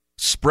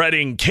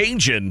Spreading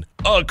Cajun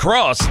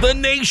across the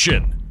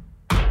nation.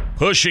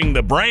 Pushing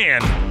the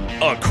brand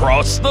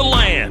across the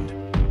land.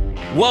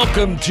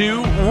 Welcome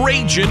to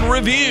Ragin'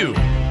 Review.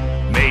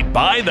 Made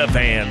by the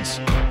fans,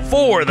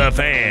 for the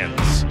fans.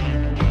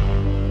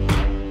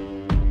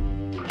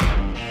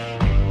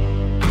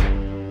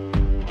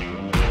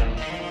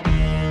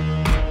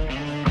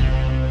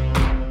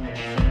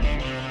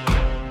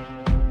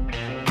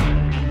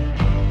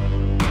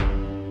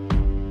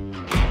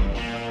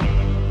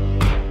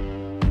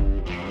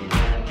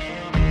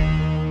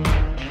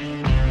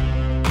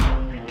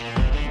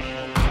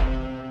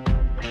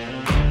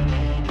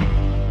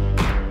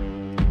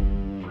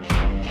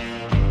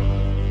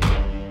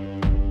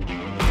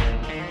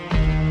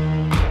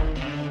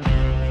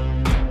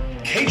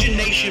 Cajun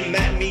Nation,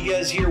 Matt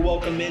Miguez here.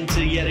 Welcome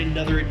into yet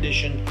another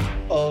edition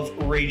of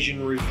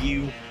Ragin'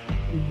 Review.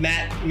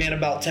 Matt, Man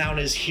About Town,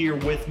 is here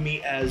with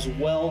me as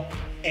well.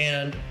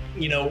 And,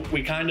 you know,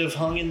 we kind of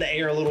hung in the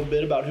air a little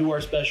bit about who our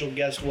special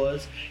guest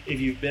was. If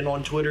you've been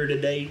on Twitter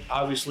today,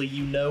 obviously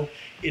you know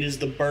it is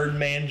the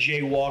Birdman,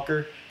 Jay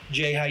Walker.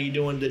 Jay, how you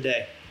doing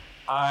today?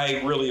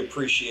 I really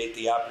appreciate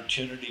the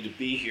opportunity to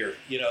be here.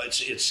 You know,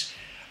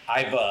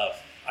 I've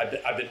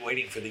been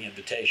waiting for the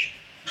invitation.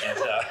 And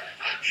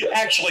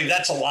actually,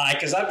 that's a lie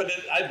because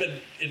I've been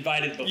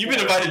invited before. You've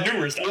been invited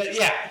numerous times.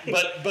 Yeah,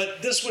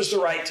 but this was the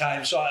right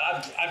time, so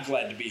I'm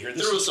glad to be here.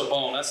 Threw us a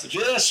bone. That's the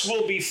truth. This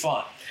will be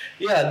fun.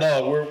 Yeah,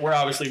 no, we're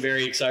obviously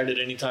very excited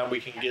anytime we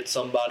can get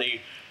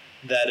somebody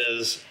that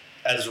is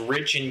as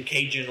rich in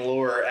Cajun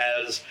lore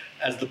as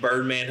the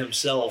Birdman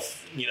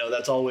himself. You know,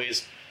 that's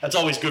always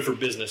good for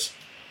business.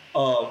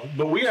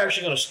 But we're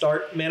actually going to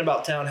start. Man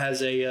About Town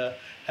has a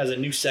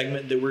new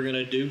segment that we're going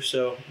to do.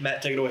 So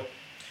Matt, take it away.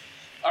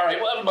 All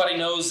right. Well, everybody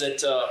knows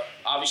that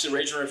obviously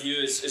Ragin'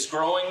 Review is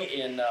growing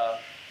in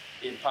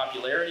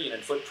popularity and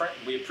in footprint.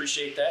 We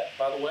appreciate that,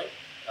 by the way.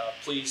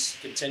 Please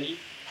continue.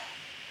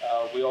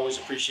 We always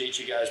appreciate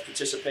you guys'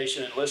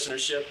 participation and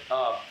listenership.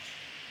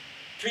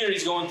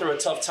 Community's going through a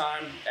tough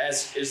time,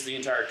 as is the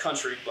entire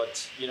country.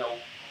 But you know,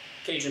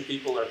 Cajun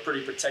people are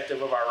pretty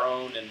protective of our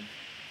own, and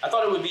I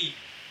thought it would be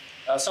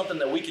something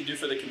that we could do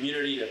for the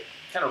community to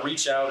kind of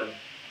reach out and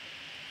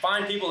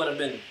find people that have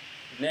been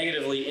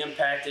negatively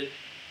impacted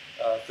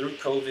through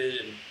COVID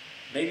and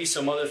maybe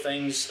some other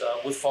things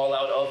with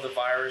fallout of the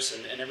virus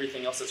and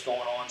everything else that's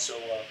going on. So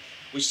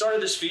we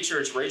started this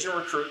feature. It's Ragin'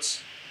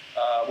 Recruits.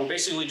 We're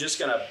basically just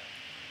going to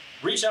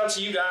reach out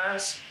to you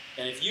guys,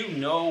 and if you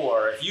know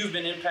or if you've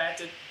been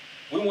impacted,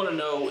 we want to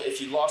know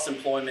if you lost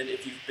employment,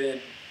 if you've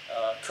been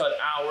cut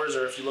hours,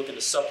 or if you're looking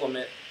to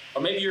supplement,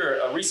 or maybe you're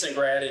a recent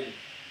grad and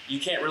you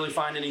can't really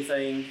find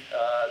anything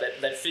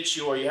that fits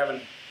you, or you're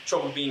having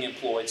trouble being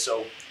employed.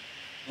 So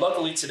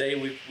luckily today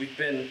we've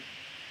been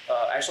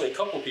actually a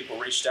couple of people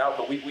reached out,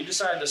 but we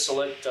decided to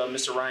select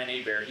Mr. Ryan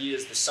Hebert. He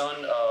is the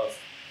son of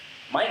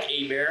Mike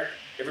Hebert.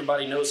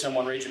 Everybody knows him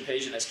on Ragin'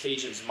 Cajun as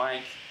Cajun's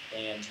Mike,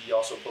 and he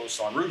also posts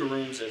on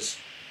Rougarooms as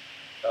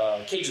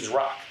Cajun's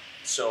Rock.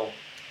 So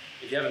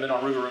if you haven't been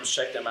on Rougarooms,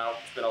 check them out.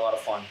 It's been a lot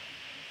of fun.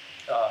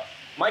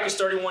 Mike is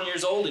 31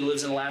 years old. He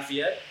lives in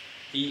Lafayette.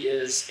 He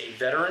is a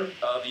veteran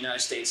of the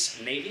United States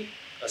Navy,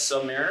 a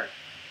submariner.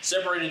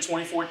 Separated in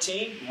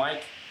 2014,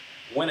 Mike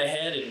went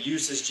ahead and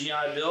used his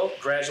GI Bill,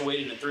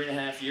 graduated in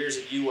 3.5 years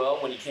at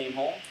UL when he came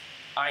home.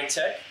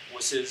 iTech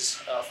was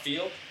his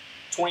field.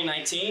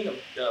 2019,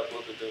 the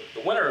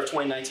winter of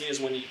 2019 is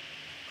when he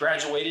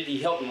graduated.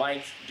 He helped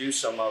Mike do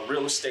some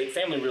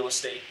family real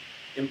estate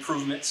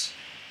improvements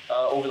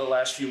over the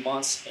last few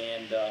months,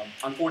 and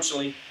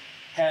unfortunately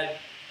had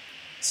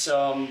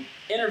some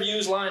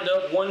interviews lined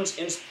up. One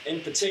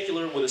in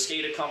particular with a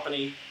SCADA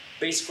company,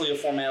 basically a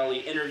formality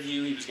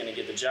interview. He was going to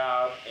get the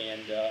job,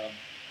 and the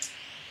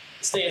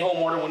stay-at-home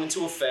order went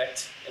into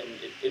effect, and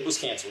it was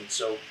canceled.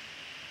 So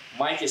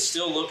Mike is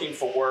still looking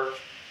for work.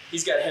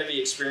 He's got heavy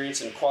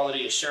experience in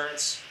quality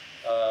assurance,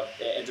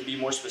 and to be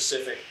more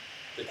specific,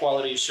 the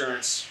quality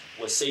assurance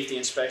was safety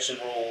inspection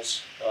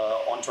roles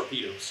on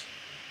torpedoes.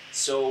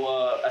 So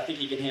I think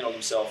he can handle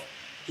himself.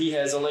 He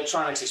has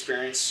electronics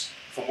experience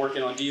from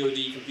working on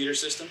DoD computer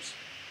systems.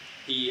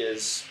 He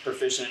is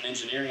proficient in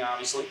engineering,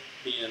 obviously,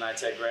 being an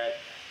iTech grad.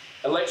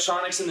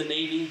 Electronics in the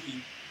Navy,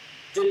 he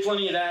did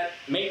plenty of that.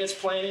 Maintenance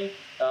planning,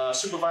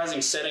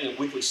 supervising setting of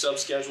weekly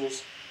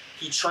subschedules.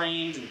 He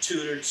trained and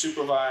tutored,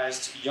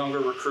 supervised younger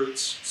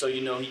recruits, so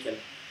you know he can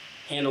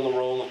handle the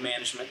role of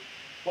management.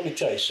 Let me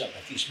tell you something.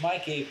 If he's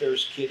Mike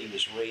Hebert's kid, he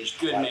was raised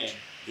Good right. man.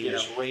 He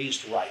was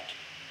raised right.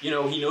 You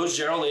know, he knows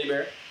Gerald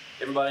Hebert.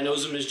 Everybody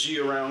knows him as G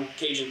around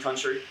Cajun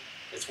country.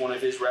 It's one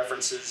of his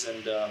references,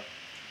 and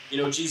you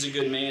know, G's a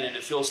good man, and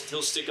if he'll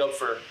stick up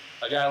for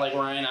a guy like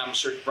Ryan, I'm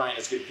sure Ryan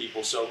is good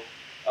people. So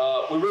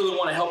we really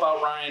want to help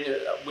out Ryan.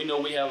 We know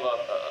we have a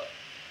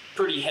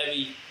pretty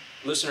heavy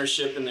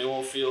listenership in the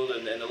oil field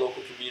and the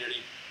local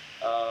community.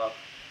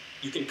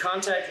 You can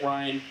contact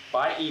Ryan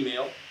by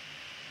email.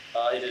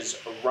 It is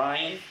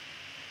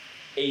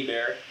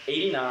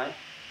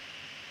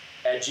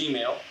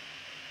RyanHebert89@gmail,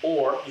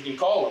 or you can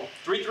call him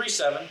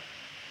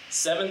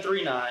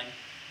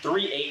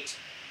 337-739-3835.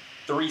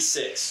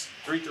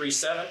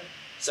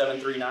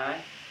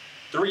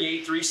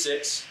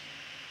 337-739-3836.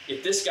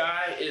 If this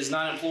guy is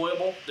not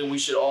employable, then we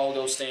should all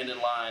go stand in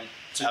line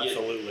to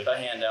Absolutely. get a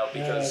handout,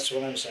 because that's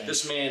what I'm saying.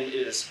 this man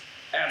is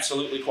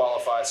absolutely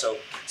qualified. So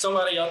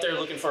somebody out there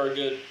looking for a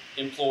good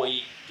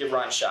employee, give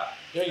Ryan a shot.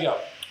 There you go.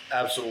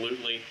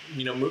 Absolutely.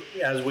 You know,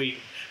 as we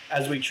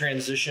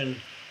transition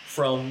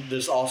from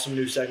this awesome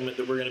new segment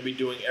that we're going to be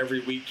doing every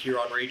week here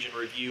on Rage and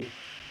Review,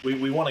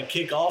 we want to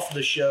kick off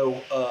the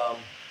show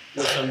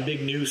with some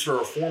big news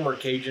for a former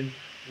Cajun.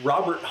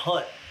 Robert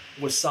Hunt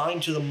was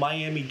signed to the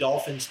Miami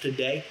Dolphins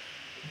today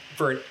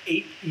for an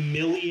 $8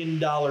 million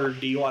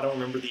deal. I don't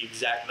remember the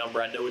exact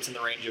number. I know it's in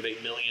the range of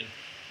 $8 million,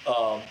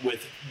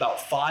 with about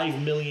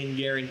 $5 million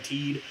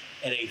guaranteed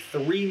and a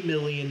 $3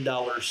 million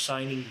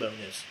signing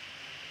bonus.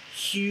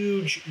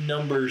 Huge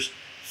numbers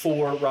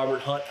for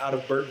Robert Hunt out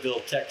of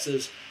Burkeville,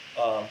 Texas.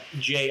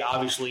 Jay,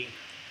 obviously,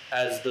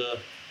 as the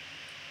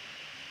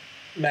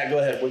Matt, go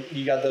ahead.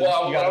 You got the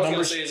Well, you what got I was the going to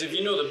numbers? say is, if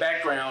you know the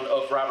background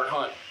of Robert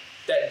Hunt,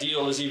 that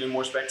deal is even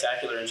more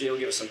spectacular, and Jay will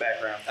give us some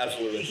background.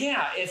 Absolutely.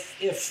 Yeah,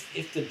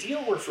 if the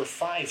deal were for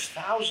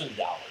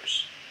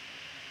 $5,000,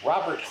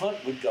 Robert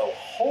Hunt would go,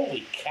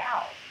 holy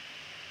cow.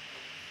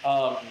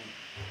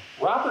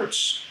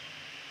 Robert's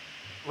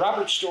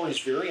story is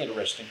very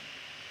interesting.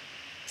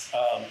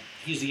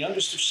 He's the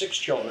youngest of 6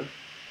 children.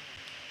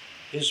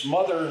 His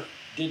mother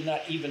did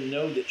not even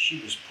know that she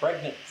was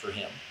pregnant for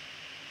him.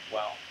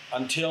 Wow.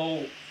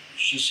 Until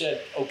she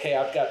said, okay,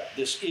 I've got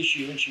this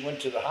issue, and she went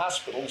to the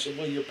hospital and said,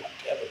 well, you're about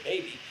to have a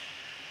baby.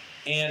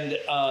 And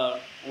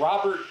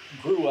Robert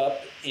grew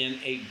up in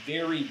a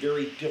very,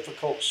 very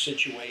difficult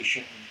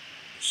situation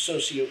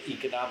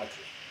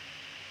socioeconomically.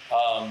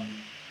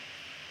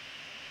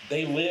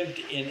 They lived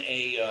in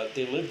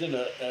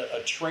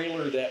a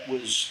trailer that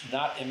was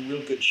not in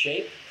real good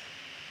shape.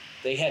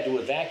 They had to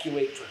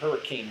evacuate for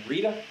Hurricane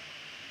Rita,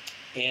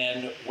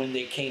 and when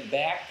they came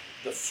back,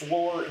 the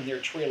floor in their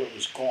trailer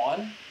was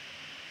gone.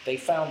 They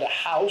found a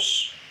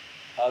house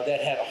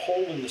that had a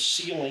hole in the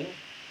ceiling,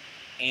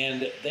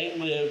 and they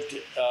lived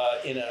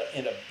in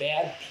a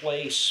bad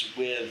place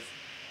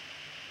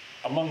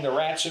among the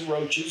rats and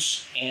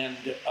roaches. And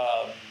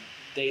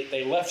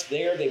they left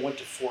there. They went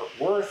to Fort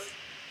Worth,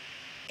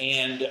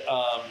 and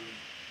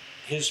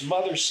his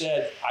mother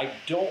said, "I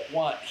don't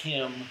want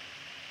him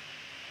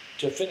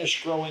to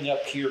finish growing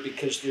up here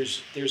because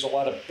there's a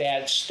lot of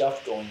bad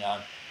stuff going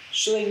on."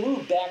 So they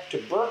moved back to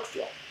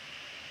Burkeville.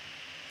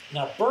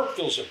 Now,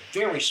 Burkeville's a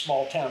very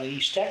small town in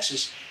East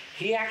Texas.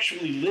 He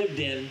actually lived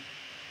in,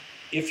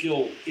 if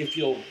you'll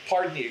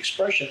pardon the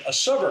expression, a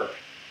suburb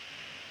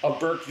of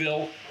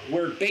Burkeville,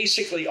 where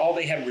basically all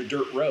they had were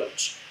dirt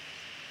roads.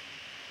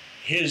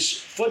 His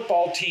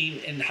football team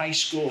in high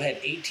school had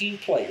 18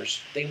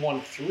 players. They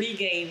won 3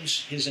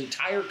 games his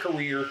entire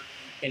career,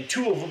 and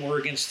 2 of them were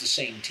against the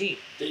same team.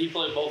 Did he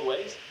play both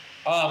ways?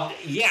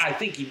 Yeah, I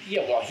think he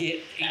had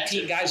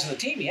 18 guys on the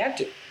team. He had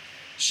to.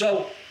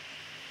 So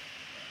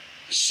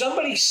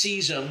somebody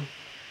sees him,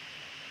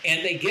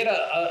 and they get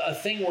a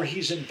thing where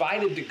he's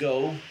invited to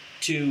go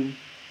to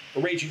a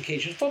Raging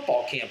Cajun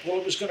football camp. Well,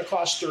 it was going to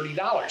cost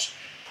 $30.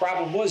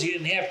 Problem was, he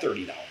didn't have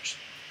 $30.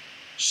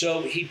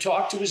 So he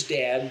talked to his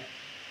dad,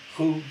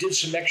 who did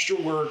some extra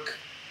work,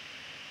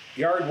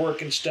 yard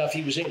work and stuff.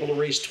 He was able to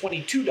raise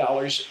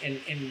 $22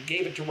 and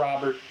gave it to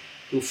Robert,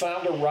 who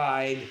found a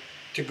ride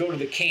to go to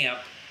the camp.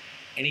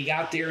 And he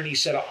got there and he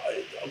said,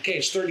 okay,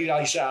 it's $30.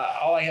 He said,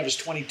 all I have is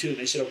 $22. And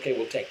they said, okay,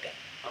 we'll take that.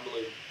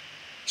 Unbelievable.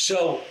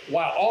 So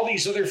while all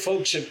these other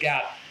folks have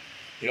got,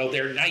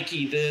 their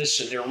Nike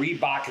this and their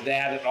Reebok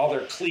that and all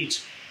their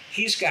cleats,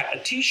 he's got a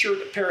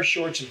T-shirt, a pair of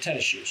shorts, and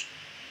tennis shoes.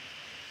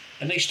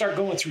 And they start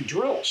going through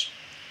drills.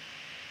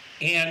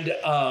 And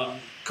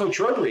Coach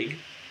Rodrigue,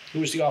 who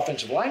was the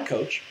offensive line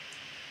coach,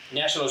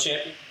 National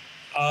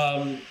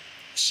champion,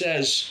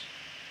 says,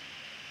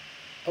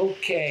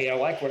 okay, I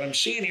like what I'm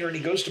seeing here. And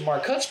he goes to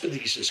Mark Hudspeth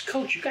and he says,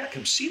 Coach, you got to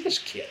come see this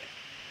kid.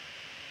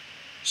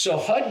 So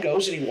Hud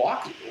goes and he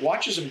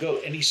watches him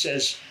go, and he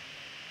says,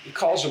 he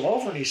calls him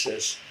over and he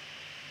says,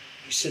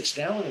 he sits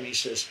down with him and he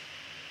says,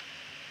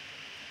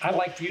 I'd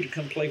like for you to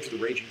come play for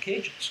the Raging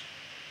Cajuns.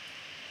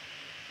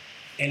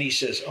 And he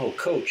says, oh,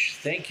 Coach,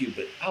 thank you,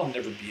 but I'll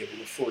never be able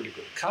to afford to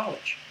go to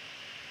college.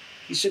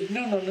 He said,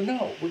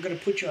 no, we're going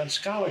to put you on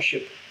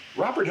scholarship.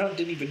 Robert Hunt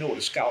didn't even know what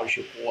a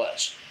scholarship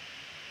was.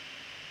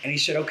 And he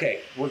said,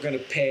 okay, we're going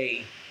to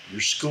pay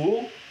your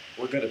school,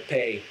 we're going to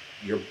pay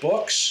your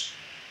books,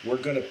 we're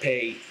going to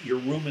pay your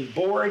room and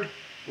board,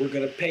 we're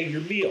going to pay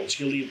your meals.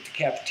 You'll eat at the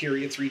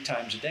cafeteria 3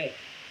 times a day.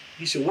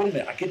 He said, wait a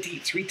minute, I get to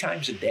eat 3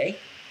 times a day?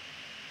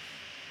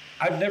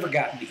 I've never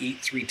gotten to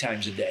eat 3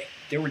 times a day.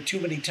 There were too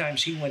many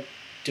times he went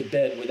to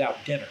bed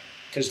without dinner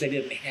because they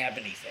didn't have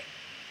anything.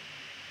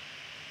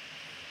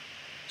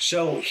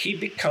 So he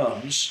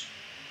becomes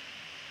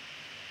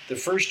the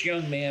first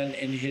young man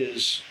in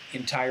his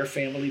entire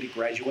family to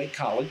graduate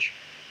college.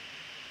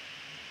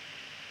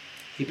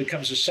 He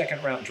becomes a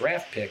 2nd-round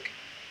draft pick.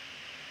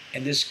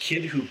 And this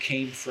kid who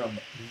came from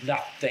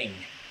nothing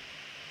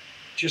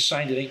just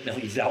signed an $8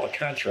 million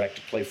contract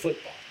to play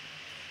football.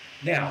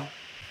 Now,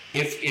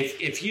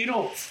 if you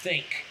don't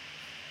think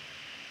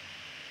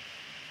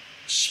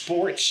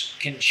sports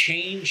can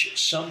change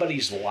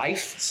somebody's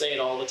life, Say it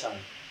all the time.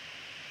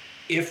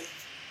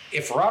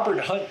 if Robert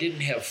Hunt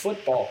didn't have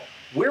football,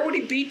 where would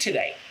he be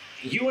today?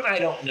 You and I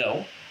don't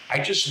know. I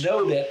just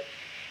know that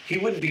he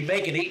wouldn't be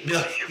making $8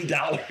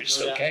 million,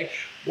 okay?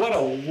 What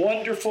a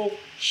wonderful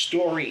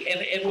story.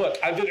 And look,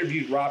 I've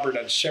interviewed Robert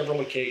on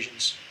several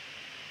occasions.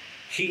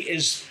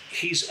 He's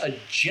a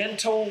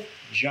gentle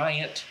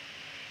giant.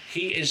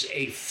 He is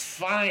a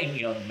fine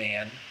young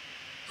man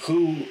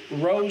who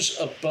rose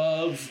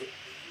above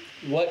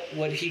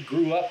what he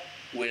grew up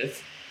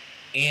with,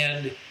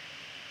 and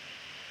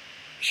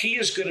he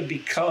is going to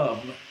become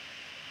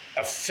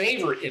a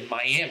favorite in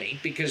Miami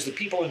because the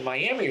people in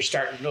Miami are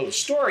starting to know the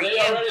story. They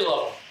already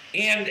love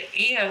him.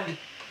 And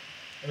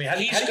I mean, how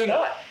do you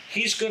not?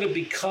 He's going to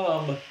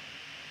become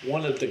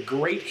one of the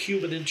great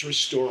human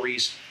interest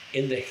stories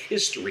in the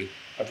history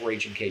of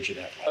Raging Cajun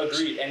Athletics.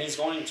 Agreed. And he's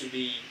going to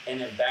be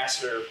an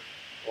ambassador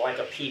like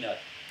a Peanut,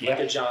 Yeah. like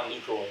a John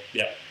Lucroy.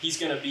 Yeah. He's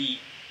going to be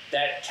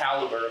that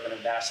caliber of an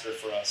ambassador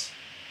for us.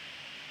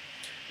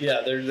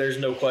 Yeah, there's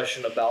no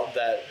question about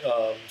that.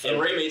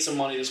 And Ray made some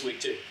money this week,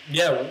 too.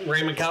 Yeah,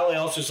 Raymond Cowley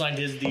also signed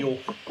his deal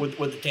with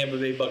the Tampa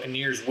Bay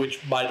Buccaneers,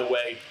 which, by the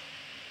way,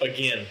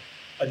 again,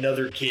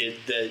 another kid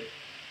that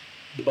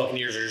the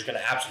Buccaneers are just going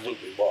to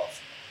absolutely love.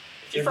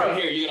 If you're from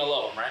here, you're going to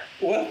love him, right?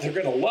 Well, they're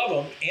going to love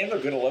him, and they're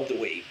going to love the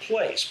way he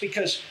plays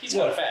because He's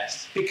kind of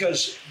fast.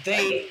 Because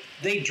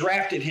they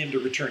drafted him to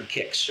return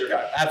kicks. Sure.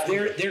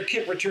 Their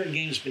kick return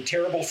game has been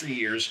terrible for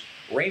years.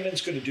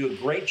 Raymond's going to do a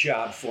great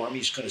job for him.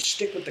 He's going to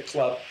stick with the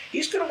club.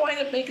 He's going to wind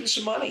up making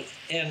some money.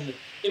 And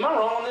Am I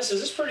wrong on this?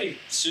 Is this pretty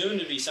soon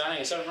to be signing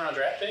a 7th-round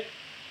draft pick?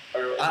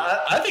 Or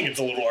I think it's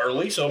a little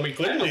early, so I mean,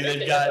 clearly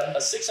they've got a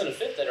 6th and a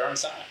 5th that are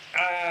unsigned.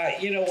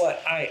 you know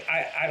what?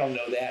 I don't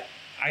know that.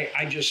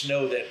 I just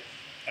know that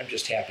I'm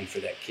just happy for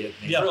that kid.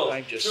 Man. Yeah.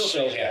 I'm just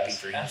so happy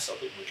for him.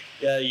 Absolutely.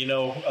 Yeah,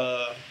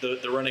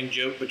 the running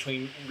joke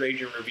between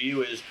Rage and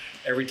Review is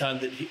every time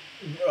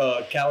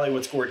that Cowley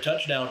would score a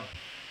touchdown,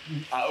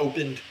 I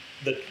opened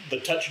the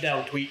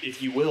touchdown tweet,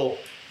 if you will.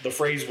 The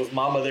phrase was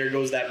 "Mama, there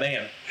goes that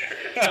man,"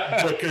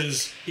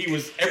 because he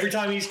was every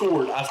time he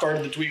scored. I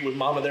started the tweet with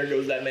 "Mama, there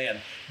goes that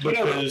man,"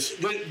 because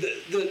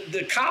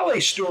the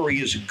Cowley story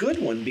is a good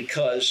one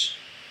because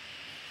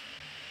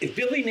if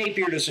Billy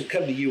Napier doesn't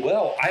come to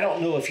UL, I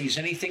don't know if he's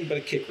anything but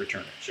a kick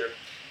returner. Sure.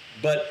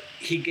 But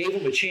he gave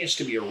him a chance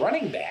to be a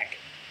running back,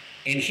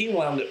 and he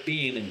wound up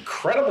being an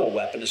incredible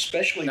weapon,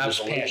 especially this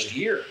past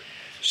year.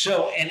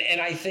 So,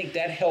 and I think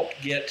that helped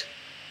get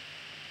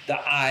the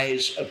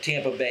eyes of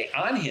Tampa Bay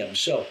on him.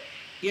 So,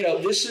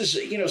 this is,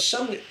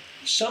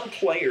 some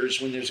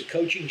players, when there's a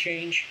coaching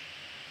change,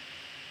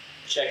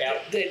 Check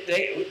out.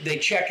 they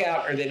check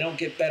out, or they don't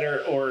get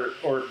better,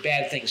 or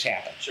bad things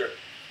happen. Sure.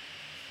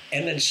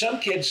 And then some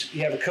kids,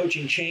 you have a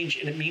coaching change,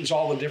 and it means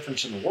all the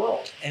difference in the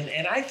world.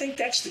 And I think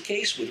that's the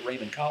case with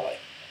Raymond Cowley.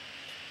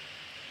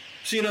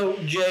 So,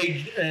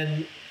 Jay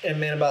and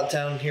Man About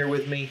Town here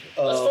with me.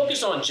 Let's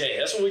focus on Jay.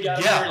 That's what we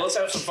got here. Let's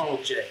have some fun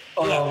with Jay.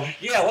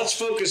 Let's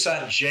focus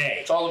on Jay.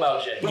 It's all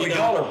about Jay. We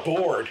all are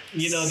bored.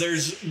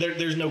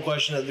 There's no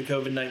question that the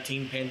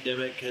COVID-19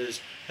 pandemic has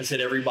hit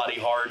everybody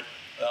hard.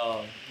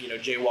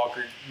 Jay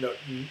Walker,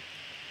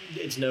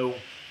 it's no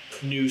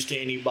news to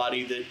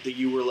anybody that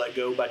you were let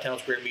go by Town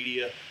Square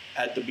Media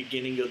at the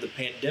beginning of the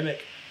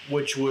pandemic,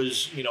 which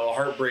was, a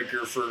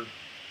heartbreaker for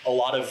a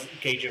lot of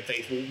Cajun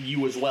faithful,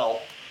 you as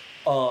well.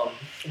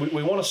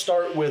 We want to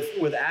start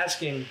with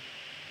asking,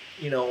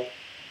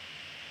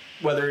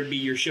 whether it be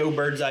your show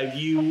Bird's Eye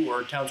View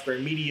or Town Square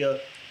Media,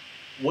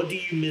 what do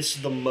you miss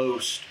the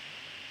most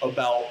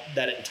about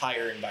that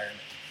entire environment?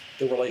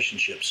 The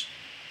relationships.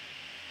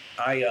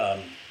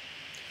 And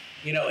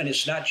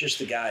it's not just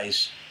the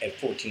guys at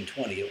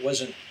 1420. It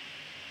wasn't,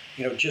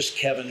 just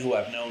Kevin, who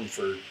I've known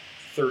for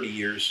 30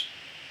 years,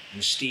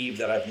 and Steve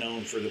that I've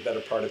known for the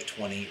better part of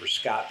 20, or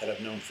Scott that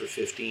I've known for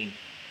 15.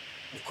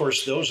 Of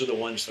course, those are the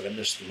ones that I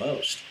miss the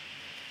most.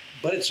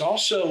 But it's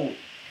also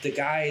the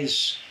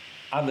guys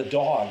on the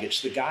Dog.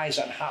 It's the guys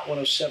on Hot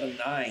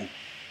 107.9.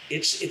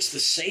 It's the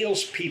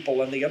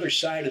salespeople on the other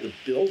side of the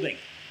building.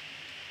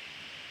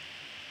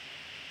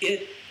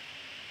 It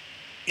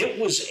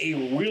was a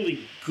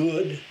really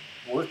good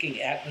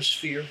working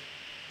atmosphere,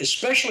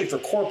 especially for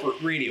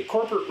corporate radio.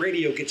 Corporate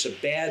radio gets a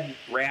bad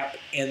rap,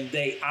 and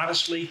they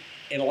honestly,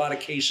 in a lot of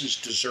cases,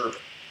 deserve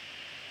it.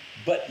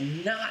 But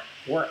not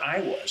where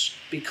I was,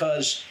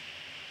 because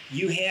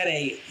you had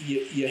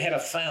a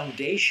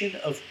foundation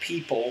of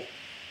people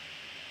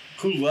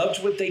who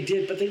loved what they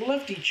did, but they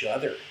loved each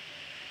other.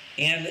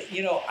 And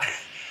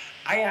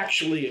I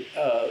actually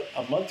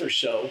a month or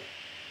so,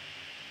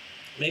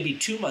 maybe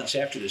 2 months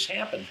after this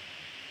happened,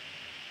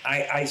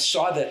 I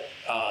saw that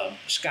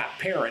Scott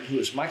Perrin, who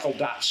is Michael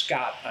Dot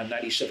Scott on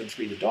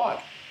 97.3 The Dog,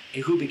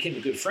 and who became a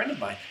good friend of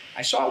mine,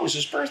 I saw it was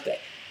his birthday.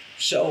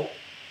 So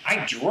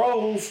I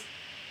drove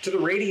to the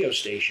radio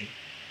station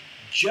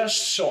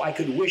just so I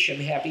could wish him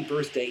happy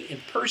birthday in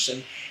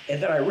person,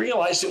 and then I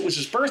realized it was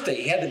his birthday.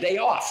 He had the day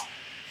off.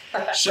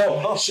 So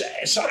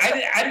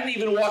I didn't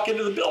even walk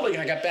into the building.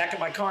 I got back in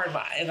my car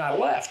and I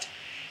left.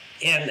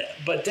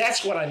 But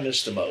that's what I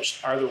miss the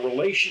most, are the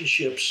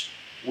relationships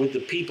with the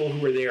people who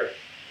were there,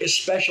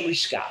 especially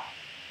Scott.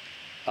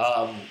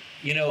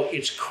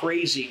 It's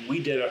crazy. We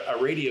did a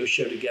radio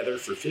show together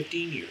for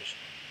 15 years.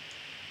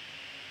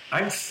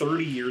 I'm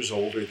 30 years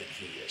older than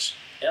he is.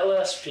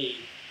 LSP.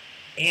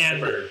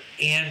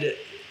 And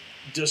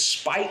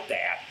despite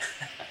that,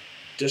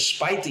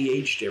 despite the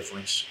age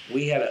difference,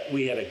 we had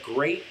a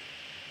great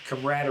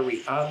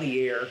camaraderie on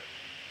the air,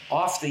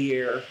 off the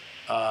air.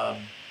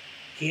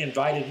 He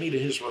invited me to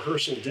his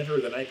rehearsal dinner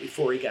the night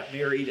before he got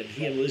married, and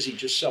he and Lizzie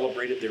just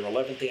celebrated their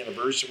 11th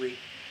anniversary.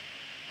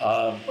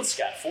 What's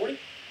Scott, 40?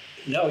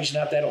 No, he's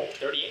not that old.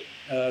 38?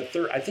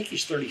 I think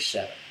he's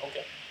 37.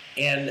 Okay.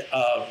 And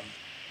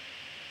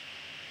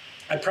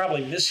I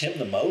probably miss him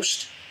the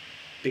most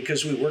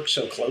because we work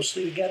so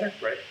closely together.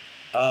 Right.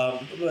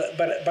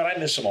 But I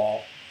miss them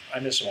all. I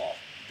miss them all.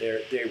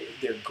 They're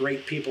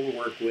great people to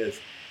work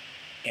with,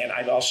 and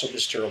I also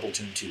miss Terrible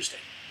Tune Tuesday.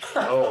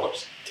 Oh,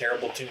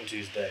 Terrible Tune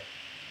Tuesday.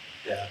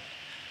 Yeah,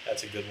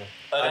 that's a good one.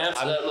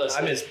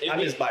 I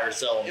miss Buy or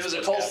Sell. It was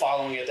a cult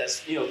following it.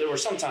 That's there were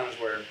some times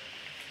where,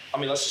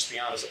 let's just be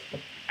honest.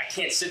 I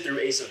can't sit through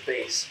Ace of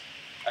Base.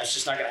 That's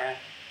just not gonna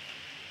happen.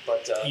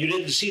 But you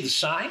didn't see the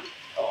sign?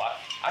 Oh,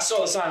 I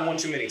saw the sign one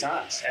too many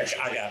times. I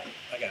got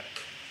it.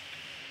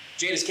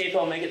 Jay, does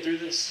KPEL make it through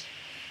this?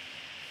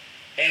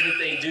 And if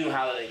they do,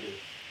 how do they do it?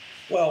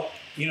 Well,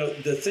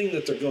 the thing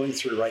that they're going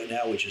through right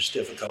now, which is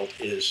difficult,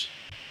 is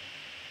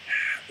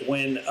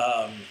when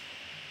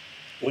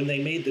they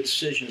made the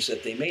decisions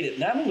that they made, it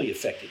not only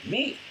affected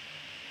me,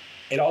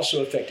 it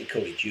also affected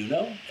Cody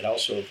Juneau, it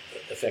also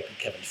affected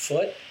Kevin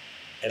Foote,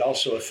 it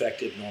also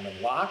affected Norman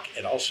Locke,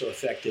 it also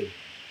affected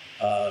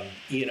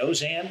Ian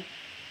Ozan,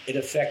 it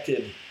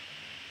affected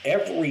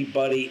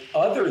everybody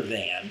other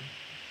than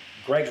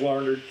Greg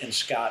Larnard and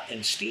Scott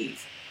and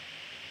Steve.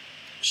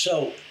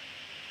 So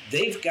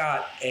they've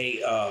got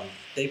a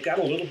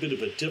little bit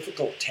of a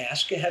difficult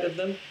task ahead of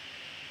them,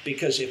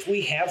 because if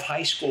we have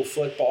high school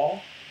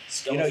football,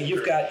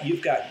 you've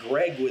got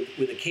Greg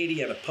with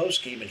Acadia in a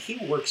post game, and he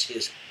works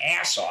his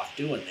ass off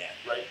doing that.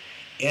 Right.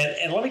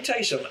 And let me tell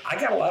you something. I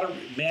got a lot of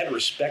mad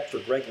respect for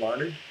Greg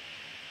Larnard,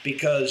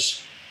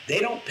 because they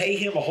don't pay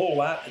him a whole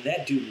lot, and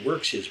that dude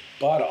works his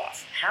butt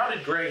off. How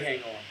did Greg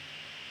hang on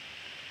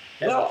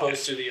as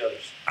opposed to the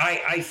others?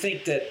 I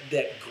think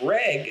that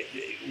Greg,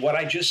 what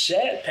I just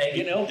said,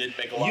 didn't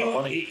make a lot of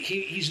money.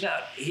 He's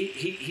not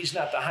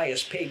the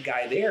highest paid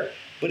guy there,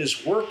 but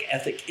his work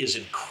ethic is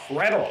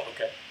incredible.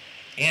 Okay.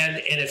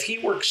 And if he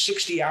works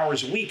 60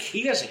 hours a week,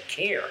 he doesn't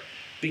care,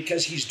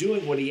 because he's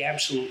doing what he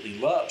absolutely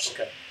loves.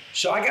 Okay.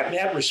 So I got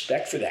mad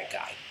respect for that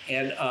guy.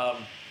 And I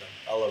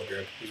love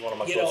Greg. He's one of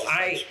my closest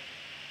friends.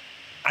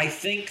 I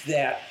think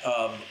that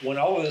when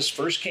all of this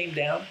first came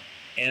down,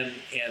 and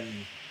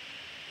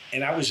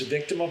I was a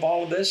victim of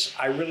all of this,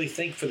 I really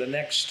think for the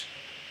next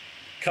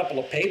couple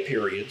of pay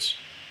periods,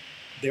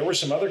 there were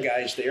some other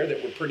guys there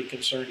that were pretty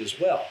concerned as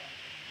well.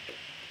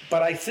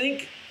 But I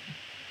think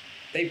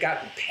they've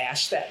gotten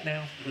past that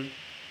now. Mm-hmm.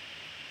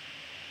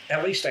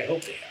 At least I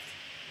hope they have.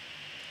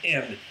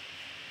 And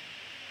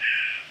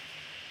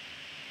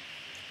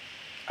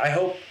I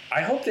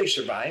hope they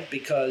survive,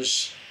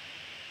 because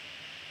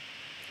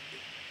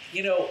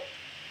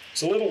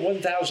it's a little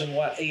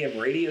 1,000-watt AM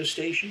radio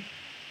station,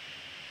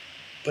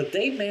 but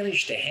they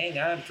managed to hang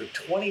on for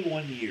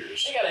 21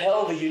 years. They got a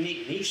hell of a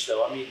unique niche,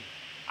 though. I've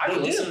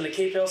been listening to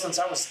KPEL since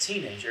I was a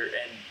teenager,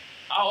 and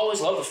I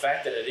always love the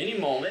fact that at any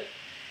moment,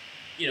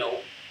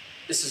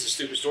 this is a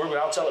stupid story, but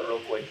I'll tell it real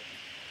quick.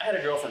 I had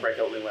a girlfriend break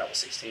up with me when I was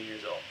 16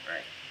 years old,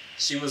 right?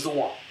 She was the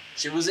one.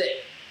 She was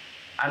it.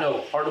 I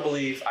know, hard to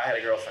believe I had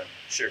a girlfriend.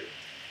 Sure.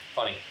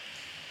 Funny.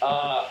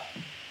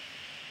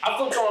 I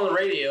flipped on the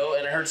radio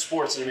and I heard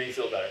sports, and it made me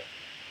feel better.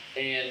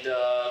 And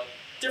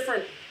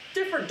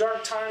different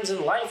dark times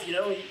in life, you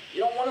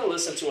don't want to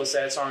listen to a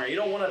sad song, or you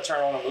don't want to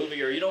turn on a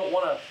movie, or you don't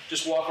want to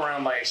just walk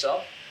around by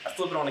yourself. I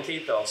flip it on to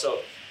KPEL. So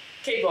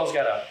KPEL's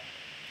got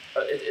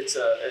it's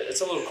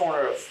a little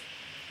corner of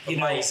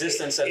my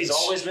existence that has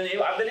always been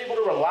I've been able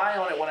to rely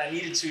on it when I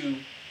needed to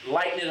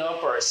lighten it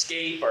up or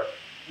escape or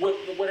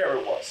whatever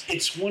it was.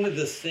 It's one of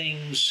the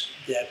things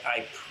that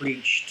I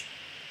preached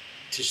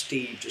to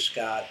Steve, to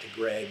Scott, to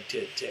Greg,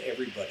 to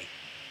everybody.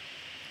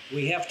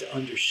 We have to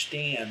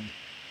understand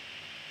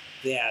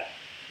that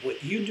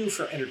what you do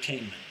for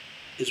entertainment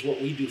is what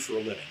we do for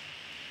a living.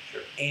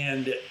 Sure.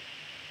 And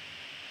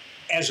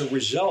as a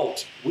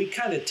result, we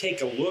kind of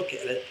take a look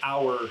at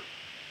our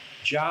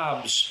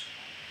jobs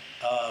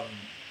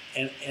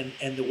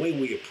and the way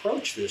we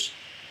approach this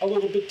a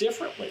little bit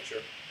differently. Sure.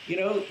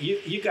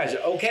 You guys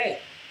are okay.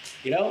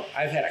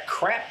 I've had a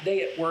crap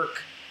day at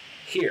work.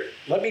 Here,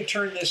 let me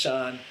turn this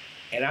on,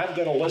 and I'm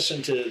going to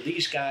listen to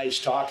these guys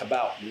talk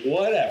about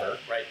whatever.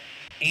 Right.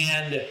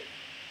 And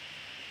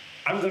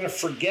I'm going to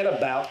forget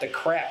about the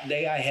crap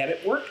day I had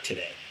at work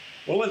today.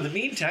 Well, in the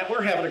meantime,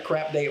 we're having a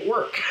crap day at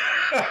work.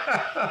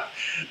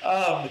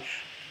 Or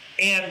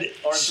in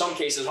some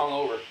cases,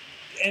 hungover.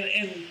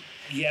 And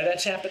Yeah,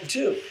 that's happened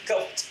too.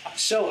 Couple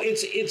times. So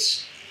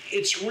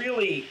it's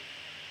really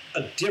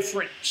a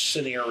different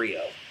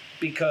scenario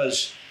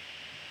because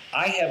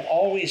I have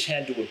always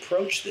had to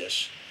approach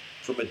this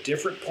from a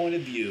different point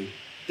of view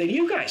than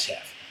you guys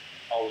have.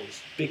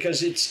 Always.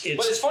 Because it's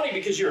But it's funny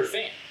because you're a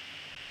fan.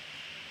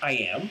 I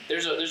am.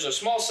 There's a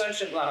small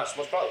section, well, not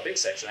small, probably a big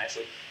section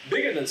actually,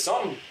 bigger than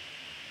some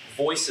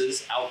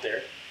voices out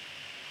there.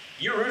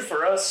 You root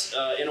for us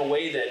in a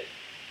way that,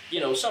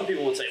 some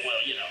people would say, well,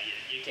 you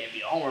can't be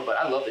a homer, but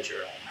I love that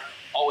you're a homer.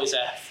 Always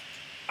have.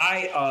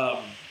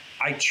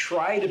 I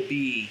try to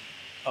be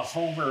a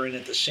homer and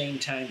at the same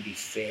time be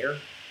fair.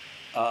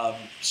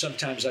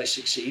 Sometimes I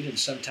succeed and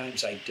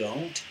sometimes I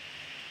don't.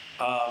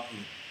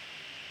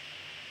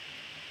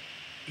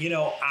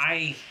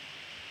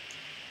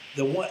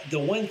 The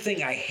one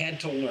thing I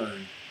had to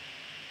learn,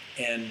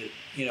 and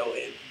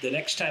the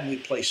next time we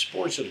play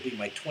sports, it'll be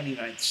my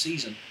 29th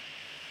season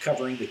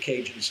covering the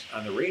Cajuns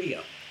on the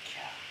radio.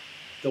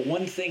 The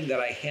one thing that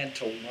I had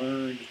to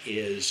learn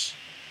is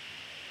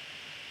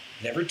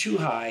never too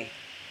high,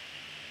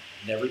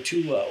 never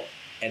too low,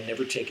 and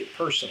never take it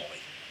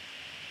personally.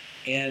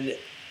 And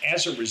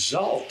as a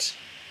result,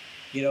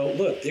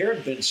 look, there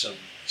have been some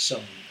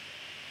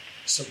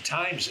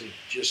times that have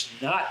just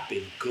not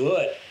been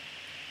good.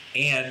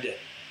 And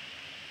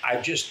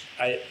I've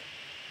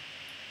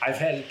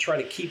had to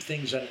try to keep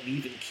things on an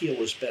even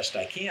keel as best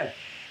I can.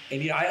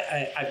 And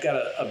I've got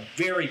a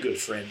very good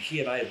friend. He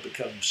and I have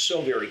become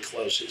so very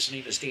close. His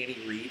name is Danny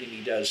Reed, and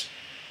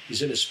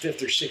he's in his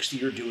 5th or 6th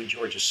year doing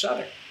Georgia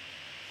Southern.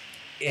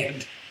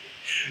 And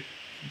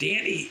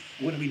Danny,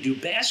 when we do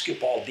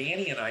basketball,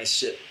 Danny and I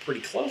sit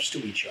pretty close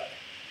to each other.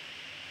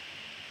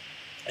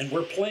 And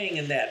we're playing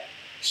in that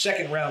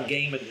second round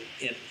game in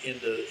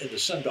the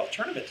Sun Belt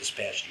tournament this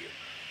past year.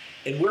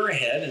 And we're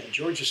ahead, and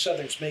Georgia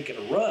Southern's making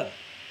a run.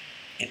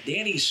 And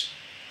Danny's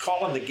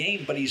calling the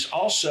game, but he's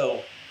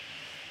also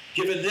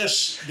giving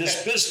this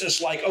business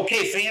like,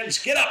 okay, fans,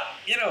 get up,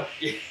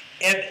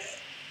 And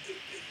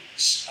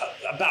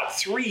about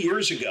 3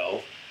 years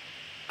ago,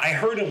 I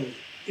heard him,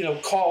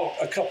 call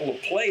a couple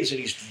of plays, and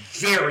he's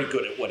very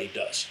good at what he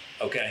does,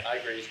 okay? I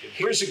agree. He's good.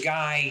 Here's a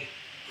guy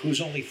who's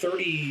only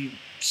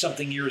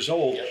 30-something years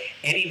old, yep.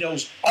 and he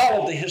knows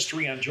all of the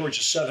history on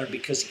Georgia Southern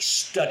because he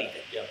studied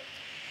it. Yep.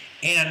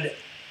 And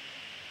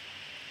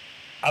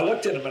I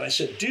looked at him and I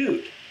said,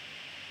 dude,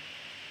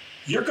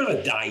 you're going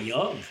to die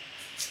young.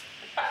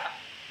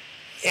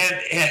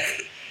 and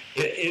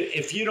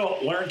if you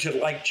don't learn to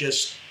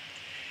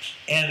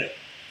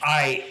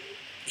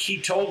he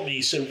told me,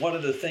 he said, one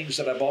of the things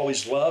that I've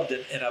always loved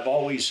and I've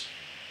always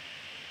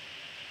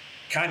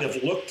kind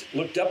of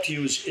looked up to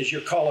you is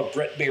your call of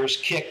Brett Baer's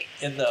kick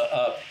in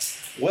the,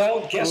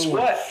 well, guess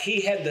what?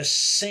 He had the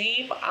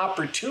same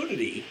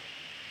opportunity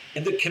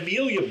in the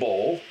Camellia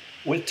Bowl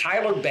with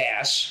Tyler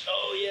Bass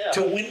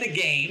to win the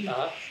game.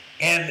 Uh-huh.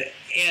 And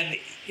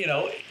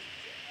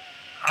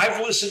I've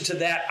listened to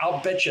that,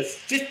 I'll bet you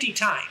 50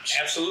 times.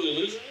 Absolutely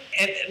losing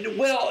it? And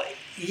well,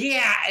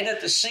 yeah, and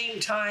at the same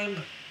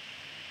time,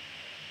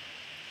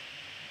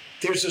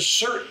 there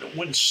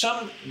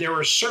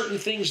are certain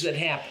things that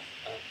happen.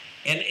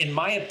 And in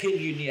my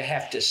opinion, you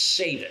have to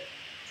save it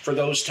for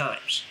those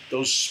times,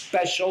 those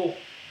special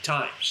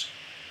times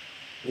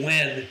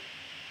when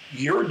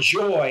your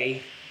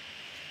joy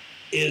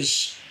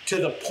is to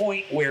the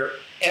point where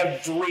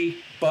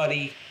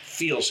everybody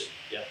feels it.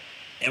 Yeah.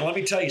 And let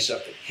me tell you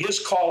something. His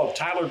call of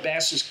Tyler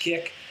Bass's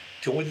kick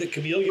to win the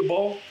Camellia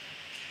Bowl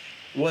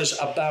was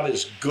about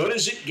as good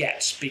as it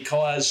gets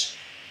because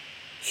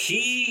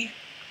he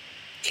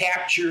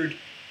captured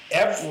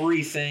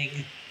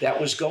everything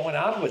that was going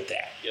on with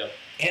that. Yeah.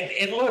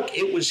 And look,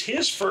 it was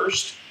his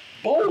first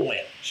bowl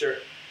win. Sure.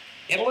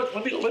 And look,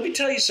 let me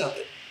tell you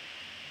something.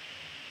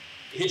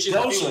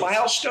 Those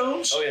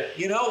milestones. Oh yeah.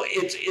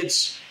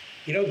 It's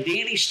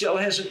Danny still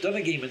hasn't done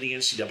a game in the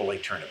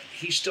NCAA tournament.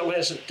 He still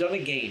hasn't done a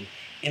game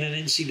in an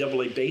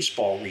NCAA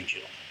baseball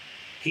regional.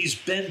 He's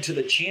been to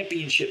the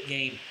championship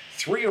game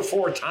 3 or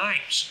 4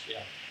 times.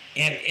 Yeah.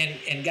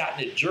 And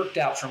gotten it jerked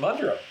out from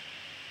under him.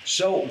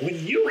 So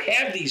when you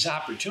have these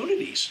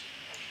opportunities,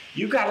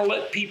 you got to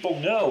let people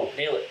know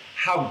Nail it.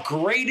 how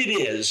great it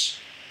is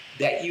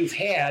that you've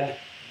had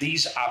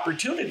these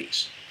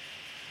opportunities.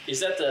 Is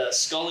that the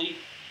Scully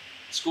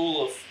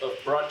School of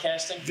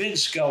Broadcasting? Vin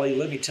Scully,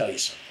 let me tell you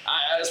something.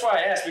 That's why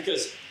I asked,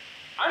 because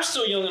I'm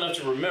still young enough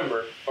to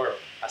remember, or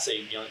I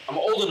say young, I'm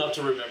old enough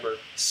to remember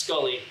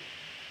Scully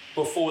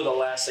before the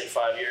last, say,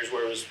 5 years,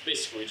 where it was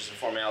basically just a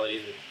formality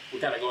that we're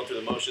kind of going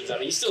through the motions. I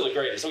mean, he's still the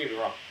greatest, don't get me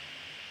wrong.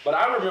 But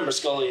I remember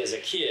Scully as a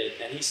kid,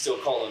 and he's still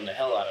calling the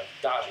hell out of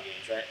Dodger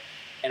games, right?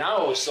 And I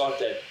always thought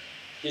that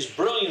his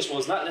brilliance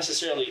was not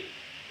necessarily,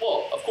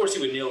 well, of course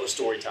he would nail the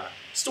story time.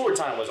 Story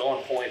time was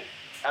on point.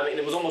 I mean,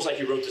 it was almost like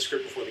he wrote the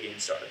script before the game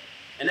started.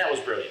 And that was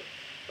brilliant.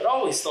 But I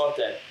always thought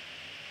that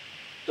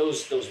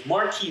those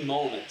marquee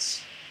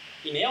moments,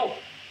 he nailed them.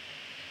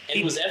 And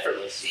it was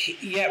effortless.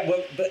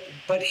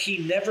 But he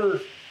never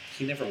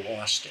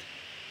lost it.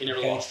 He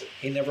never lost it.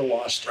 He never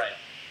lost it. Right.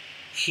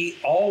 He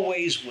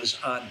always was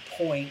on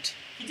point.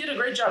 He did a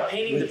great job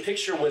painting the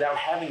picture without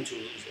having to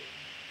lose it.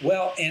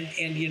 Well, and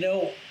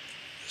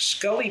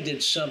Scully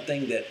did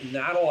something that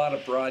not a lot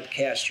of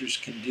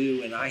broadcasters can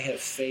do, and I have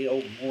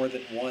failed more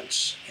than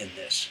once in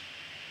this.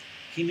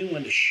 He knew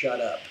when to shut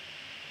up.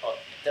 Oh,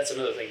 that's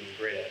another thing he's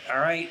great at.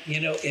 All right,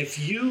 if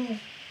you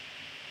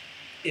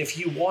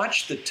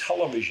watch the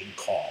television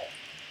call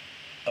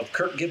of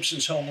Kirk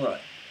Gibson's home run,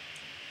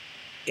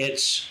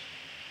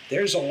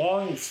 there's a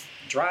long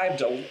drive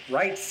to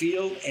right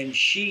field, and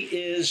she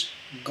is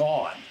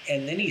gone.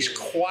 And then he's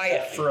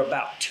quiet for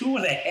about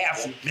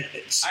 2.5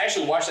 minutes. I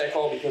actually watched that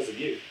call because of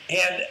you.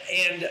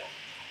 And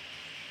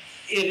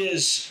it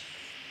is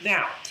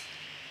now.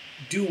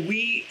 Do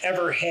we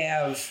ever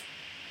have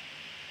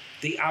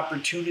the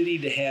opportunity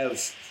to have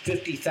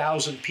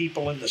 50,000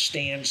 people in the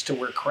stands to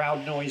where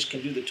crowd noise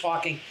can do the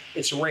talking?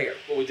 It's rare.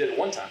 Well, we did it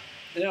one time.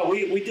 No,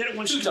 we did it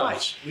once or 2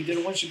 twice. times. We did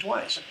it once or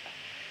twice.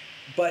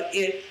 But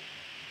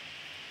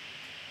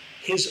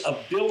his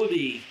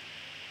ability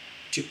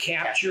to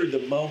capture the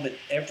moment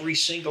every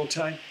single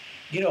time.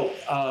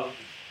 MLB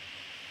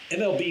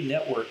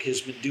Network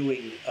has been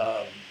doing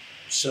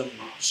some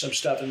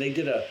stuff, and they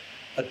did a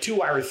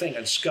 2-hour thing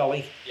on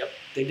Scully. Yep.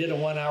 They did a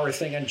 1-hour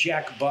thing on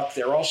Jack Buck.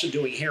 They're also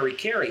doing Harry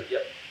Carey.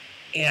 Yep.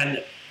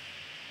 And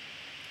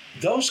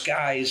those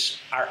guys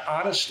are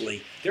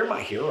honestly, they're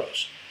my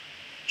heroes.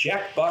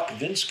 Jack Buck,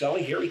 Vince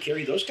Scully, Harry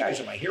Carey, those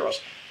guys are my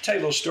heroes. I'll tell you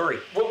a little story.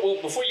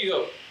 Well, before you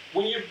go,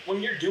 when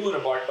you're doing a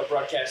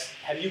broadcast,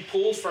 have you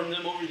pulled from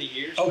them over the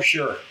years? Oh,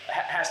 sure.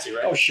 Has to,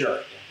 right? Oh,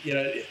 sure.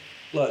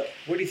 Look,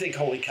 where do you think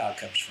Holy Cow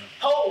comes from?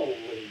 Holy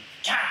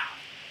cow.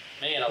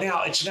 Man,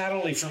 Now, it's not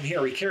only from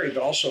Harry Carey,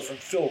 but also from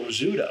Phil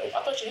Rizzuto,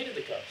 I thought you hated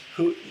the Cubs.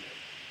 who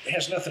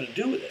has nothing to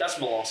do with it. That's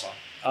Melanson.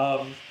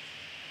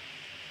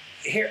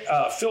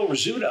 Phil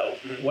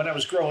Rizzuto, when I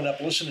was growing up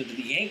listening to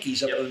the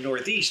Yankees up in the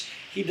Northeast,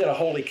 he did a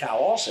Holy Cow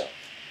also.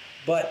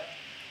 But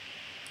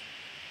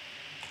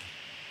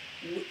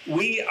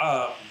we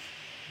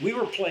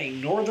were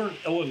playing Northern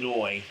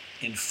Illinois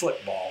in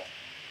football.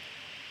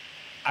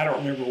 I don't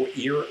remember what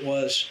year it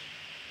was,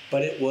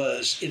 but it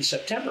was in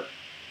September.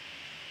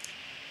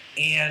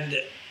 And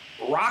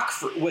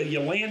Rockford, you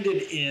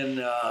landed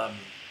in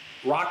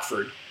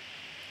Rockford.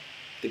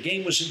 The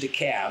game was in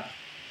DeKalb,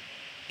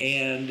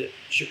 and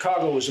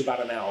Chicago was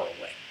about an hour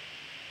away.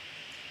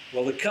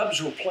 Well, the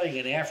Cubs were playing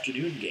an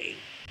afternoon game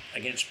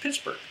against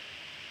Pittsburgh.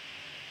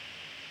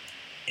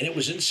 And it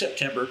was in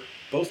September.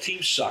 Both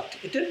teams sucked.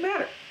 It didn't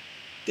matter.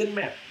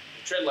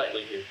 Tread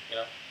lightly here,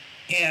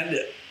 And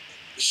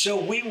so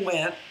we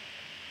went,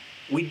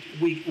 we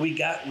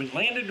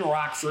landed in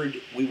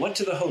Rockford. We went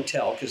to the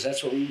hotel because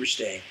that's where we were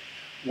staying.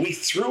 We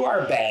threw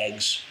our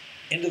bags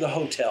into the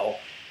hotel.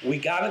 We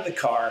got in the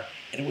car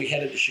and we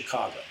headed to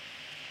Chicago.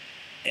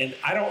 And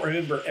I don't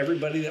remember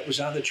everybody that was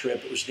on the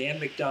trip. It was Dan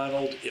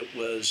McDonald. It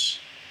was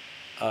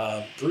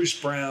Bruce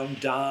Brown,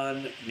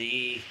 Don,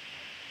 me.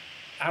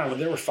 I don't know.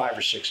 There were 5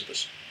 or 6 of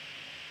us.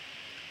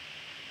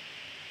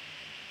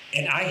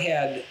 And I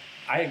had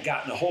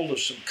gotten a hold of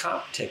some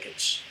comp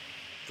tickets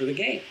for the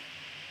game.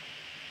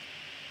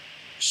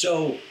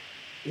 So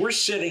we're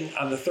sitting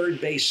on the third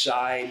base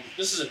side.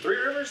 This is at Three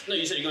Rivers? No,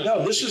 you said you're going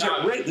No, to this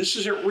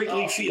is at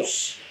Wrigley Field.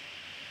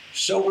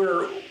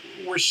 So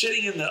we're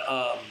sitting in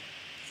the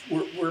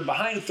we're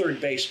behind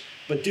third base,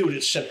 but dude,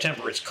 it's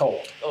September, it's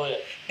cold. Oh yeah.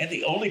 And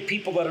the only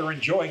people that are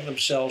enjoying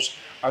themselves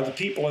are the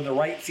people in the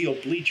right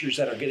field bleachers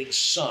that are getting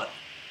sun.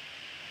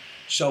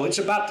 So it's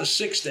about the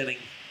 6th inning,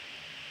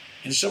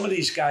 and some of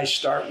these guys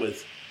start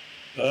with,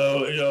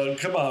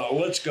 come on,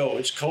 let's go.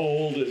 It's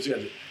cold.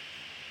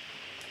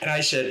 And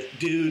I said,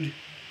 dude,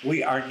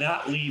 we are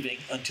not leaving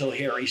until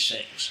Harry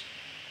sings.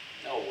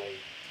 No way.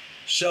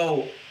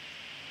 So,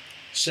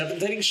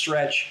 7th inning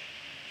stretch,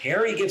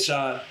 Harry gets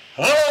on,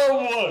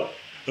 1,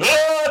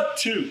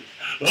 2,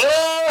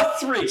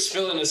 3.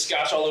 Spilling the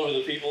scotch all over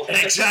the people.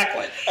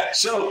 Exactly.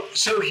 So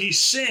he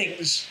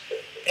sings,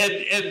 and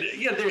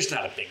there's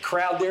not a big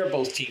crowd there.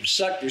 Both teams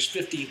suck. There's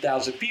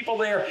 15,000 people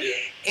there,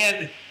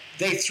 and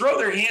they throw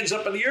their hands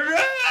up in the air.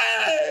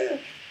 Ah!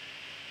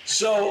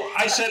 So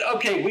I said,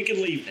 okay, we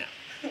can leave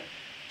now.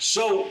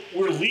 So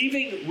we're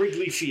leaving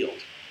Wrigley Field,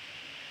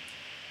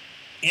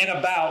 and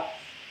about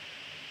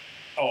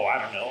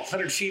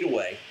 100 feet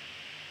away,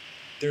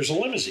 there's a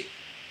limousine.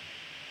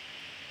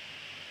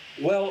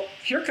 Well,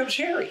 here comes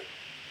Harry.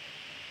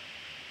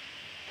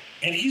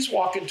 And he's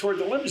walking toward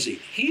the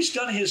limousine. He's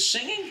done his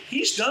singing.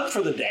 He's done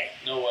for the day.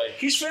 No way.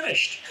 He's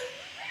finished.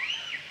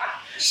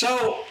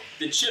 So...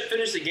 Did Chip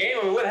finish the game,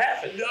 or what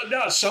happened?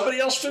 No, somebody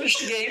else finished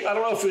the game. I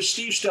don't know if it was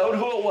Steve Stone,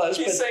 who it was.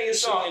 He sang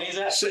his song, and he's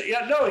out.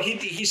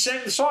 He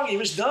sang the song. He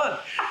was done.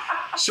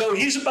 So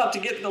he's about to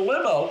get in the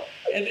limo,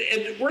 and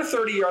we're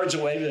 30 yards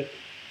away.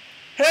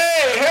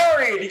 Hey,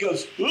 Harry! And he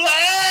goes,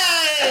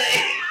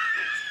 hey!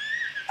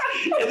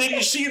 And then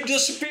you see him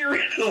disappear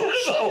in the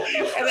limo.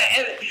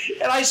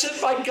 And I said,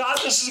 my God,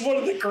 this is one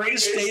of the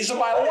greatest days of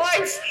my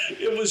life.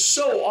 It was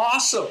so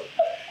awesome.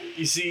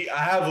 You see,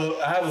 I have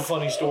a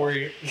funny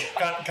story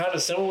kind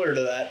of similar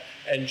to that,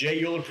 and Jay,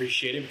 you'll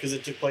appreciate it because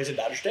it took place at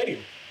Dodger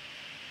Stadium.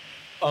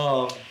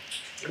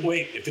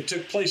 Wait, if it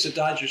took place at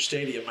Dodger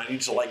Stadium, I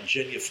need to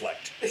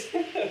genuflect.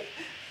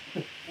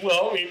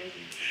 Well, I mean,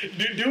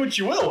 do what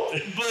you will.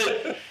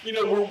 But,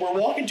 we're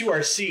walking to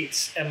our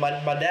seats, and my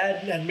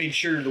dad had made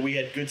sure that we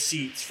had good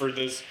seats for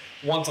this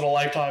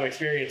once-in-a-lifetime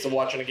experience of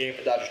watching a game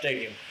at Dodger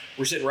Stadium.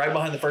 We're sitting right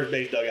behind the first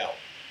base dugout.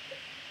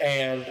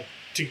 And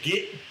to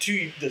get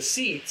to the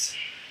seats,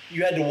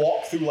 you had to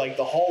walk through,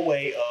 the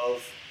hallway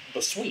of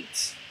the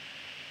suites.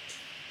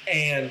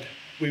 And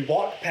we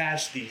walked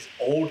past these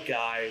old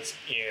guys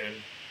in,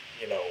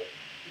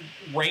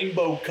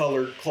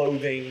 rainbow-colored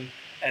clothing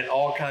and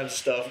all kinds of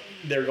stuff.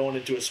 They're going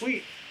into a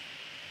suite.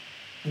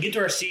 We get to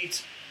our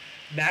seats.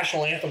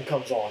 National anthem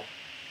comes on.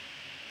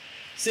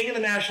 Singing the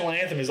national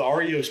anthem is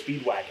REO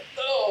Speedwagon.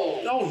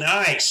 Oh,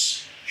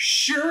 nice.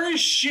 Sure as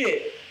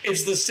shit,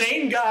 it's the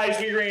same guys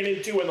we ran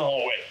into in the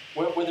hallway.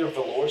 Were there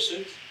velour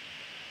suits?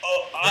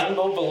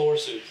 Rainbow velour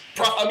suits.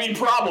 Probably.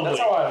 That's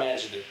how I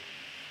imagined it.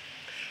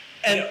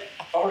 And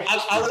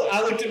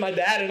I looked at my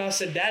dad and I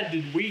said, Dad,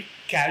 did we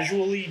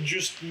casually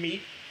just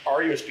meet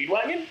REO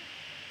Speedwagon?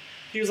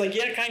 He was like,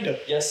 yeah, kind of.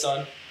 Yes,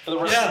 son. For the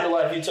rest of your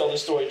life, you tell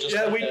this story just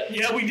like that.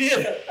 Yeah, we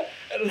did.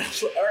 And I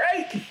was like, all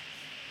right.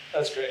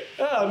 That's great.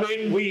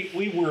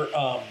 We were,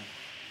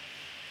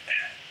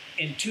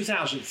 in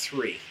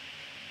 2003,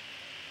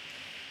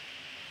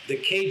 the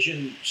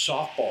Cajun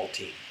softball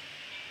team,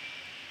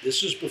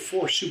 this is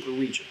before Super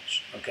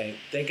Regionals, okay?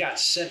 They got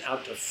sent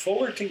out to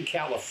Fullerton,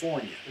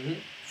 California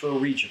for a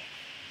regional.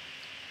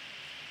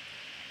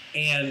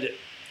 And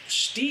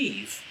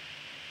Steve,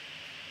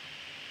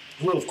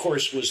 who of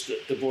course was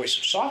the voice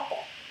of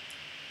softball,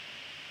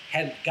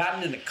 had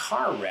gotten in a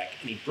car wreck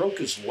and he broke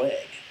his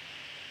leg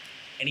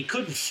and he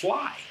couldn't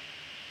fly.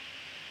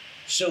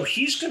 So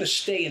he's going to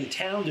stay in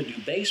town to do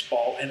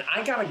baseball, and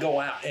I got to go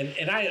out.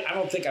 And I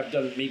don't think I've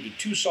done maybe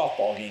 2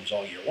 softball games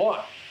all year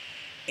long.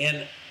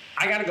 And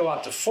I got to go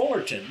out to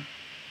Fullerton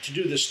to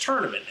do this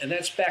tournament. And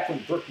that's back when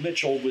Brooke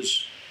Mitchell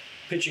was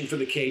pitching for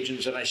the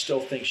Cajuns, and I still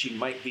think she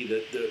might be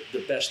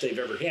the best they've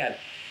ever had.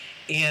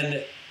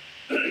 And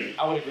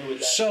I would agree with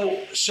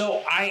that.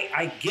 So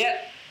I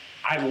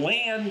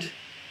land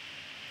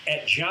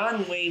at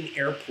John Wayne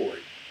Airport,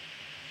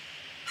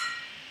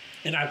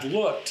 and I've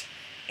looked,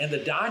 and the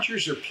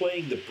Dodgers are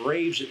playing the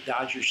Braves at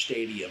Dodger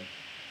Stadium,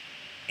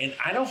 and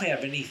I don't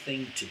have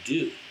anything to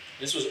do.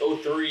 This was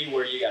 03,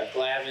 where you got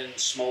Glavine,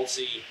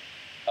 Smoltzy,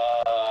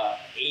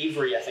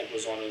 Avery, I think,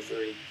 was on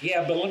 03.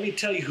 Yeah, but let me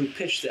tell you who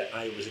pitched that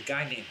night. It was a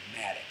guy named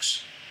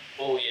Maddox.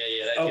 Oh,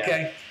 yeah, that guy.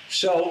 Okay,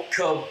 so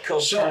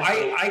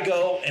I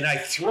go and I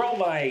throw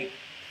my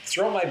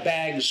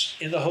bags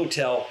in the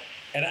hotel,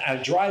 and I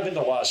drive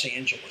into Los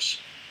Angeles,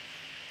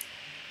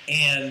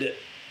 and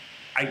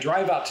I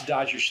drive out to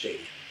Dodger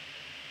Stadium.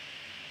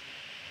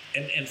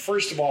 And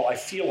first of all, I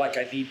feel like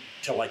I need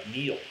to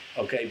kneel,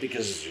 okay,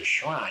 because it's a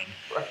shrine.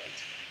 Right.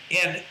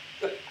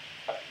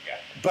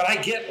 But I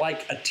get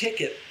a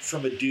ticket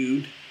from a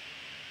dude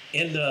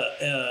in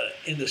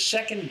the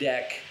second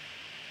deck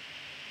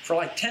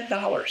for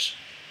 $10,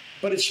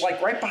 but it's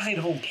right behind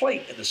home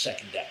plate in the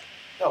second deck.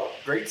 Oh,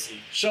 great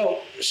seat.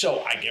 So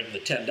I give him the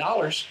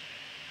 $10,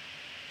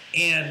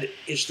 and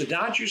it's the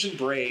Dodgers and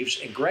Braves,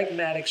 and Greg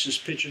Maddux is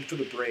pitching for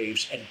the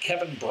Braves, and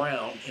Kevin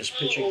Brown is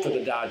pitching for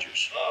the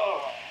Dodgers.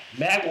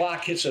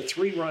 Madlock hits a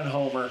 3-run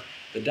homer.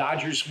 The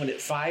Dodgers win it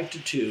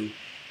 5-2,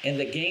 and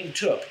the game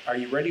took, are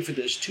you ready for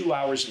this, 2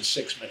 hours and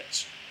 6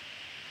 minutes?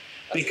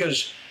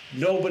 Because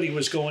nobody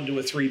was going to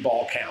a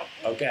 3-ball count,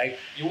 okay?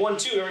 You won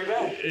 2 every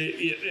battle.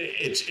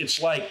 It's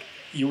like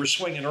you were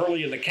swinging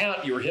early in the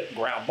count, you were hitting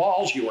ground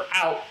balls, you were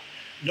out.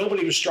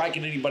 Nobody was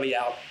striking anybody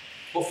out.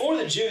 Before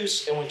the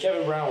juice and when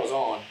Kevin Brown was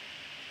on,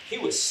 he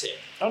was sick.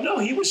 Oh no,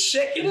 he was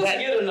sick. He doesn't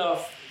get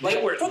enough.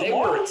 They were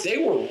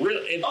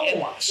really.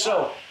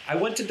 So I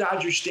went to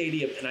Dodger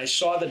Stadium and I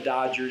saw the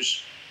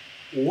Dodgers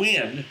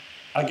win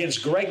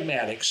against Greg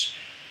Maddux.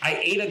 I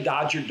ate a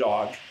Dodger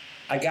dog.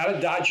 I got a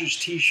Dodgers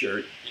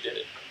T-shirt. You did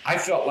it. I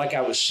felt like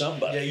I was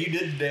somebody. Yeah, you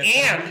did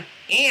that.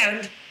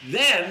 And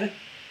then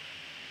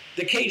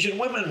the Cajun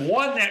women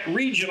won that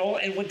regional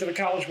and went to the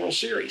College World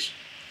Series.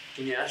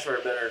 Can you ask for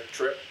a better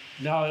trip?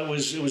 No, it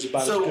was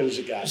about as good as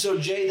it got. So,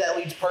 Jay, that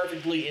leads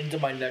perfectly into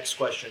my next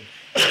question.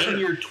 In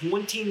your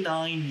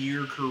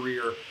 29-year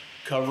career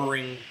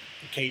covering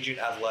Cajun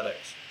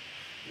athletics,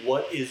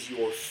 what is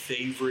your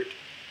favorite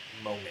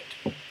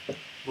moment?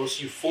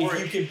 Most euphoric.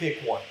 If you can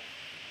pick one.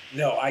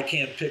 No, I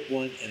can't pick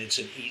one, and it's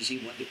an easy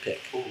one to pick.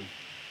 Ooh.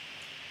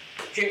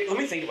 Okay, let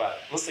me think about it.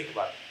 Let's think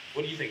about it.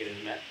 What do you think it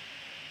is, Matt?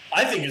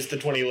 I think it's the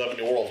 2011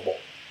 New Orleans Bowl.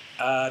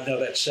 No,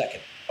 that's second.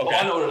 Okay. Oh,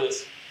 I know what it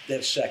is.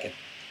 That's second.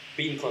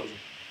 Beating Clemson.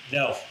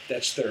 No,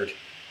 that's third.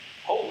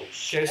 Holy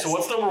shit. Okay, so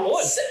what's number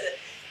one?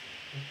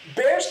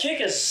 Bears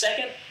kick is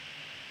second.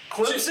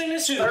 Clemson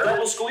is to third?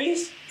 Double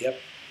squeeze? Yep.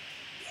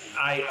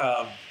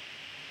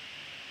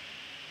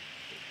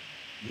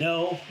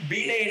 No.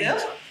 Beat A&M?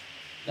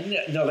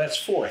 No, that's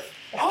fourth.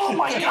 Oh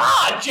my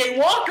God, Jay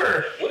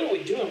Walker! What are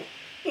we doing?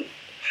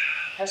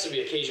 Has to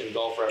be a Cajun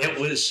golf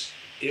reference.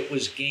 It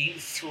was game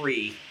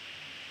 3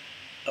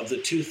 of the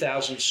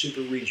 2000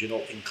 Super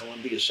Regional in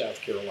Columbia,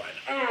 South Carolina.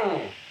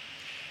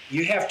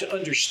 You have to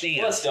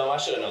understand. Well, that's dumb. I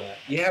should have known that.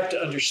 You have to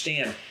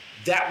understand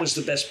that was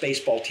the best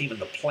baseball team in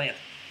the planet.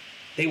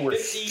 They were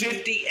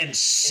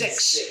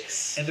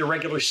 50-6 in the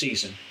regular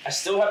season. I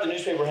still have the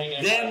newspaper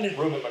hanging in my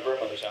room at my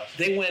grandmother's house.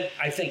 They went,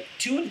 I think,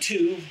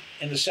 2-2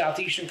 in the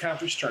Southeastern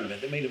Conference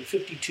tournament. They made them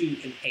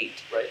 52-8.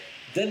 Right.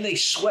 Then they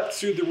swept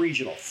through the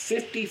regional,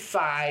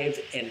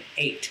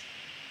 55-8.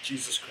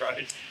 Jesus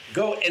Christ.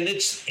 And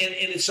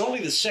it's only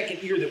the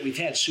second year that we've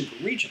had super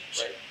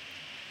regionals. Right.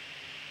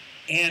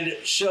 And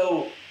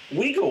so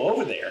we go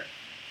over there,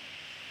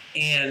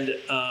 and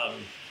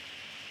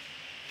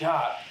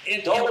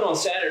Dolphin on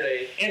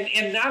Saturday.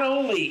 And not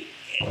only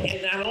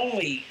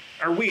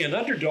are we an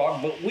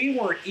underdog, but we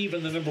weren't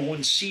even the number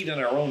one seed in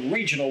our own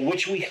regional,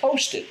 which we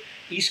hosted.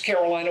 East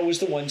Carolina was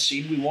the one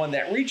seed. We won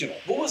that regional.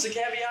 What was the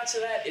caveat to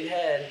that? It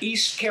had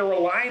East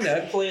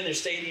Carolina play in their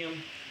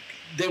stadium.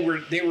 They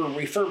were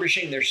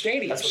refurbishing their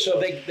stadium, so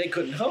they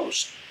couldn't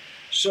host.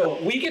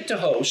 So we get to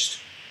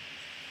host.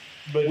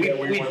 But we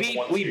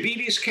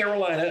beat East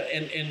Carolina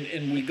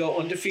and we go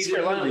undefeated. East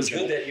Carolina was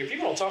good that year.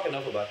 People don't talk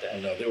enough about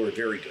that. No, they were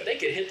very good. They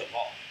could hit the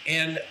ball.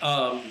 And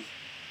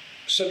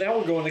so now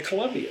we're going to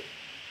Columbia.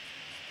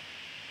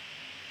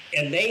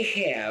 And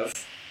they've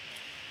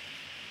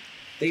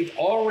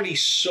already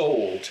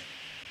sold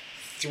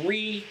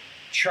 3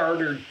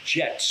 charter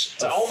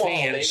jets of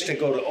fans to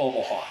go to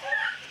Omaha.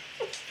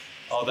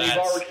 Oh,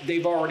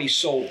 they've already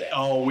sold that.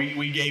 Oh,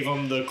 we gave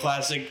them the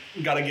classic,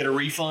 got to get a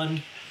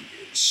refund.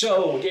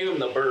 So we gave them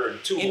the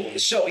bird, 2 of them.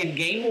 So in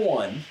game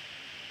 1,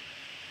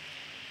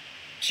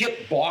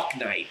 Kip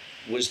Bouknight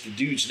was the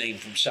dude's name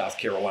from South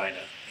Carolina.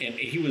 And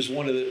he was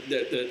one of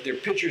their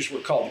pitchers were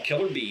called the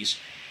Killer Bees.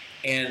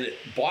 And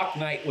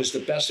Bouknight was the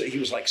best. He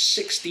was like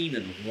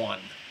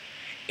 16-1.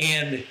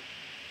 And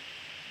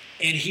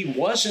he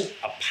wasn't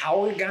a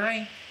power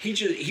guy.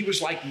 He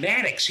was like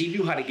Maddox. He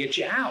knew how to get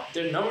you out.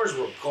 Their numbers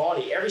were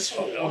gaudy every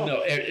single one. Oh,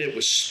 no, it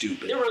was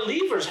stupid. Their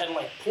relievers had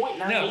like .9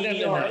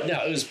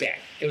 No, it was bad.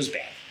 It was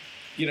bad.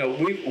 You know,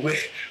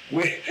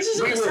 this is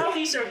in the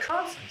Southeastern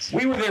Conference.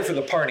 We were there for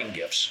the parting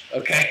gifts,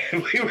 okay?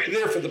 We were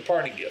there for the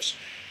parting gifts.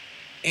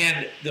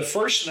 And the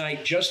first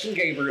night, Justin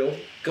Gabriel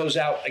goes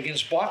out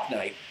against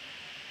Bouknight,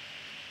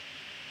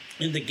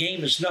 and the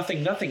game is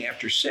 0-0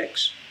 after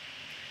 6.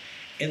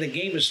 And the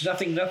game is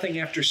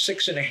 0-0 after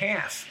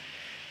 6.5.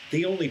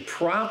 The only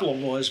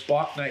problem was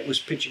Bouknight was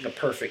pitching a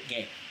perfect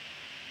game.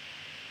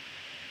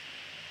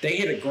 They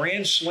hit a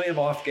grand slam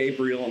off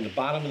Gabriel in the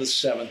bottom of the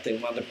 7th. They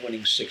wound up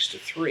winning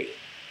 6-3.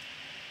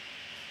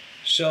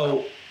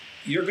 So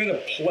you're going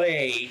to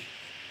play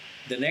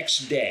the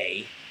next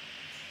day,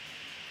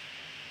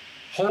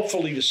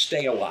 hopefully to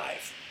stay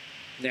alive.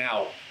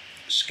 Now,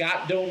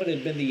 Scott Doman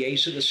had been the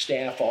ace of the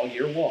staff all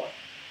year long.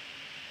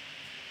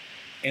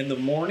 And the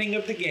morning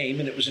of the game,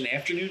 and it was an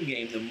afternoon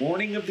game, the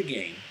morning of the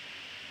game,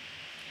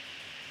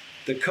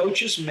 the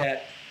coaches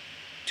met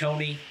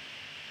Tony,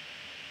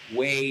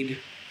 Wade,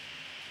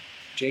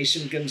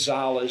 Jason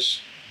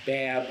Gonzalez,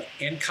 Bab,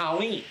 and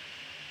Colleen.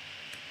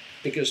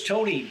 Because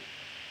Tony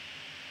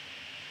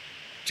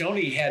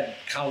had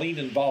Colleen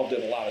involved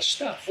in a lot of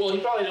stuff. Well, he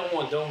probably didn't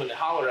want Doman to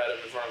holler at him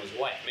in front of his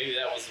wife. Maybe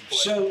that was the play.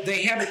 So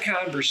they have a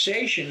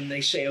conversation, and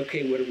they say,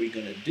 okay, what are we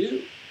going to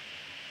do?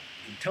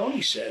 And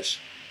Tony says,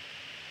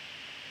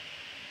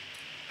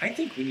 I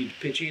think we need to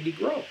pitch Andy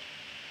Grove,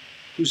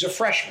 who's a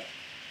freshman.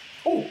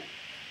 Oh,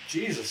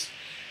 Jesus.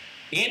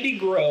 Andy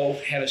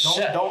Grove had a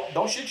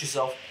don't shit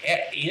yourself.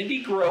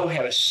 Andy Grove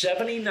had a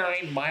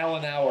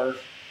 79-mile-an-hour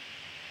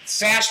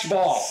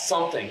fastball.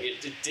 Something.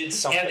 It did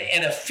something.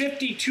 And a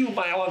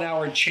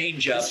 52-mile-an-hour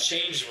changeup. His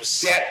change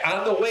was that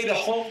on the way to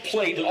home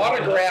plate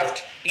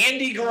autographed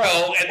Andy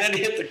Grove and then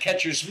hit the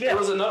catcher's mitt. It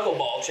was a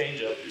knuckleball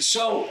changeup.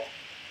 So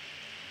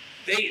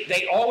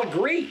they all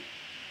agree.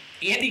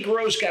 Andy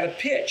Grove's got to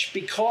pitch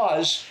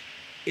because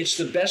it's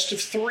the best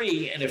of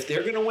 3, and if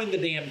they're going to win the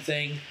damn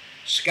thing,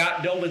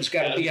 Scott Doman's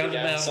got to be on the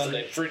mound on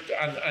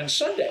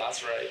Sunday.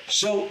 That's right.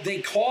 So they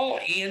call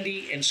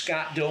Andy and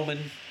Scott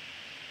Doman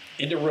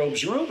into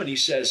Robe's room, and he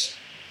says,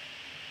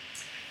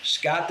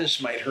 Scott, this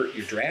might hurt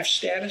your draft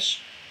status.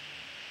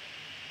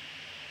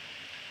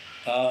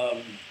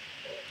 And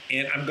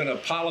I'm going to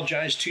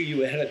apologize to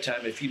you ahead of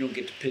time if you don't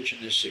get to pitch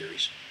in this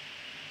series.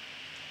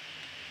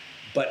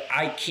 But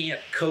I can't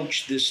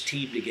coach this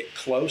team to get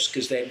close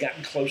because they had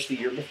gotten close the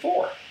year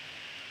before.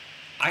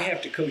 I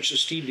have to coach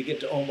this team to get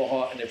to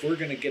Omaha, and if we're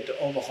going to get to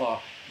Omaha,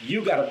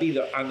 you got to be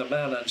on the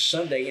mound on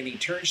Sunday. And he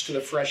turns to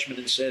the freshman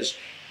and says,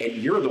 and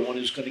you're the one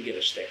who's going to get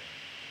us there.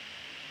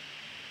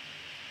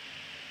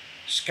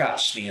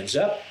 Scott stands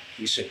up.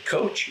 He said,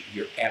 Coach,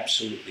 you're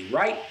absolutely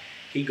right.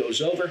 He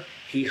goes over,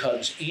 he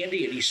hugs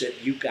Andy, and he said,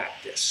 you got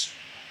this.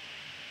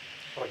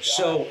 Oh,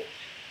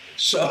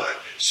 So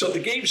the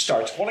game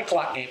starts, 1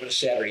 o'clock game on a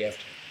Saturday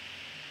afternoon.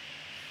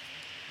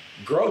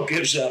 Grove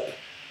gives up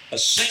a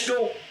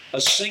single,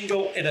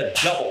 and a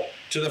double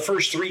to the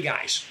first 3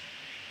 guys.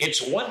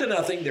 It's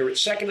 1-0. They're at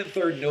second and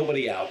third,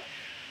 nobody out.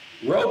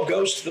 Robe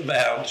goes to the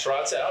mound.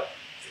 Trots out.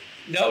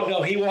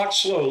 No, he walked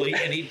slowly,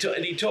 and he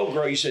told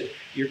Groh, he said,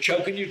 "You're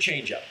choking your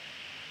changeup.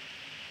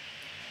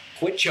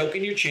 Quit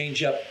choking your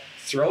changeup.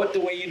 Throw it the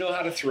way you know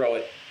how to throw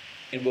it,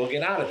 and we'll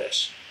get out of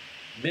this.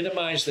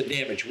 Minimize the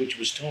damage," which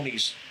was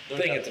Tony's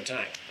thing at the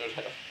time.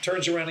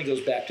 Turns around and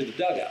goes back to the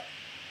dugout.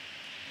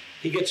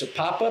 He gets a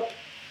pop-up,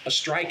 a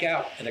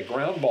strikeout, and a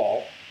ground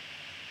ball.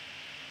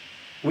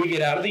 We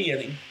get out of the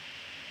inning,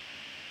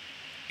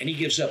 and he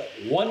gives up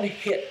one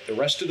hit the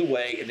rest of the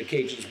way, and the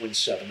Cajuns win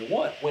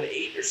 7-1. Win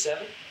 8 or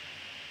 7?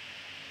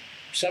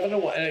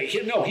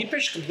 7-1. No, he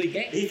pitched a complete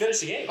game. He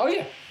finished the game. Oh,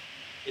 yeah.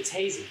 It's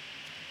hazy.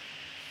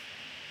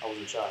 I was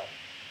a child.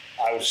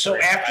 I was So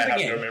after after the I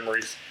game- have no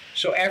memories.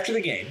 So after the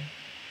game,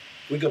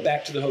 we go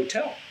back to the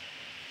hotel,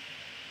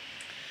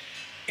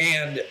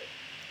 and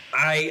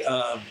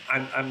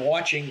I'm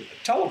watching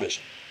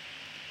television,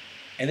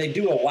 and they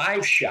do a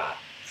live shot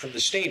from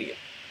the stadium,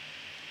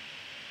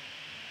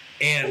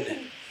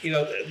 and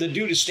the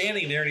dude is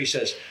standing there, and he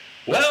says,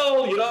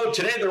 "Well,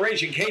 today the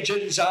Raging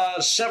Cajuns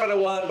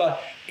 7-1,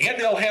 and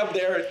they'll have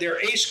their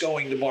ace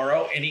going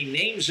tomorrow," and he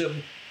names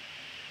him,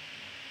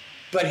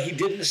 but he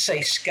didn't say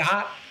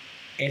Scott.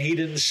 And he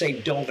didn't say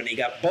Doman. He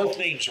got both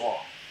names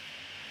wrong.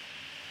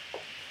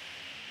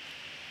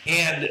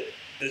 And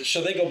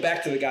so they go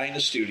back to the guy in the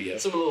studio.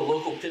 Some little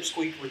local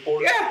pipsqueak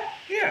reporter.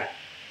 Yeah.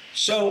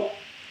 So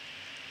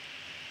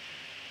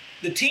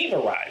the team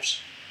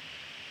arrives.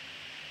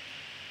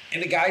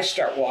 And the guys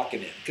start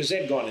walking in because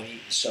they'd gone and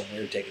eaten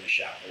somewhere, taking a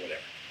shower or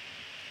whatever.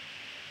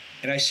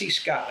 And I see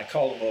Scott, and I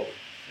called him over.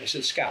 I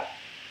said, "Scott,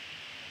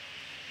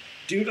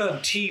 dude on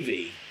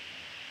TV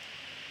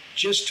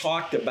just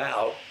talked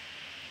about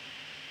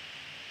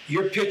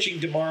you're pitching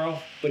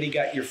tomorrow, but he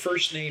got your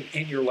first name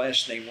and your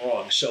last name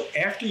wrong. So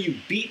after you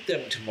beat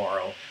them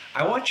tomorrow,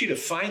 I want you to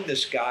find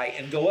this guy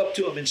and go up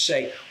to him and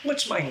say,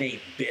 'What's my name,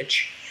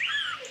 bitch?'"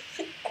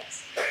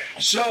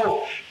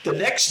 So the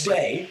next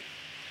day,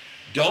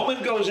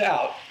 Doman goes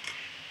out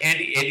and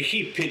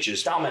he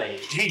pitches. Dominated.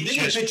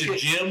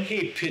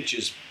 He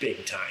pitches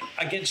big time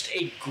against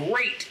a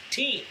great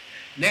team.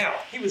 Now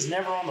He was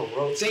never on the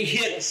road. they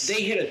hit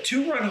a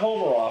 2-run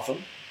homer off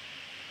him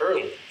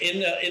early. in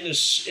the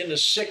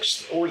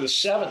 6th or the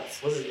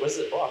 7th. Was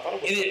it? Oh, I thought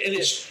it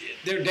was. And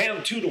they're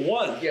down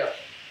 2-1. Yeah.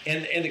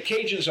 And the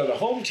Cajuns are the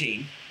home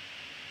team.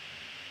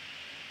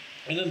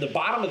 And in the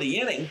bottom of the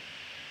inning,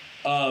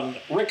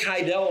 Rick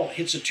Heidel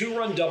hits a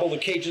 2-run double. The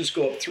Cajuns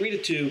go up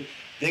 3-2.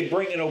 They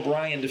bring in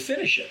O'Brien to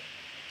finish it.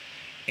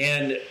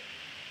 And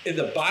in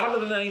the bottom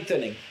of the 9th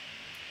inning,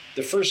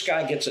 the first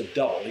guy gets a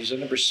double. He's a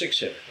number 6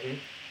 hitter. Mm-hmm.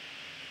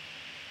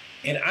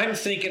 And I'm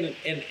thinking,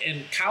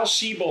 and Kyle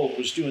Siebold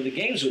was doing the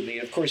games with me.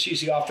 Of course,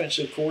 he's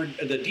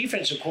the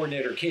defensive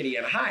coordinator, Katie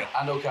and High.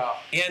 I know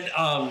Kyle.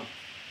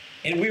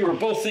 And we were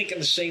both thinking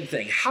the same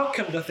thing. How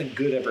come nothing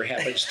good ever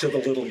happens to the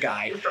little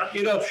guy?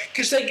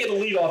 Because they get a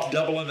leadoff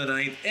double in the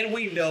 9th, and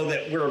we know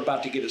that we're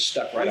about to get it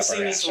stuck right We've up seen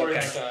our this ass. story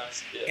Okay?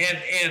 sometimes.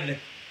 Yeah.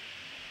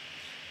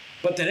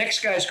 But the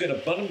next guy's going to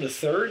bunt him to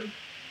third,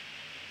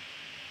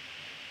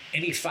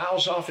 and he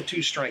fouls off a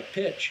 2-strike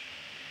pitch.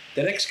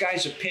 The next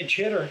guy's a pinch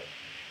hitter,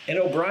 and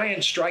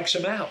O'Brien strikes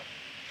him out.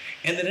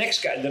 And the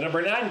next guy, the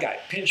number 9 guy,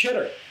 pinch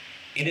hitter.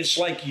 And it's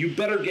like, you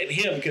better get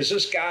him, because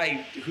this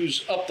guy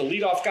who's up, the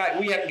leadoff guy,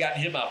 we haven't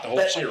gotten him out the whole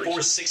Bet series. like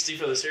 460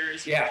 for the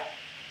series. Yeah.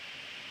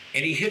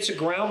 And he hits a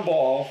ground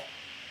ball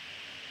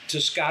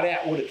to Scott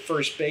Atwood at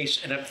first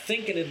base, and I'm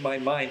thinking in my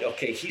mind,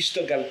 okay, he's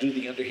still got to do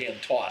the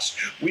underhand toss.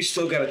 We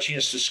still got a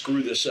chance to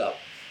screw this up.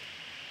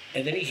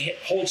 And then he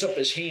holds up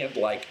his hand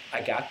like, "I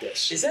got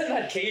this." Is that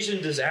not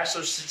Cajun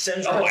disaster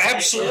syndrome? Oh,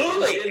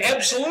 absolutely.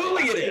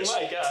 Absolutely it is.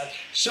 Oh my God.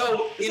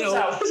 So,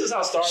 This is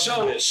how Stars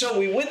did. So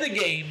we win the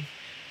game,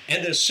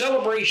 and the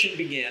celebration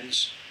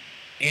begins,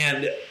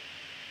 and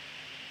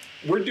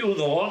we're doing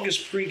the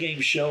longest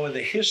pregame show in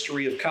the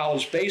history of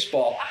college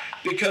baseball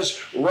because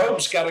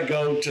Robe's got to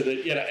go to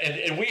the,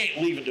 and we ain't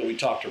leaving till we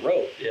talk to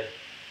Robe. Yeah.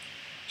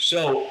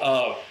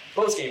 So,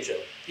 Post-game show.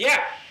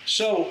 yeah.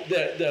 So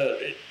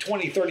the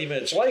 20, 30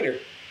 minutes later,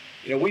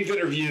 we've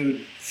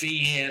interviewed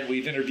Feehan,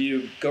 we've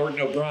interviewed Gordon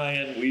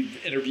O'Brien,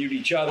 we've interviewed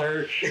each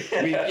other.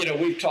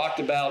 We've talked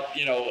about,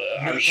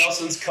 our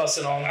Nelson's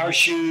cussing on our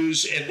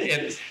shoes,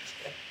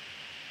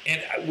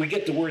 and we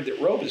get the word that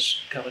Robe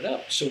is coming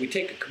up. So we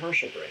take a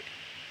commercial break.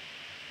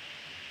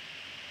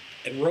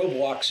 And Robe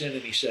walks in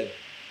and he said,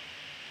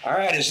 "All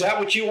right, is that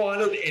what you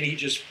wanted?" And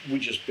we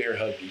just bear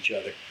hugged each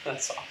other.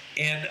 That's awesome.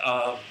 And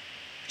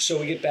so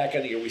we get back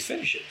on the air, we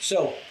finish it.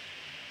 So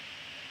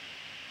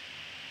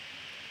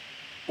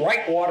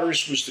Wright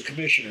Waters was the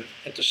commissioner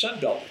at the Sun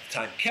Belt at the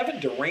time. Kevin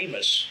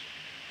DeRamus,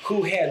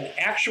 who had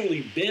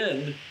actually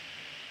been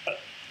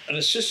an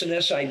assistant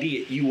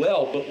SID at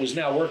UL but was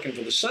now working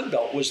for the Sun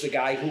Belt, was the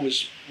guy who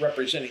was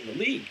representing the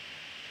league.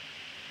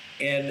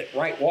 And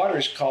Wright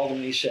Waters called him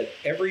and he said,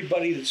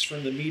 "Everybody that's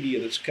from the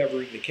media that's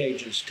covering the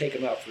Cajuns, take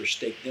them out for a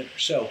steak dinner."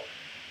 So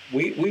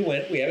we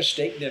went, we had a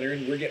steak dinner,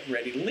 and we're getting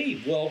ready to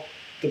leave. Well,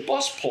 the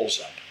bus pulls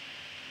up.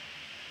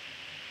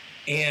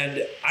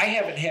 And I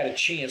haven't had a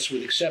chance, with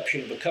the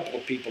exception of a couple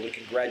of people, to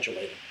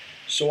congratulate him.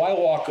 So I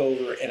walk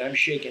over and I'm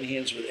shaking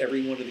hands with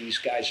every one of these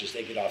guys as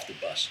they get off the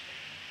bus.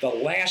 The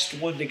last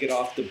one to get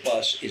off the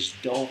bus is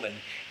Doman,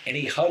 and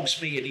he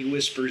hugs me and he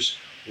whispers,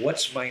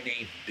 "What's my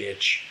name,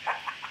 bitch?"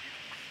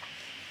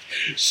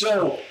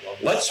 So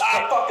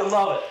I fucking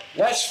love it.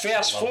 let's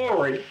fast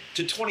forward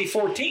to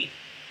 2014.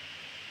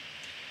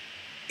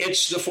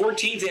 It's the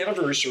 14th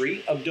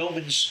anniversary of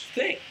Doman's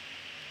thing.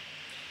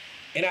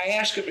 And I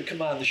asked him to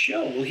come on the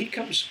show. Well, he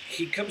comes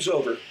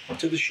over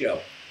to the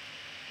show.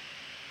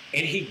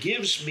 And he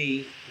gives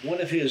me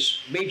one of his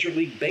Major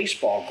League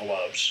Baseball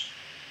gloves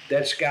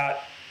that's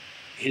got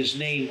his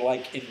name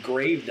like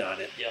engraved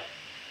on it. Yeah.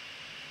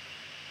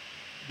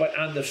 But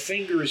on the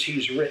fingers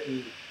he's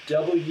written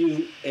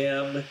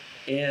WMNB.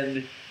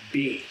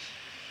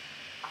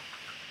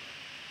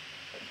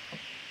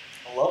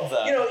 I love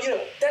that. You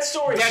know that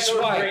story is That's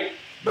so why. great.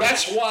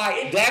 That's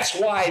why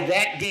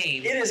that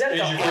game It is at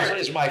the heart.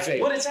 is my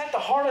favorite. But it's at the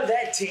heart of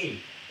that team.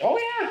 Oh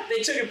yeah.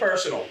 They took it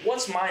personal.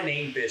 What's my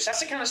name, bitch?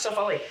 That's the kind of stuff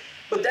I like.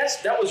 But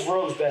that was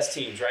Rogue's best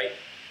teams, right?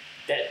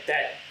 That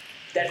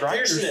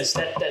fierceness,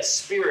 that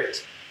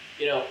spirit.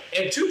 You know,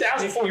 in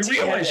 2014,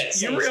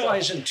 You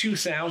realize in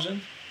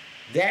 2000,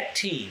 that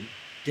team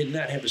did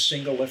not have a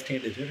single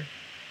left-handed hitter.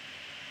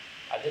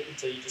 I didn't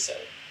until you just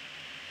said it.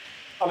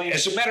 I mean,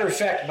 as a matter of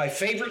fact, my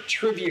favorite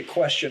trivia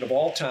question of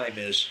all time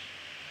is,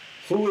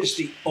 who is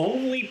the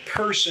only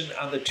person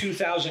on the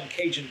 2000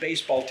 Cajun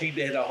baseball team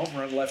that hit a home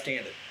run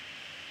left-handed?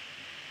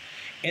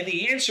 And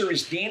the answer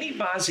is Danny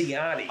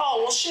Mazziotti.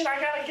 Oh, well, shit, I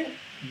got to get it.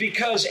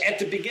 Because at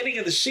the beginning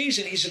of the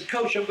season, he said,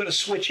 "Coach, I'm going to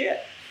switch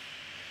hit."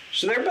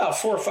 So they're about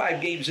 4 or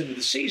 5 games into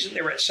the season.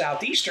 They were at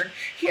Southeastern.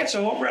 He hits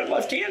a home run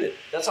left-handed.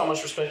 That's how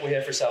much respect we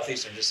have for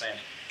Southeastern, just saying.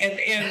 And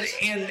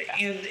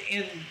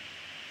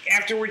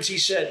afterwards he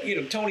said,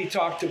 Tony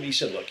talked to him. He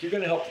said, "Look, you're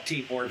going to help the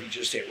team more if you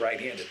just hit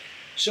right-handed."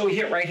 So he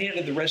hit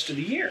right-handed the rest of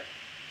the year.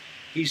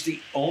 He's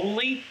the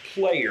only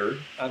player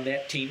on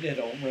that team that hit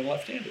a home run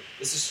left-handed.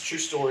 This is a true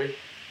story.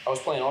 I was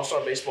playing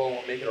all-star baseball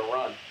and making a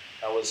run.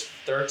 I was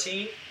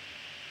 13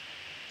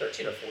 or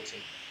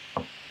 14.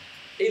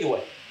 Either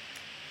way,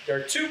 there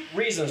are 2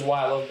 reasons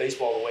why I love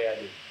baseball the way I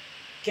do.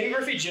 Kenny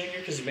Griffey Jr.,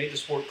 because he made the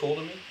sport cool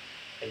to me,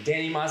 and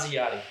Danny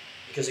Mazziotti,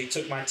 because he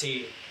took my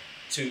team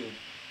to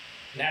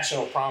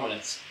national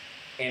prominence.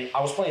 And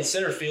I was playing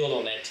center field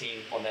on that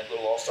team, on that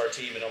little all-star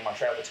team and on my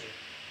travel team.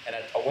 And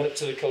I went up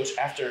to the coach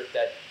after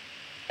that.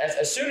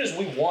 As soon as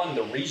we won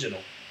the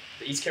regional,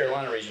 the East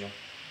Carolina regional,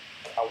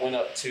 I went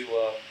up to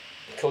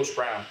Coach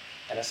Brown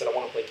and I said, "I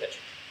want to play catcher."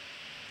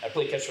 I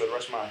played catcher for the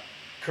rest of my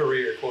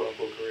career,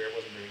 quote-unquote career. It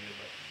wasn't very good,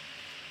 but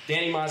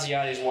Danny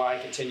Mazziotti is why I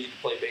continued to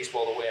play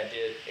baseball the way I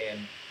did.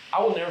 And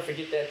I will never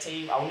forget that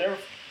team.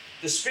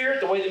 The spirit,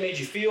 the way they made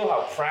you feel,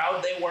 how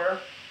proud they were.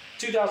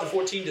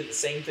 2014 did the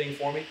same thing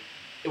for me.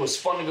 It was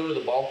fun to go to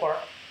the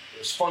ballpark. It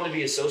was fun to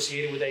be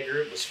associated with that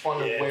group. It was fun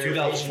to wear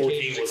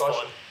 2014 was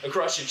fun.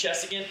 across your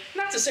chest again.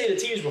 Not to say the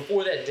teams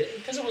before that didn't,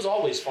 because it was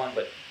always fun,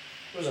 but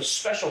it was a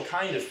special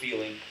kind of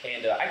feeling.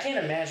 And I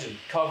can't imagine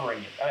covering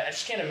it. I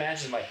just can't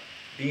imagine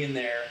being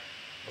there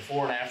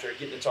before and after,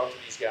 getting to talk to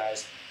these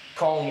guys,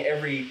 calling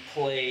every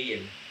play,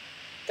 and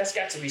that's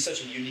got to be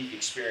such a unique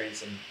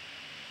experience. And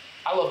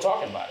I love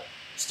talking about it,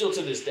 still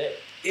to this day.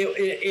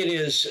 It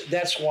is.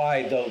 That's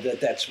why, though,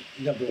 that's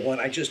number one.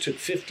 I just took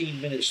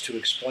 15 minutes to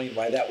explain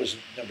why that was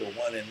number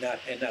one, and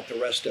not the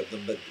rest of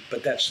them.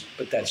 But that's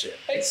it.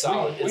 It's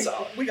solid.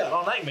 We got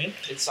all night, man.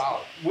 It's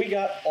solid. We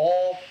got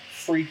all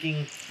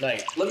freaking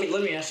night. Let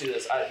me ask you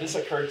this. This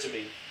occurred to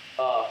me.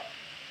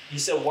 You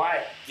said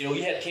why? You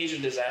had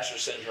Cajun disaster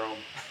syndrome.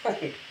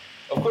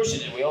 Of course you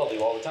did. We all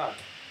do all the time.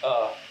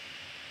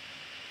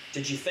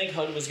 Did you think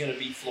HUD was going to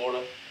beat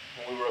Florida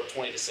when we were up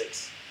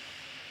 20-6?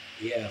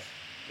 Yeah.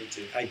 Me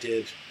too. I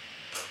did.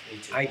 Me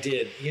too. I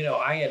did.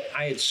 I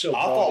had so.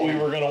 I thought we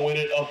were gonna win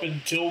it up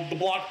until the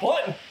block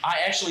punt. I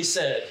actually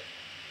said,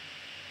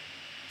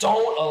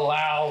 "Don't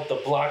allow the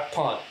block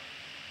punt,"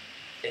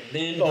 and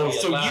then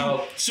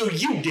so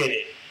you did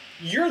it.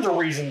 You're the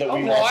reason that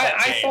we No, lost that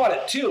I game. thought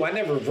it too. I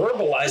never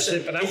verbalized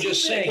it, but I'm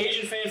just saying. If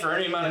you've been a Cajun fan for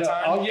any amount of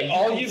time, all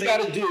you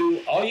got to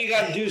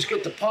do is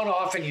get the punt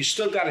off, and you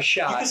still got a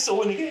shot. you can still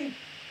win the game.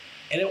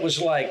 And it was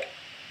like,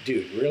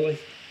 dude, really?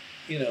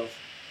 You know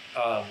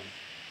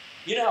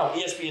how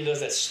ESPN does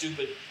that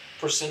stupid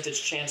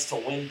percentage chance to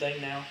win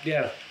thing now?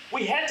 Yeah.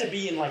 We had to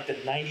be in the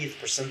 90th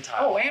percentile.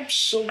 Oh,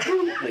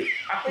 absolutely.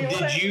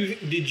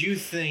 Did you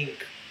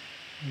think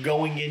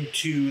going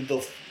into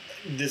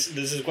this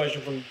is a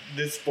question from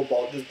this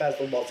past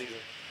football season,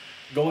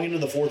 going into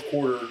the fourth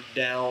quarter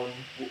down,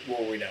 what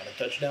were we down? A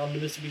touchdown to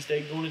Mississippi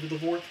State going into the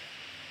fourth?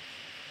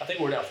 I think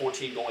we're down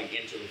 14 going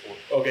into the fourth.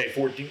 Okay,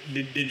 14.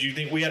 Did you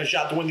think we had a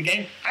shot to win the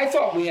game? I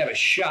thought we had a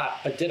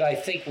shot, but did I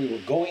think we were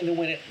going to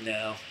win it?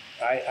 No.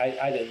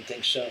 I didn't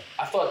think so.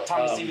 I thought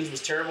Tommy Stevens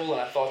was terrible, and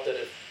I thought that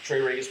if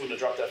Trey Regis wouldn't have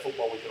dropped that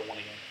football, we could have won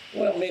the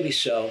game. Well, maybe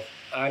so.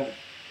 I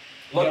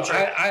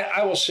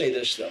will say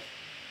this, though.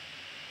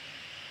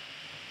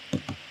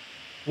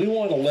 We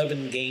won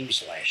 11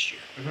 games last year.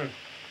 Mm-hmm.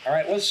 All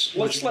right, let's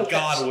let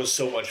God that, was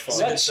so much fun.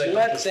 let's segment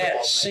let this that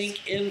football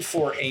sink in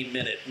for a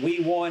minute. We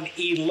won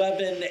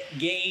 11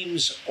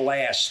 games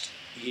last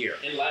year.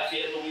 In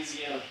Lafayette,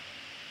 Louisiana.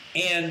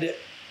 And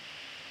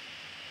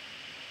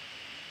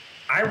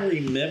I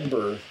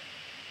remember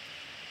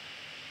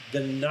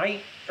the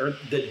night or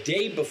the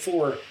day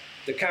before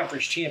the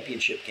conference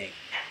championship game.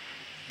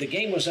 The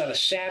game was on a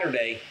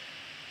Saturday,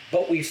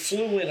 but we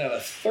flew in on a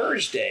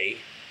Thursday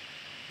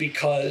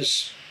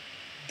because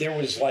there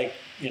was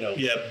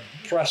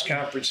press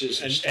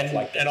conferences and stuff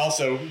like that. And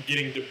also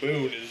getting to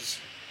Boone is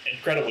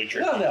incredibly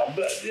tricky. It's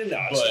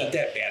not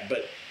that bad.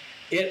 But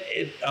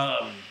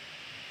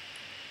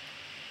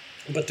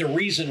but the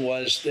reason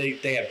was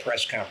they had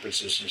press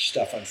conferences and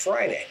stuff on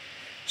Friday.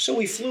 So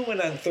we flew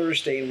in on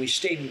Thursday and we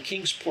stayed in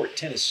Kingsport,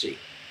 Tennessee,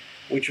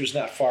 which was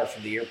not far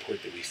from the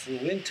airport that we flew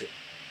into.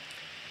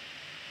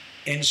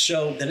 And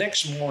so the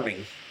next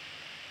morning,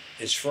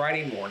 it's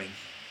Friday morning,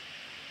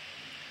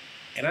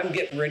 and I'm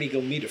getting ready to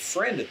go meet a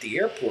friend at the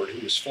airport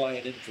who was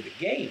flying in for the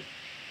game.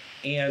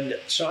 And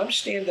so I'm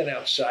standing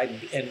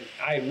outside, and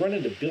I run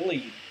into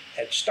Billy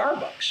at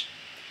Starbucks.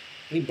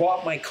 And he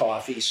bought my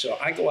coffee, so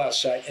I go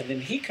outside, and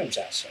then he comes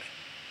outside.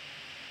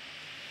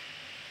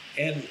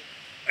 And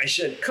I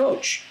said,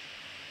 Coach,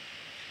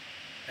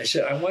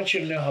 I want you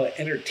to know how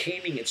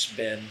entertaining it's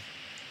been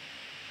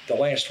the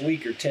last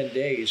week or 10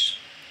 days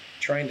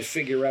trying to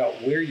figure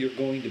out where you're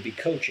going to be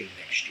coaching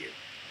next year.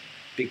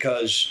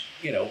 Because,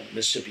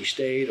 Mississippi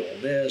State,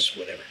 Ole Miss,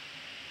 whatever.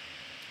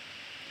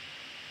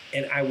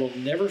 And I will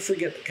never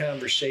forget the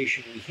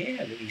conversation we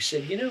had. And he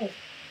said,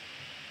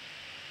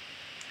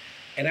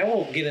 and I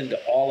won't get into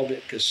all of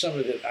it because some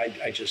of it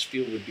I just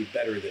feel would be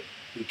better that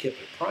we kept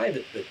it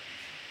private. But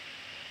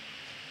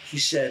he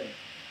said,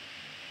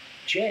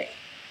 Jay,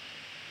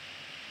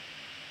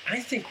 I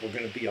think we're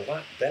going to be a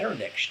lot better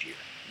next year.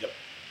 Yep.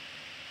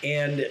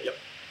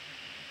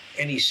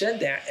 And he said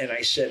that, and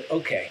I said,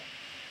 okay.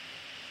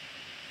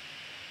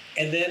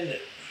 And then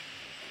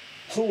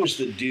who was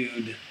the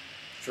dude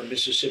from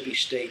Mississippi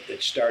State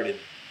that started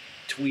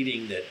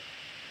tweeting that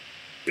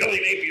Billy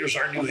Napier's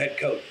our new head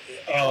coach?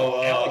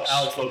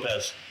 Alex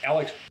Lopez.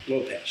 Alex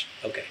Lopez.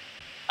 Okay.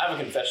 I have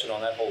a confession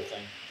on that whole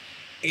thing.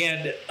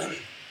 And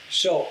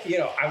so,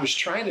 I was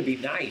trying to be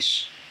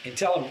nice and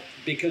tell him,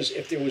 because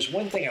if there was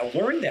one thing I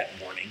learned that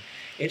morning,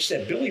 it's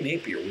that Billy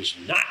Napier was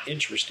not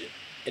interested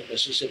in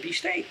Mississippi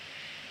State.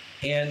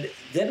 And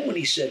then when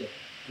he said,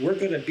 we're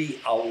going to be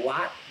a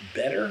lot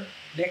better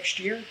next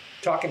year,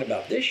 talking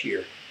about this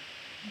year,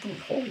 I'm going,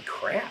 holy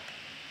crap.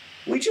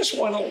 We just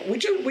won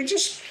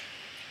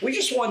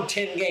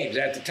 10 games.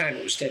 At the time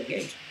it was 10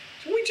 games.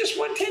 So we just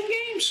won 10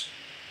 games.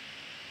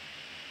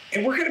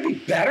 And we're going to be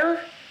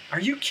better? Are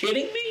you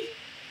kidding me?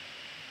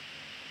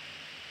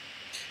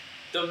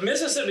 The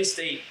Mississippi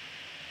State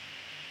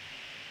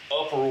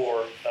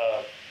uproar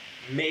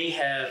may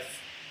have,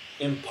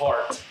 in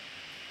part,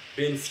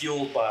 been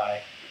fueled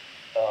by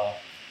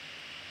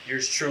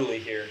yours truly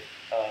here.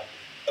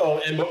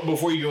 And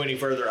before you go any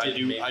further, I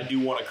do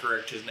want to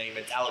correct his name.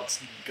 It's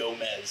Alex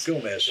Gomez.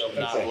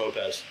 Not Okay.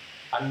 Lopez.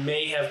 I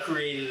may have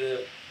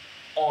created an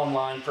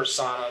online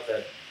persona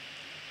that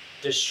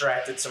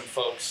distracted some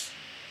folks.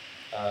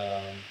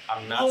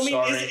 I'm not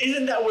sorry.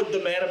 Isn't that what the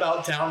Man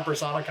About Town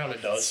persona kind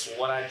of does? That's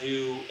what I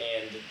do,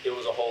 and it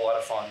was a whole lot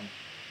of fun.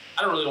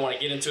 I don't really want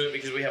to get into it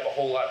because we have a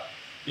whole lot.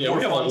 Yeah,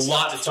 we have a fun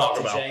lot stuff to talk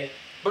about. Jay.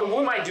 But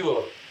we might do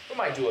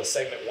a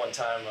segment one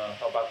time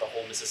about the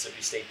whole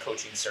Mississippi State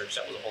coaching search.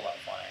 That was a whole lot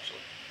of fun, actually.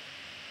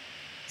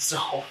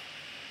 So,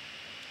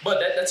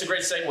 but that's a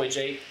great segue,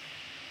 Jay.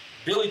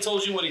 Billy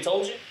told you what he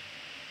told you.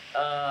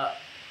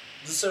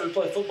 Just say we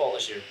play football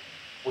this year.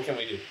 What can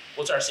we do?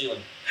 What's our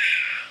ceiling?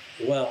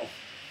 Well,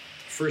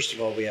 first of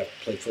all, we have to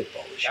play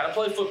football this year. Gotta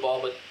play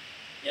football, but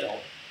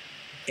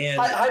And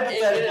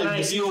hypothetically, in an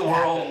ideal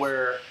world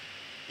where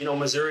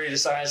Missouri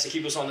decides to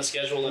keep us on the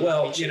schedule. And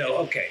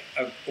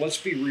let's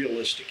be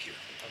realistic here.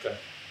 Okay.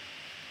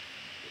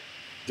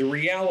 The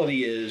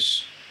reality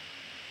is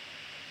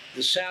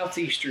the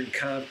Southeastern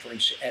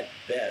Conference at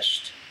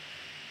best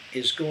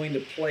is going to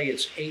play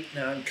its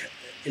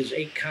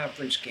 8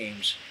 conference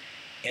games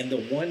and the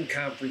 1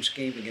 conference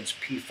game against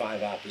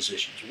P5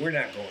 oppositions. We're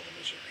not going to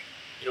Missouri.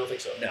 You don't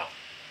think so? No,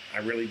 I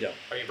really don't.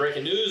 Are you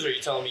breaking news, or are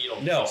you telling me you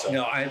don't think so?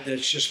 No,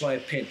 that's just my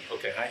opinion.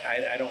 Okay.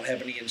 I don't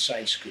have any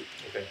inside scoop.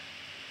 Okay.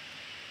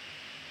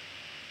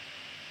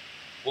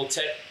 Well,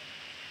 Tech.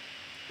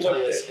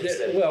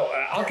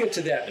 I'll get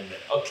to that in a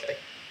minute. Okay.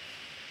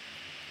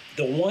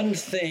 The one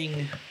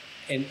thing,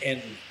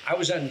 and I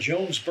was on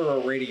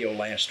Jonesboro radio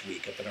last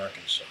week up in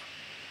Arkansas,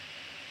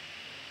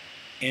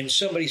 and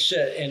somebody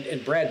said,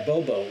 and Brad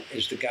Bobo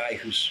is the guy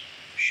whose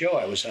show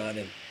I was on,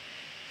 and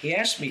he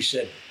asked me, he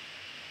said,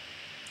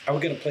 are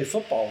we going to play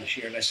football this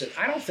year? And I said,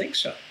 I don't think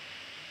so.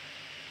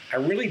 I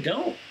really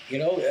don't.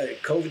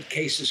 COVID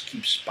cases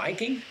keep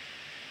spiking,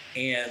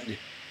 and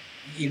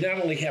you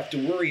not only have to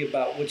worry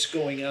about what's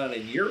going on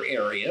in your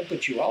area,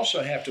 but you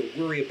also have to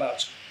worry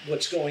about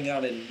what's going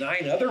on in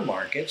 9 other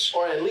markets.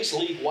 Or at least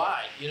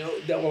league-wide,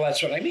 Well,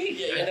 that's what I mean,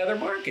 Yeah. 9 other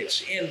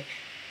markets. And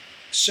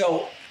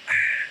so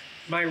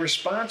my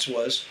response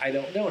was, I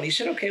don't know. And he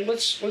said, okay,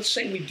 let's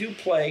say we do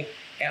play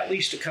at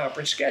least a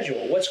conference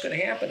schedule. What's going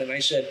to happen? And I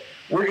said,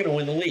 we're going to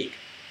win the league.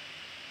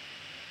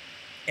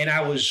 And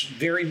I was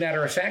very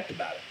matter of fact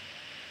about it.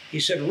 He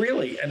said,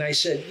 really? And I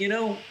said,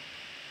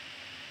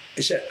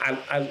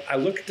 I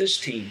look at this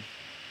team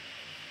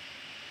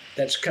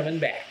that's coming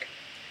back.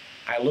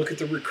 I look at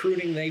the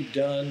recruiting they've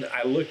done.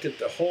 I looked at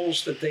the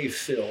holes that they've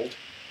filled.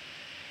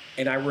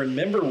 And I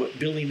remember what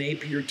Billy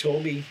Napier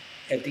told me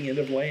at the end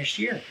of last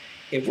year.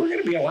 If we're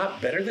going to be a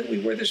lot better than we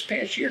were this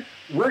past year,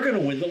 we're going to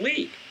win the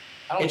league.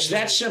 It's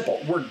that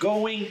simple. We're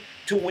going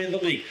to win the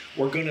league.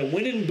 We're going to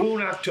win in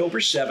Boone October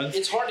 7th.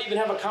 It's hard to even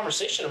have a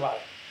conversation about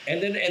it.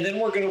 And then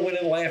we're going to win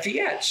in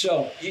Lafayette.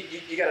 So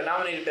you got a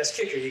nominated best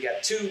kicker. You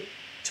got two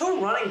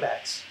running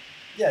backs.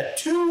 Yeah,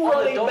 2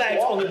 running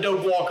backs on the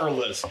Doak Walker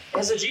list.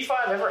 Has a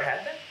G5 ever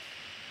had that?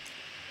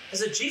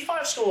 Has a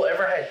G5 school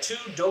ever had 2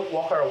 Doak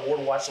Walker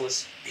Award watch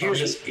lists?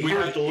 Here's what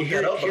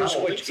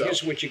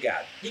you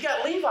got. You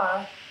got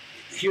Levi.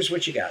 Here's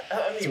what you got.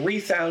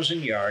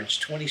 3,000 yards,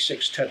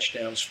 26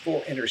 touchdowns,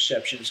 4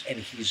 interceptions, and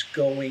he's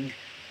going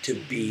to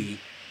be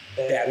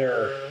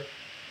better.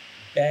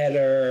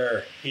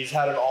 He's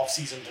had an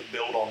offseason to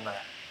build on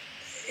that.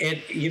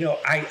 And,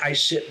 I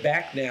sit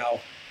back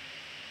now,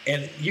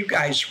 and you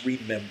guys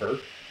remember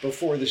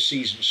before the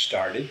season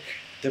started,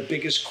 the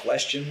biggest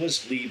question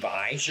was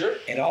Levi. Sure.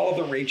 And all of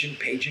the Raging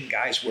Cajun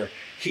guys were,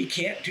 he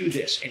can't do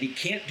this, and he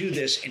can't do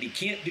this, and he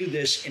can't do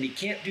this, and he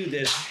can't do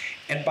this.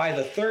 And by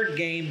the third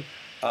game,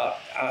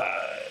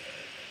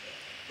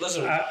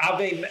 Listen,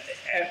 Ave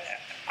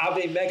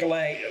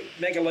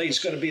Megale is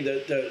going to be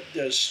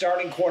the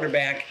starting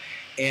quarterback,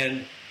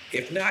 and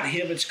if not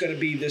him, it's going to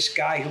be this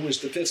guy who was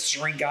the 5th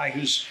string guy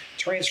who's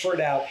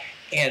transferred out,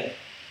 and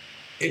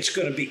it's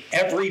going to be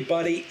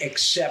everybody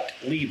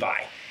except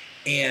Levi.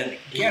 And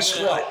guess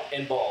what?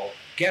 And ball.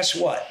 Guess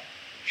what?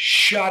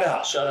 Shut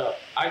up. Shut up.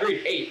 I agree.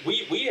 Hey,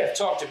 we have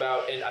talked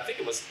about, and I think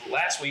it was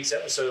last week's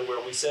episode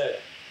where we said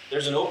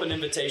there's an open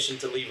invitation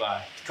to Levi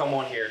to come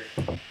on here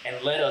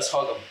and let us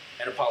hug him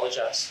and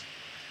apologize.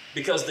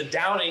 Because the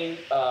doubting,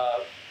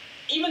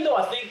 even though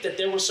I think that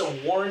there was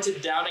some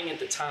warranted doubting at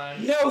the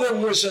time. No, there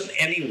wasn't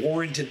any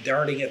warranted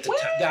doubting at the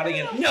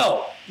time.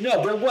 No,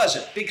 there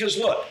wasn't. Because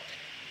look,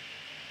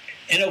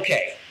 and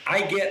okay,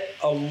 I get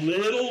a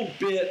little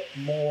bit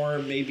more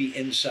maybe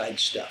inside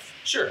stuff.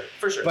 Sure,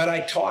 for sure. But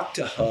I talked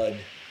to HUD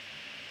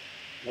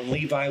when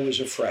Levi was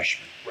a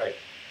freshman. Right.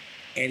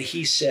 And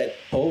he said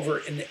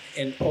over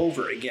and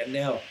over again.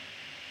 Now,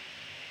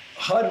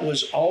 HUD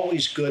was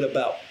always good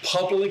about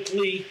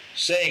publicly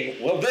saying,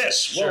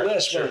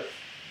 Sure.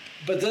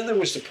 But then there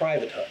was the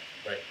private HUD.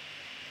 Right.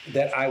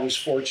 That I was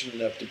fortunate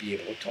enough to be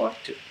able to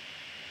talk to.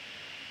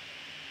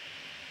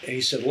 And he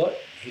said, look,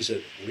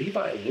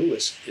 Levi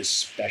Lewis is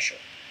special.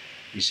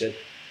 He said,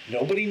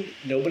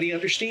 nobody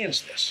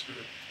understands this.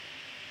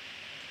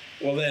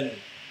 Mm-hmm. Well, then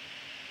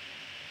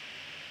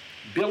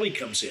Billy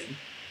comes in.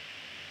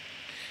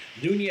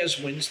 Nunez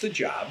wins the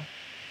job,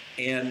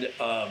 and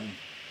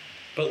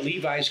but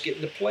Levi's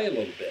getting to play a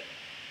little bit.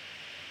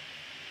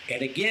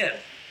 And again,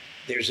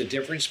 there's a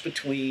difference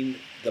between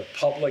the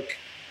public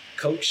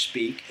coach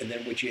speak and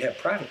then what you have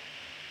private.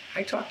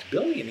 I talked to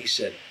Billy, and he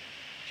said,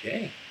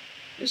 Jay,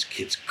 this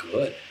kid's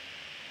good.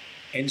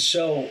 And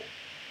so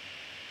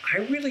I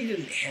really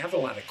didn't have a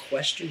lot of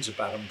questions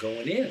about him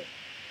going in.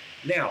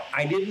 Now,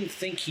 I didn't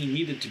think he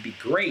needed to be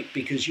great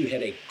because you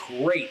had a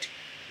great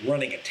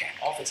running attack.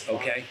 Offensive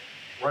okay?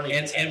 Running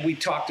attack. And we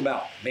talked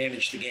about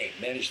manage the game.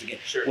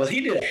 Sure. Well,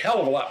 he did a hell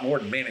of a lot more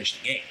than manage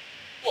the game.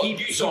 Well,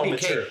 you saw him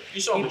mature.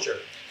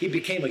 He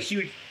became a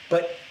huge,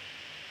 but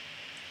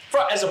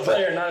as a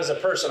player, not as a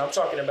person. I'm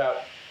talking about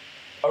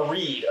a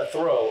read, a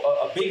throw,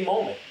 a big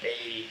moment,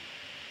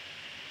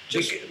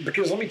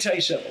 because let me tell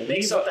you something.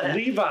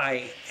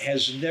 Levi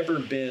has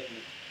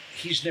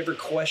he's never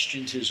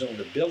questioned his own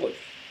ability.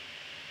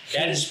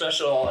 That is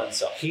special all in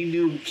itself. He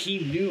knew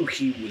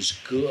he was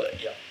good.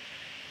 Yeah.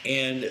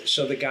 And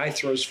so the guy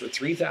throws for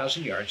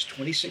 3,000 yards,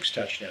 26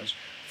 touchdowns,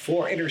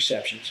 4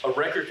 interceptions. A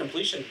record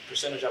completion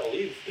percentage, I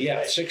believe.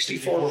 Yeah,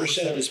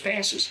 64% of his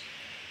passes.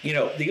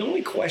 The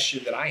only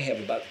question that I have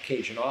about the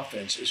Cajun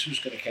offense is who's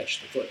going to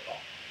catch the football.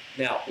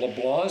 Now,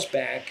 LeBlanc is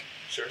back.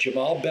 Sure.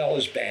 Jamal Bell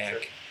is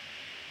back.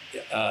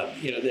 Sure.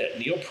 That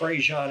Neil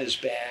Prejean is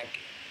back.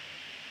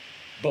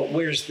 But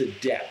where's the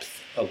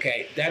depth?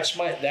 Okay, that's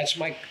my.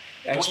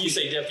 When you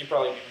say depth, you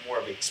probably mean more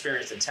of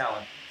experience and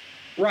talent.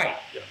 Right.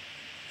 Yeah.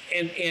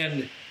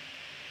 And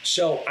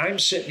so I'm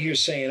sitting here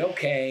saying,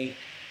 okay,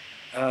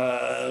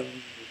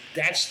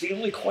 that's the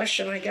only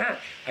question I got.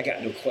 I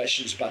got no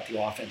questions about the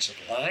offensive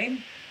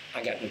line.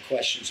 I got no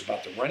questions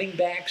about the running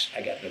backs.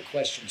 I got no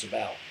questions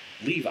about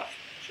Levi.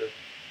 Sure.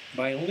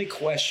 My only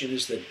question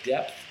is the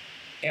depth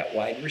at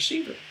wide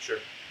receiver. Sure.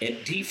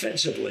 And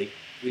defensively,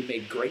 we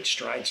made great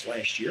strides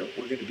last year.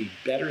 We're going to be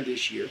better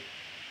this year.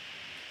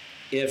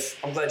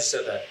 I'm glad you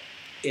said that.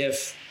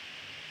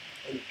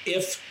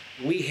 If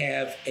we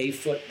have a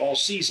football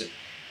season,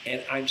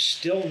 and I'm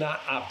still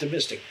not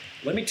optimistic.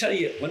 Let me tell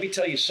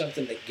you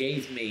something that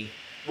gave me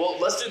Well,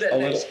 let's do that A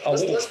next.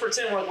 little. Let's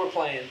pretend like we're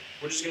playing.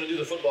 We're just going to do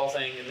the football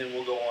thing, and then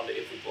we'll go on to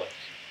if we play.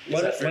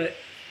 Is that fair?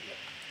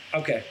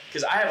 Okay.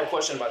 Because I have a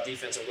question about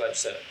defense. I'm glad you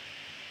said it.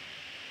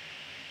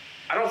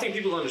 I don't think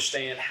people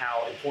understand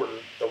how important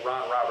the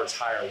Ron Roberts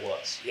hire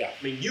was. Yeah.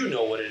 I mean, you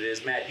know what it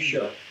is, Matt. You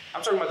Sure. know.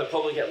 I'm talking about the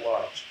public at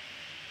large.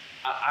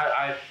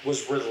 I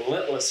was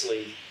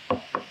relentlessly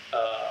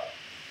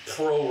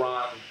pro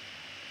Ron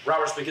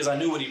Roberts because I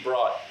knew what he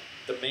brought.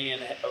 The man,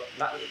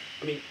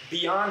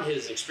 beyond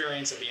his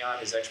experience and beyond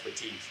his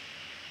expertise.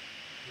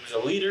 He was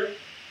a leader.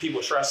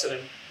 People trusted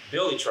him.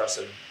 Billy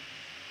trusted him.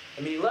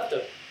 I mean, he left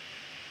a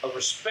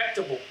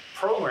respectable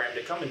program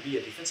to come and be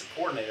a defensive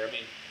coordinator. I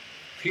mean,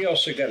 He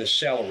also got his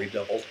salary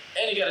doubled.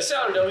 and he got a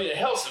salary. I mean, it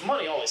helps. The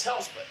money always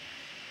helps, but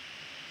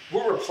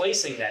we're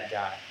replacing that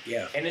guy.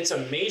 Yeah. And it's a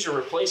major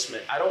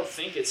replacement. I don't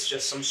think it's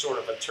just some sort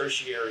of a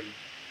tertiary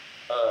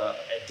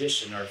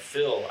addition or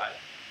fill.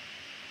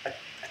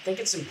 I think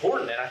it's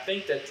important, and I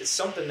think that it's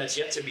something that's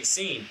yet to be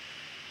seen.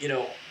 You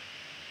know,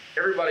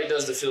 everybody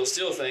does the Phil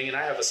Steele thing, and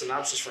I have a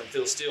synopsis from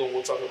Phil Steele, and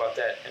we'll talk about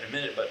that in a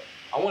minute. But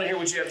I want to hear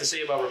what you have to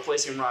say about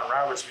replacing Ron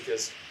Roberts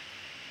because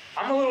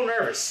I'm a little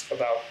nervous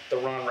about the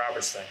Ron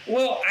Roberts thing.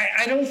 Well,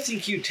 I don't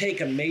think you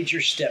take a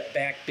major step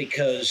back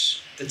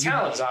because The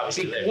talent is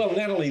obviously there. Well,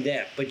 not only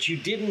that, but you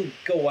didn't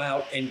go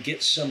out and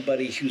get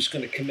somebody who's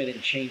going to come in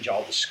and change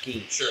all the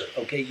schemes. Sure.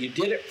 Okay, you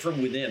did it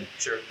from within.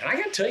 Sure. And I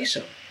got to tell you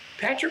something.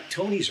 Patrick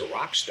Toney's a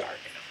rock star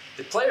now.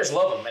 The players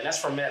love him, and that's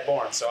from Matt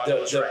Barnes, so I know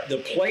it's right. The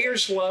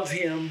players love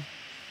him.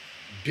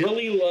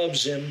 Billy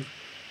loves him.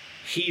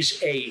 He's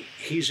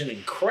an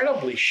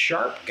incredibly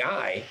sharp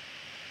guy,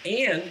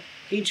 and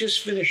he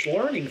just finished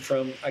learning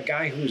from a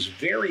guy who's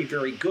very,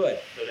 very good.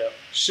 No doubt.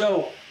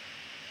 So,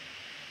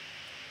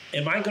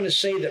 am I going to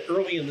say that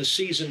early in the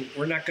season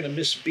we're not going to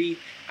miss a beat?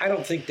 I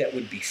don't think that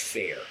would be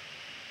fair.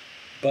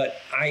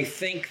 But I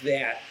think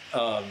that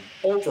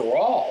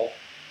overall,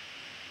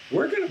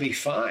 we're going to be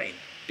fine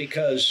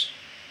because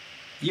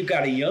you've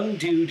got a young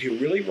dude who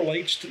really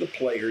relates to the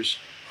players,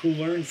 who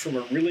learned from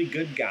a really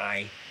good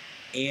guy,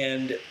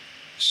 and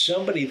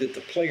somebody that the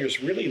players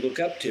really look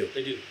up to.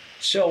 They do.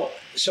 So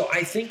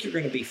I think you're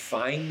going to be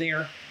fine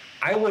there.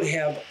 I would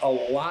have a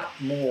lot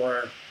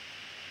more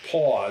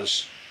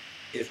pause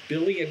if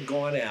Billy had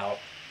gone out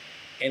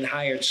and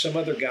hired some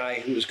other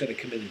guy who was going to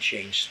come in and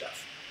change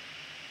stuff.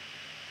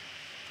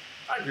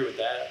 I agree with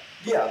that.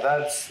 Yeah,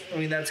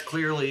 that's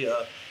clearly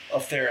a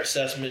fair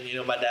assessment. You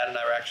know, my dad and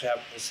I were actually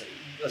having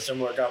a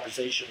similar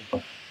conversation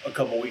a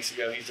couple weeks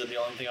ago. He said the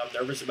only thing I'm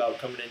nervous about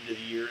coming into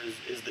the year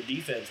is the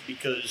defense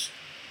because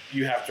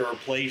you have to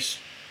replace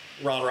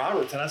Ron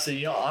Roberts. And I said,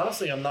 you know,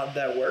 honestly, I'm not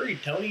that worried.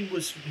 Tony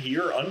was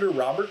here under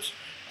Roberts.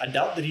 I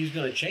doubt that he's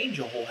going to change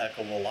a whole heck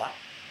of a lot.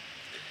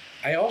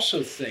 I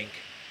also think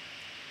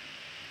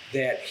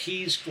that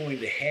he's going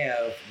to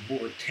have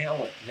more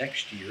talent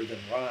next year than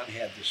Ron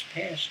had this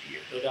past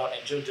year. No doubt.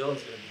 And Joe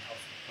Dillon's going to be healthy.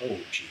 Oh,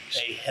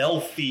 jeez. A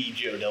healthy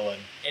Joe Dillon.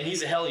 And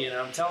he's a hellion,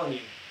 and I'm telling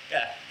you,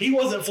 Yeah, he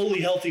wasn't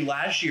fully healthy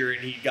last year,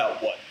 and he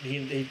got what? He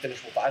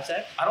finished with 5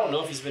 sacks? I don't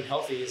know if he's been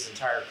healthy his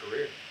entire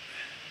career.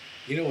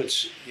 You know,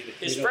 it's...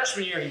 His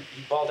freshman year, he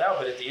balled out,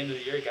 but at the end of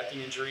the year, he got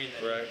the injury. And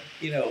then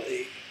You know,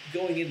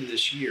 going into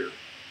this year,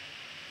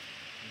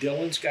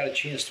 Dillon's got a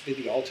chance to be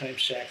the all-time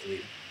sack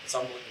leader. It's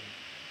unbelievable.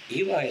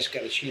 Eli's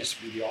got a chance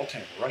to be the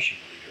all-time rushing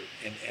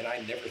leader, and I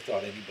never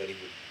thought anybody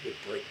would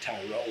break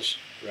Tyrell's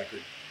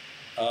record.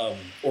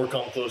 Or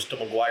come close to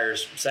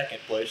McGuire's second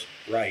place.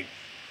 Right.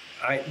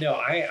 I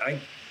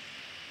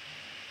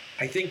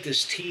think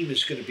this team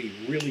is going to be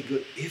really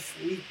good if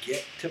we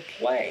get to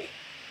play.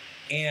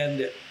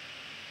 And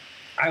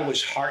I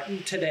was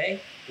heartened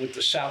today with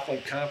the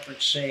Southland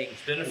Conference saying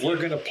we're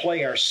going to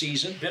play our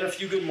season. Been a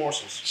few good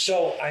morsels.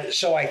 So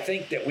I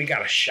think that we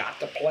got a shot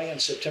to play on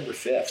September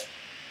 5th.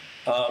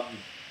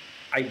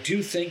 I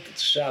do think that the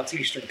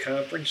Southeastern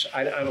Conference,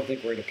 I don't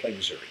think we're going to play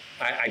Missouri.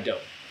 I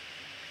don't.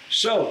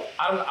 So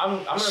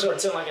I'm going to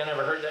pretend like I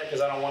never heard that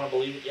because I don't want to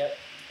believe it yet.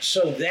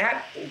 So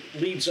that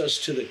leads us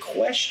to the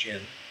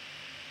question,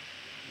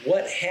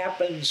 what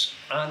happens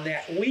on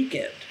that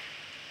weekend?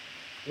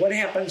 What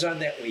happens on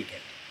that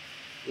weekend?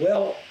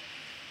 Well,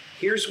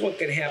 here's what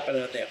could happen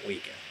on that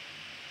weekend.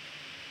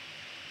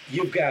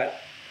 You've got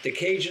the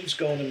Cajuns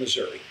going to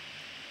Missouri.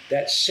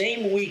 That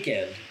same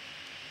weekend,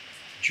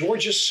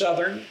 Georgia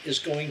Southern is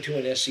going to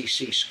an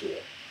SEC school.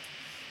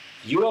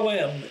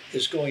 ULM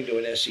is going to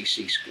an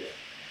SEC school.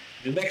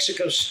 New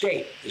Mexico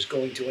State is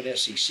going to an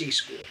SEC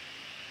school.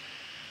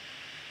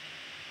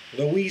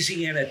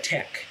 Louisiana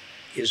Tech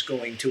is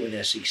going to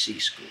an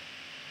SEC school.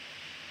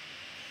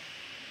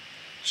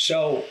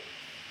 So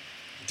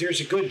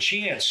there's a good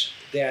chance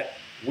that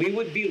we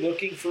would be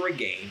looking for a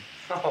game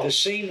the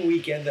same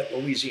weekend that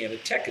Louisiana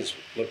Tech is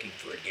looking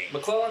for a game.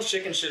 McClellan's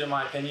chicken shit, in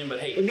my opinion, but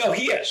hey. No,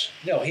 he is.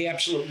 No, he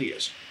absolutely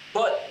is.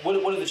 But what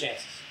are the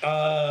chances?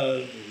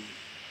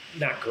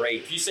 Not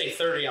great. If you say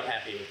 30, I'm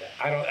happy with that.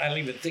 I don't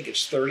even think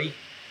it's 30.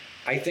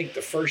 I think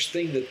the first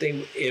thing that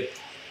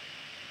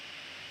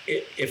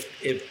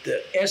if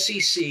the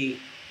SEC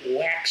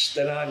lacks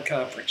the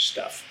non-conference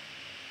stuff,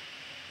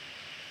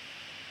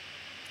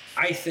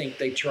 I think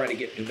they try to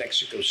get New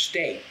Mexico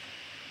State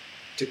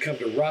to come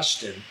to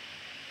Ruston,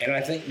 and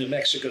I think New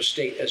Mexico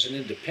State, as an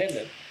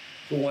independent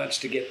who wants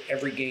to get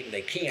every game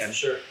they can,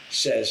 Sure.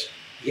 says,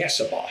 yes,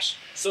 boss.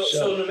 So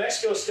New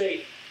Mexico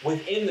State,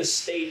 within the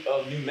state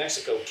of New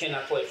Mexico,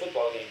 cannot play a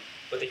football game,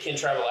 but they can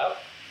travel out?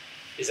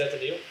 Is that the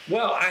deal?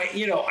 Well,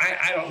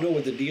 I don't know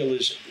what the deal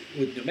is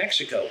with New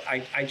Mexico.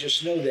 I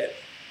just know that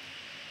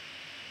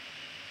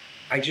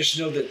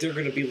they're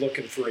going to be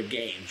looking for a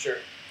game. Sure.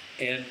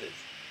 And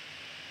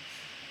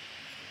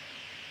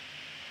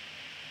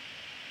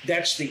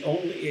that's the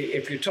only,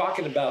 if you're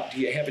talking about do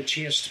you have a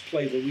chance to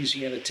play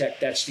Louisiana Tech,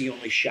 that's the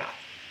only shot,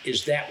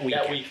 is that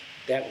weekend.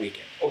 That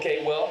weekend.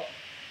 Okay, well,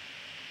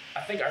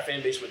 I think our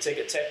fan base would take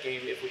a Tech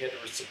game if we had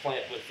to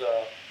supplant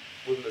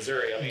with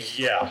Missouri. I mean,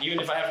 Yeah. even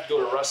if I have to go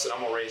to Ruston, I'm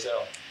going to raise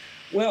hell.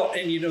 Well,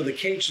 and the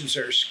Cajuns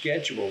are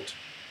scheduled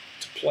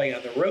to play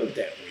on the road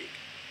that week.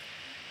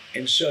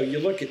 And so you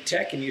look at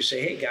Tech and you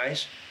say, hey,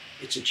 guys,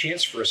 it's a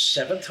chance for a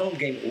 7th home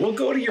game. We'll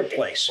go to your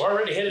place. We're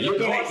already headed up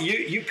north.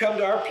 You come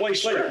to our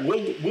place later.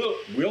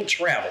 We'll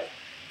travel.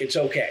 It's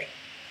okay.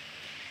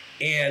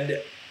 And,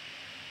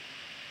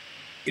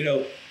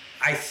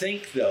 I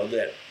think, though,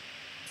 that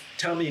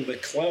Tommy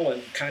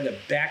McClellan kind of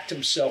backed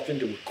himself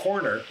into a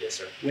corner Yes,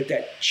 sir. with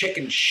that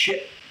chicken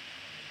shit.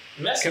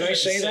 Message Can I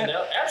say sent that?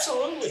 out.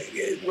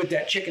 Absolutely. With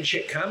that chicken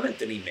shit comment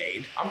that he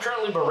made. I'm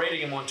currently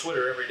berating him on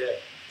Twitter every day.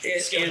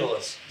 Schedule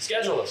us.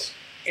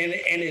 And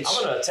it's.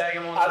 I'm going to tag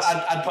him on this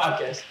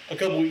podcast. A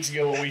couple weeks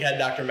ago when we had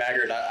Dr.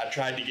 Maggard, I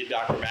tried to get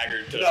Dr.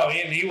 Maggard to No,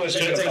 and he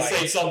wasn't to going to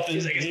say something.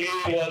 He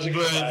wasn't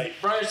going to fight.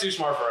 Brian's too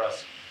smart for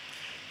us.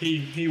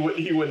 He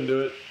wouldn't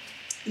do it.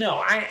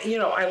 No,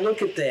 I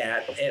look at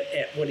that,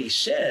 at what he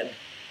said,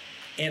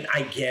 and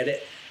I get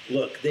it.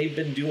 Look, they've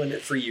been doing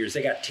it for years.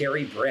 They got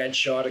Terry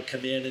Bradshaw to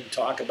come in and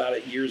talk about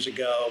it years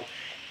ago.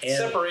 And,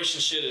 Separation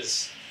shit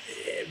is.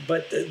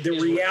 but the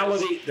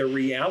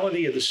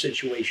reality of the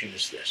situation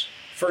is this.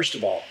 First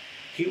of all,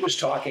 he was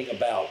talking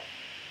about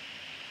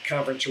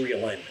conference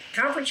realignment.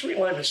 Conference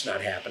realignment's not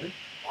happening.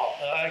 Oh,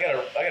 I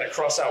gotta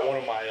cross out one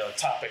of my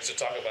topics to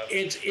talk about.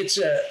 It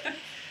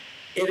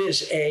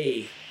is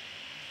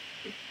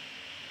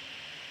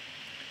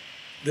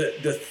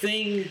the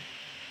thing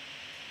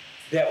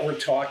that we're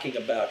talking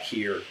about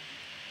here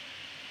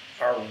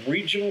are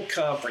regional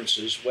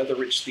conferences,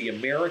 whether it's the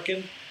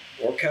American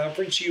or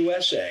Conference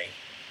USA,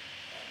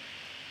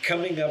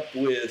 coming up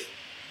with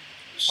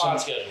Pod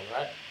scheduling,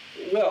 right?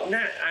 well,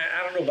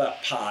 I don't know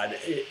about pod,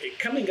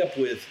 coming up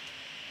with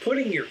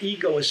putting your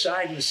ego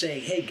aside and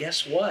saying, hey,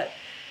 guess what?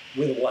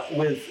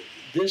 With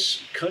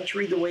this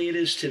country the way it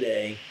is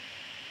today,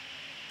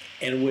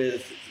 and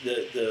with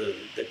the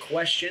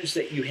questions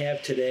that you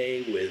have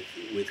today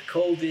with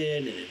COVID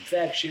and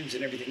infections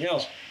and everything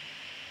else,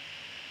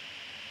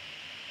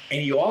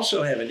 and you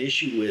also have an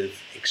issue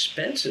with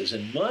expenses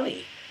and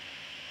money,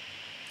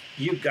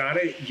 you've got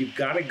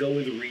to go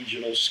with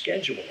regional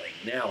scheduling.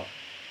 Now,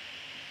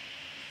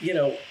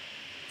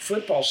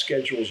 football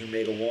schedules are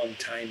made a long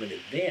time in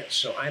advance,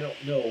 so I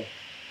don't know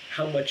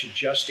how much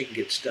adjusting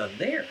gets done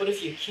there. But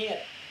if you can't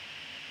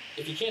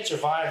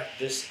survive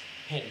this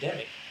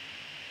pandemic,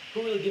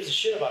 who really gives a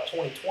shit about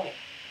 2020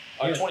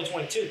 or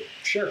 2022?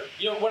 Sure.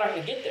 We're not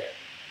going to get there.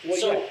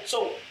 Well,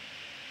 So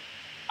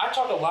I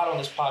talk a lot on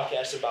this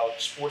podcast about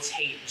sports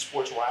hate and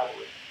sports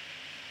rivalry.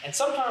 And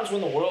sometimes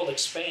when the world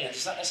expands,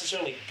 it's not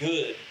necessarily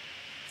good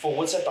for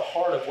what's at the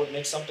heart of what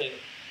makes something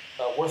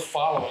worth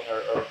following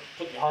or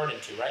putting your heart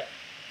into, right?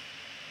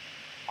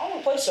 Why don't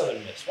we play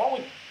Southern Miss? Why don't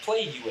we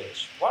play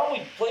UH? Why don't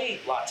we play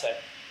La Tech?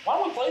 Why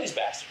don't we play these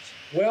bastards?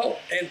 Well,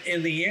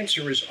 and the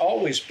answer has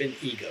always been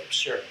egos.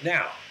 Sure.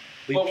 Now,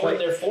 when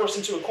they're forced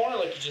into a corner,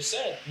 like you just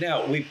said.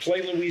 Now, we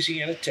play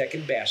Louisiana Tech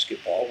in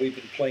basketball. We've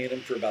been playing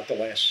them for about the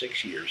last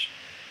 6 years.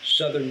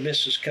 Southern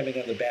Miss is coming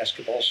on the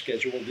basketball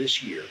schedule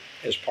this year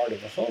as part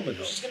of a home and home.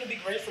 Which is going to be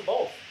great for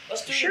both.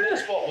 Let's do Sure. it in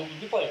baseball.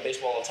 We play in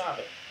baseball all the time,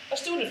 but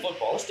let's do it in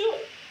football. Let's do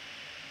it.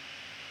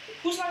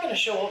 Who's not going to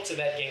show up to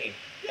that game?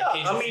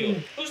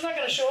 Who's not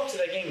going to show up to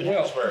that game in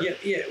Harrisburg?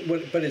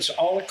 But it's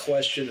all a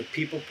question of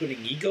people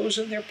putting egos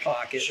in their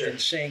pocket Sure. and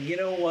saying, you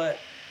know what,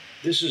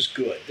 this is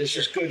good. This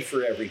is good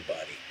for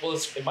everybody. Well,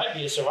 it might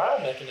be a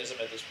survival mechanism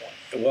at this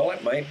point. Well,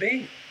 it might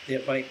be.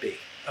 It might be.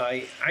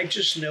 I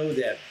just know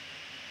that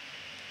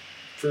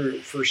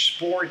for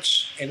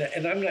sports,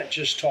 and I'm not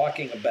just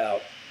talking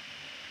about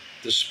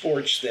the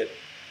sports that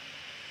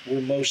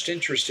we're most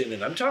interested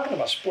in. I'm talking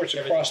about sports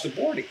across the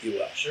board at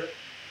UL. Sure.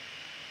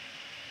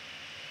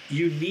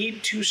 You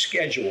need to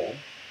schedule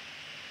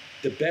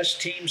the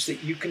best teams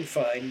that you can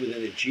find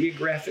within a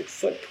geographic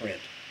footprint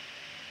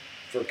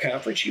for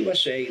Conference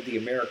USA, the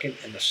American,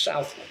 and the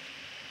Southland.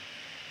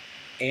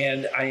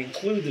 And I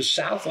include the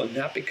Southland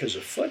not because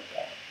of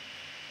football,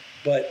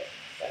 but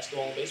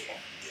Basketball and baseball.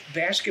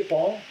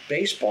 Basketball,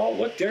 baseball.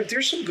 Look,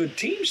 there's some good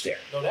teams there.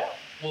 No doubt.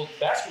 Well,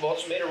 basketball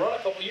just made a run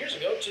a couple years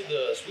ago to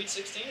the Sweet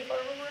 16, if I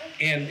remember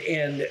right.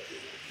 And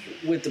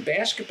with the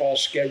basketball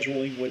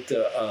scheduling with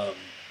the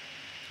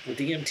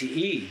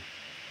MTE,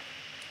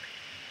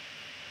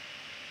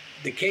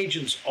 the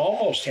Cajuns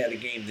almost had a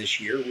game this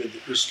year with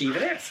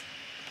Stephen F.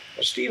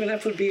 Well, Stephen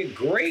F. would be a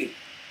great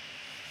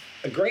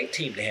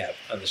team to have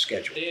on the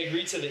schedule. They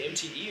agreed to the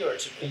MTE or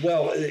to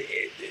Well,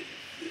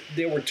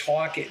 they were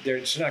talking.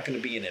 It's not going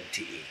to be an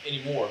MTE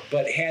anymore.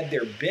 But had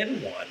there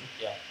been one,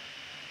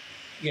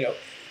 Yeah.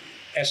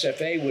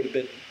 SFA would have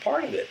been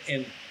part of it.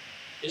 And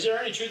Is there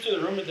any truth to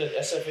the rumor that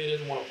SFA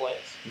doesn't want to play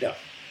us? no,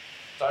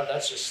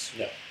 That's just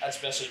no.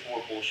 that's message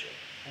board bullshit.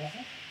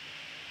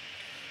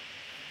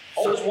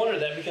 Always wondered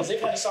that because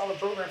they've had a solid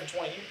program for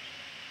 20 years.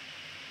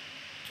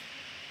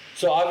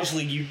 So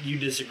obviously you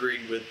disagree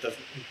with the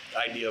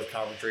idea of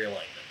conference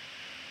realignment.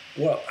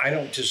 Well, I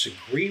don't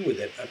disagree with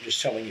it. I'm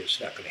just telling you it's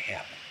not going to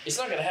happen. It's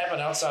not going to happen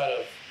outside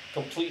of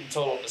complete and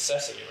total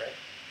necessity, right?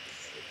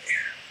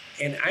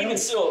 And I Even don't.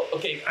 still,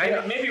 okay,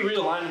 maybe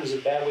realignment is a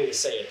bad way to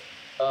say it.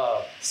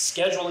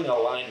 Scheduling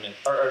alignment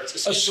or A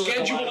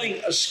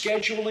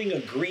scheduling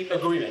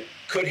agreement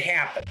could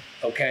happen.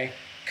 Okay,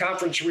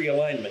 conference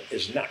realignment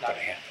is not going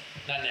to happen.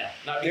 Not now.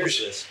 Not because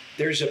of this.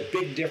 There's a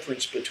big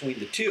difference between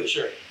the two.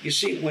 Sure. You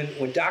see,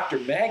 when Dr.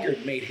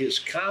 Maggard made his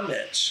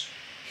comments,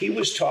 he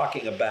was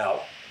talking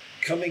about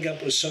coming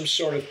up with some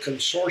sort of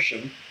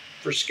consortium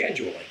for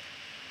scheduling.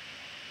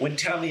 When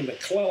Tommy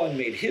McClellan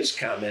made his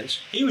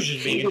comments, He was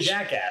just being a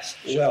jackass.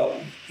 well,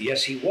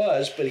 yes, he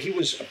was, but he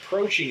was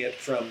approaching it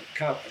from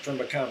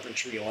a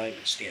conference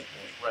realignment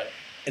standpoint. Right.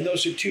 And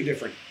those are two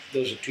different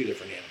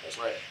animals.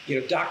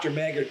 Right. Dr.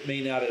 Maggard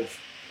may not have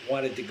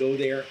wanted to go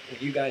there when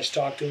you guys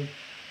talk to him.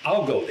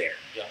 I'll go there.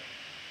 Yeah.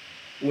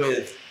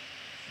 With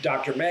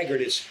Dr.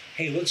 Maggard, it's,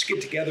 hey, let's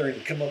get together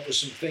and come up with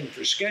some thing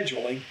for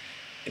scheduling,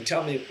 and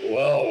tell me,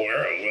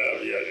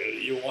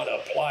 you want to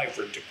apply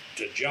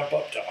to jump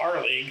up to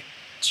our league?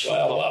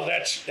 Well,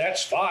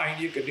 that's fine.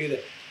 You can do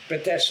that,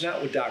 but that's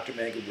not what Dr.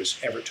 Maggard was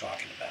ever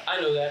talking about. I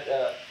know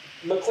that.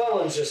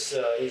 McClellan's just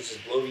he's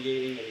just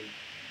bloviating, and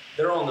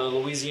they're on the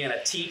Louisiana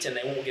teat, and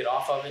they won't get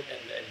off of it.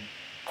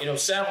 And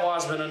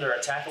Savoy's been under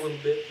attack a little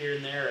bit here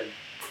and there, and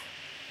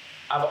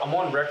I'm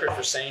on record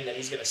for saying that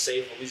he's going to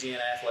save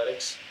Louisiana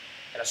athletics,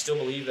 and I still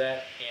believe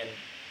that. And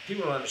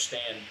people don't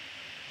understand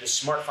the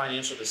smart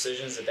financial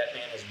decisions that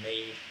man has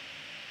made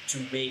to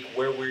make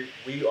where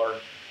we are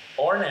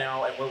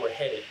now and where we're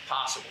headed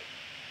possible,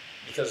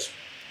 because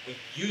we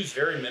use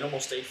very minimal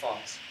state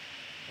funds.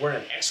 We're in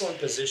an excellent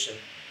position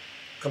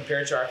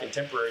compared to our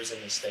contemporaries in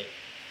this state,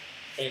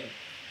 and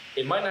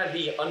it might not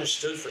be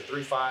understood for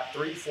 3,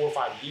 4,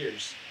 5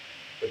 years,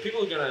 but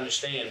people are going to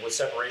understand what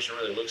separation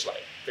really looks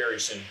like very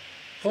soon.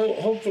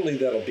 Hopefully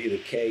that'll be the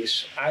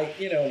case. I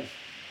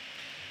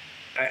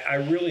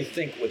really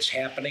think what's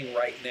happening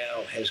right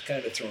now has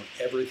kind of thrown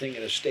everything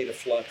in a state of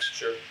flux.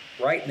 Sure.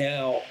 Right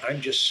now,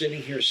 I'm just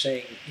sitting here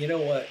saying, you know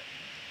what?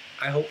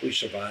 I hope we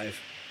survive.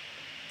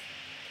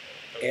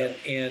 Okay.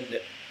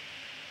 And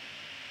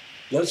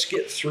let's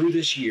get through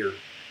this year.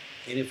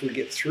 And if we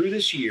get through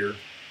this year,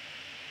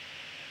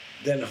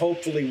 then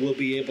hopefully we'll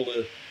be able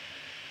to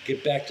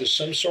get back to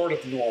some sort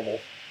of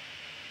normal,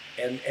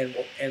 and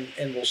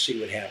we'll see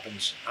what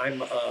happens. I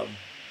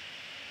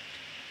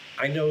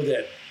know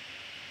that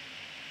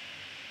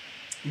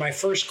my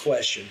first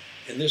question,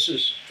 and this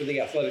is for the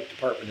athletic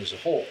department as a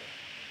whole,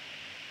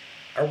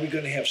 are we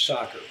going to have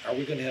soccer? Are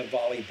we going to have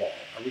volleyball?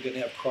 Are we going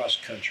to have cross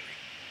country?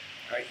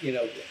 All right,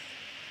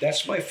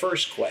 that's my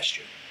first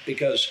question,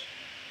 because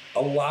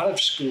a lot of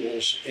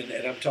schools, and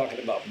I'm talking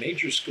about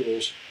major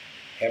schools,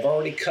 have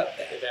already cut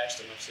that. They've asked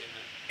them, I've seen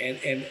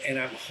that. And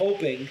I'm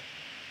hoping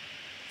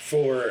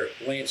for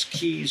Lance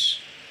Key's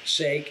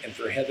sake, and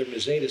for Heather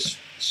Mazeta's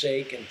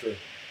sake, and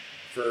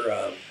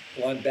for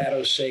Lon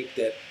Bato's sake,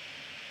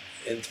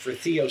 and for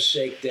Theo's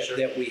sake,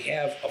 that we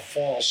have a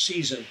fall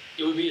season.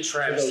 It would be a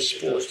travesty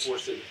if those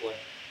sports didn't play,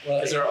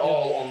 because they're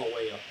all on the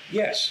way up.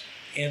 Yes,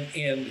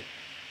 and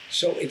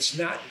so it's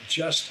not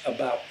just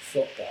about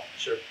football.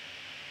 Sure.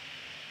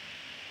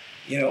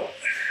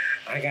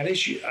 I got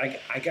issues.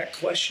 I got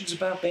questions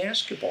about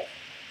basketball.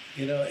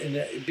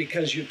 And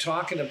because you're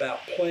talking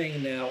about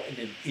playing now in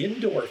an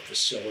indoor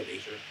facility.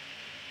 Sure.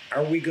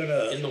 Are we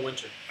gonna in the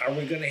winter? Are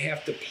we gonna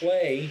have to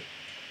play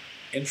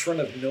in front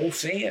of no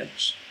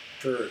fans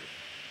for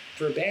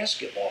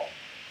basketball?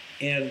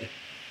 And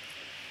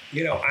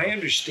I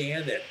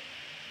understand that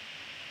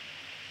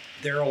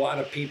there are a lot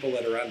of people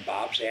that are on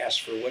Bob's ass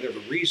for whatever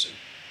reason.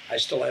 I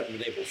still haven't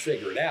been able to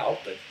figure it out,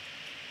 but.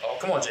 Oh,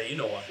 come on, Jay, you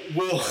know why.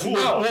 We'll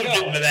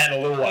get into that in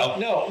a little while.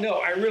 No,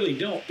 I really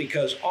don't,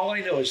 because all I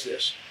know is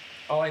this.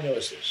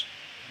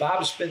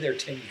 Bob's been there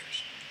 10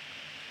 years.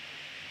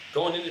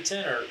 Going into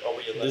 10, or are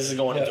we 11? This is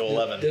going into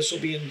 11. This will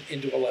be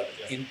into 11.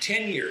 Yeah. In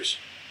 10 years,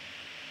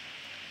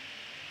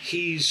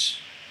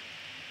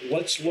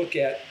 let's look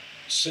at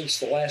since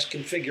the last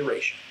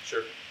configuration.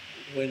 Sure.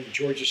 When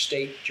Georgia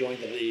State joined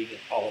the league and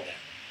all of that.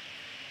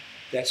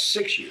 That's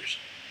 6 years.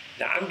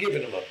 Now, I'm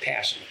giving him a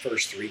pass in the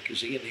first 3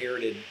 because he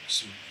inherited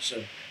some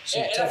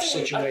tough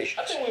situations.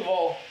 I think we've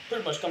all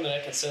pretty much come to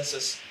that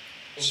consensus.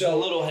 It was a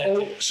little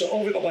hectic. So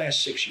over the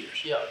last 6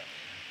 years, Yeah.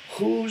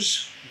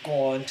 who's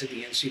gone to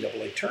the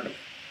NCAA tournament?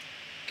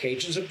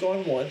 Cajuns have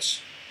gone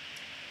once.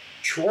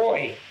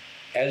 Troy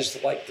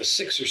as like the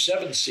 6 or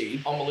 7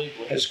 seed,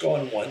 Unbelievable. has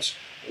gone once.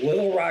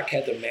 Little Rock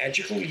had the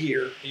magical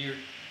year, Here,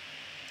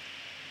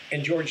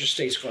 and Georgia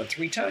State's gone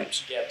 3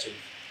 times. gap tooth.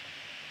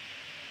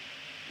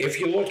 If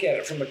you look at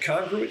it from a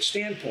congruent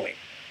standpoint,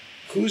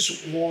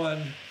 who's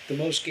won the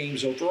most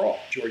games overall?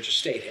 Georgia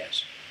State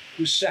has.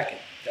 Who's second?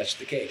 That's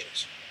the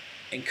Cajuns.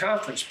 In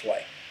conference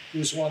play,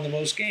 who's won the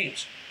most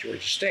games?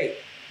 Georgia State.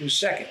 Who's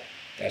second?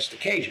 That's the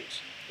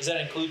Cajuns. Does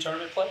that include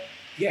tournament play?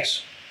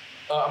 Yes.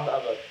 I'm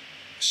a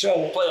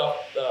So,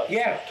 playoff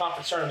Yeah.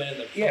 conference tournament in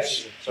the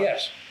yes, postseason. Sorry.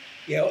 yes.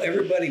 You know,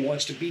 everybody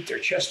wants to beat their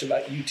chest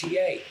about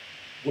UTA.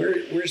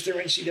 Where's their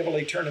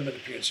NCAA tournament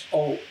appearance?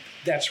 Oh,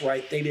 that's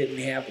right, they didn't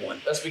have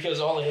one. That's because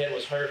all they had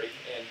was Harvey,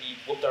 and he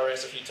whooped our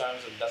ass a few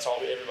times, and that's all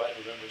everybody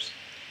remembers.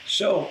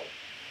 So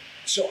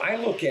I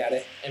look at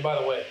it. And by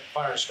the way,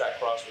 firing Scott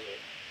Cross was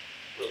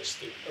a really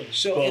stupid.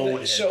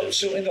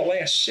 So in the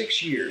last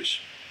 6 years,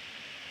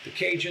 the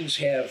Cajuns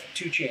have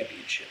 2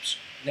 championships.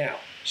 Now,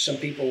 some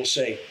people will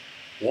say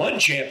 1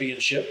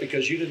 championship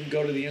because you didn't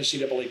go to the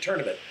NCAA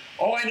tournament.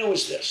 All I know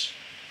is this.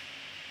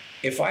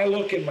 If I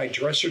look in my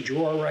dresser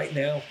drawer right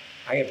now,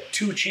 I have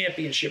 2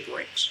 championship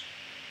rings.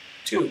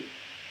 2.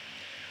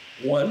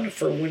 1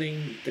 for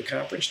winning the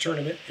conference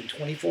tournament in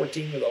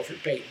 2014 with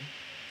Alfred Payton,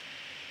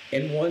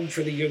 and 1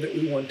 for the year that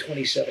we won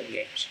 27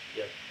 games.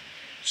 Yeah.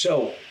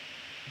 So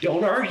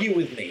don't argue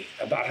with me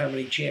about how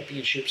many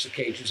championships the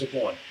Cajuns have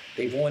won.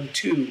 They've won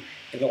 2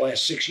 in the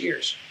last 6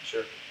 years.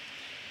 Sure.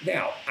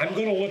 Now, I'm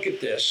going to look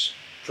at this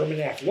from an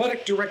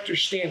athletic director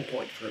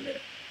standpoint for a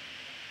minute.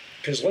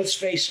 Because let's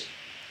face it,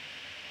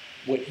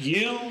 what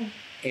you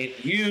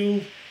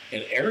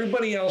and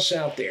everybody else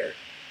out there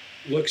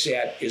looks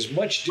at is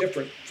much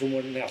different from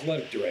what an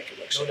athletic director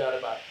looks No at. doubt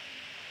about it.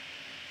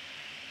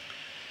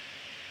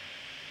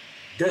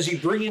 Does he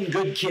bring in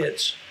good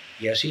kids?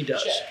 Yes, he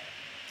does. Check.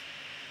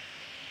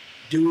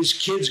 Do his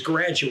kids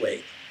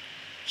graduate?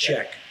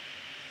 Check.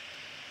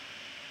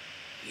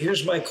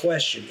 Here's my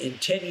question. In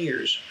 10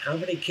 years, how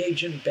many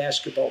Cajun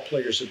basketball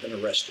players have been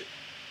arrested?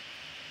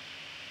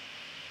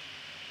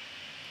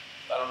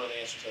 I don't know the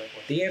answer to that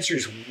question. The answer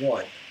is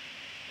 1.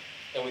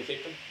 And we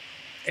kicked him?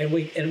 And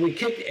we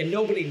kicked, and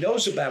nobody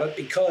knows about it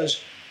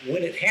because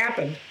when it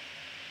happened,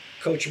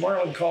 Coach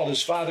Marlin called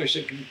his father and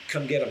said,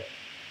 come get him.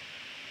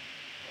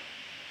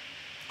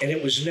 And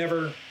it was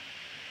never.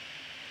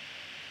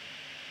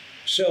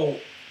 So.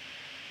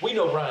 We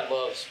know Brian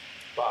loves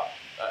Bob.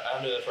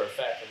 I know that for a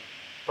fact, and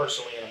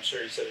personally, and I'm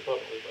sure he said it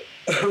publicly.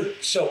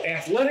 But So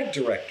athletic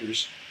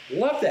directors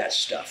love that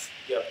stuff.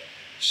 yep.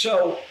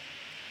 So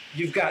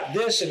you've got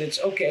this, and it's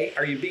okay.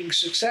 Are you being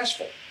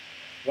successful?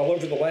 Well,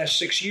 over the last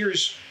 6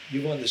 years,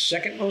 you've won the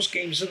 2nd most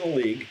games in the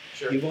league.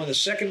 Sure. You've won the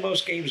 2nd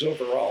most games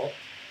overall,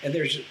 and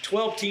there's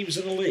 12 teams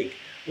in the league.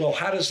 Well,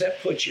 how does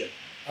that put you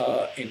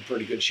in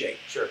pretty good shape?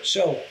 Sure.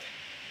 So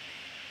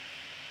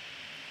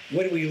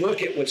when we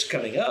look at what's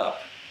coming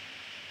up,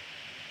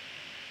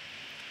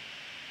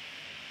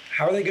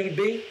 how are they going to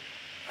be?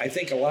 I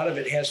think a lot of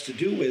it has to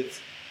do with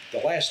the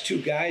last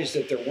 2 guys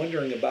that they're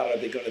wondering about. Are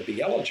they going to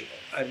be eligible?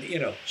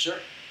 Sure.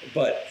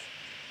 But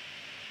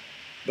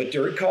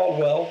Derek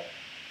Caldwell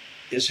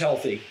is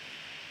healthy.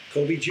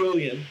 Kobe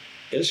Julian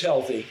is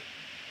healthy.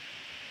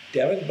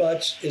 Devin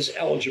Butts is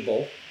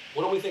eligible.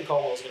 What do we think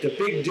Caldwell's going to The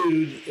be? big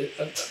dude.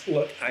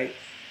 Look, I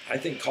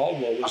think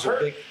Caldwell was I've heard.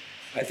 big.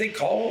 I think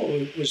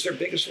Caldwell was their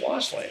biggest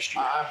loss last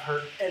year. I've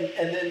heard And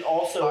then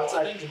also lots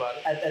of things about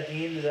it. at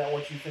the end of that,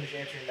 once you finish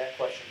answering that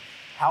question,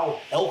 how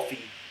healthy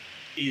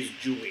is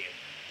Julian?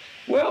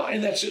 Well,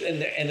 and that's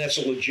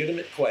a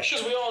legitimate question.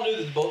 Because we all knew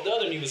that the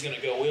other knee was going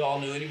to go. We all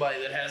knew anybody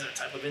that has that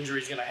type of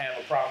injury is going to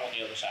have a problem on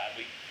the other side.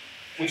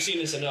 We've seen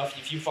this enough.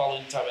 If you follow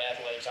any type of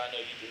athletics, I know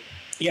you do.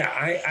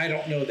 Yeah, I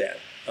don't know that.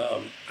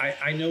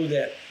 I know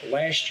that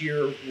last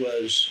year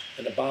was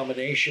an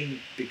abomination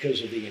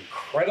because of the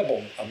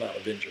incredible amount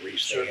of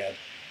injuries Sure. they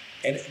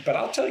had. But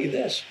I'll tell you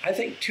this, I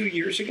think 2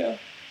 years ago,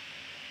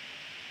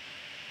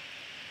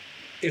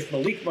 if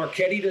Malik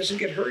Marquetti doesn't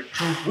get hurt,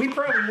 we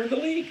probably win the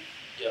league.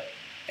 Yeah.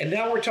 And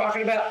now we're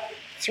talking about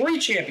 3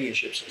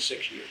 championships in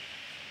 6 years.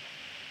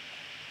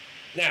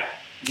 Now,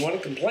 you want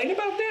to complain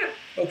about that?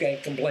 Okay,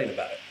 complain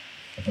about it.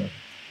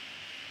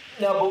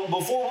 Now,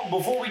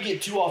 before we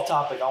get too off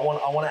topic, I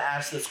want to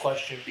ask this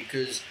question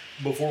because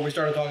before we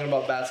started talking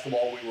about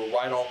basketball, we were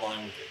right on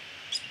line with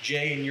it.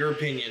 Jay, in your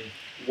opinion,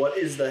 what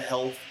is the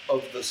health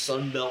of the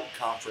Sun Belt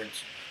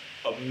Conference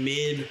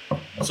amid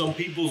some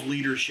people's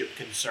leadership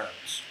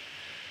concerns?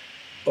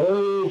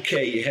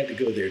 Okay, you had to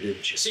go there,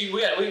 didn't you? See,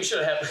 we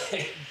should have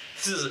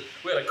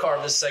we had to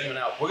carve this segment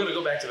out. We're going to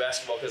go back to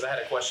basketball because I had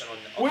a question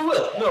on. We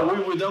will. No, we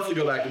will definitely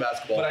go back to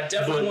basketball. But I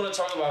definitely want to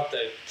talk about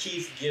the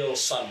Keith Gill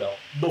Sun Belt.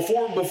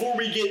 Before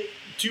we get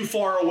too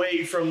far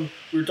away from,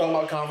 we were talking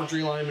about conference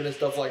realignment and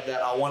stuff like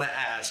that, I want to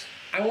ask.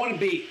 I want to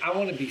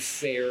be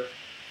fair,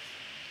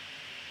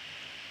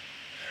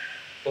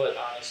 But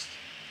honest.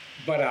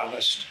 but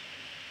honest.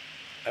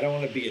 I don't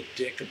want to be a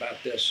dick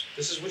about this.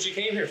 This is what you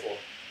came here for.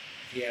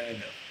 Yeah, I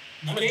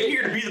know. You came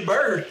here to be the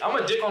bird. I'm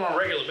a dick on a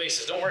regular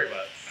basis. Don't worry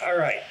about it. All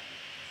right.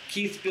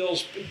 Keith Gill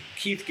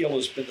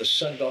has been the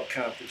Sun Belt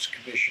Conference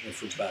Commissioner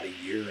for about a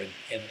year,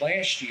 and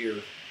last year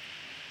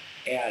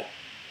at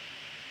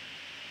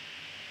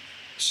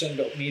Sun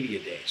Belt Media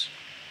Days,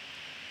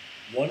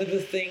 one of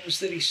the things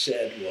that he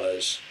said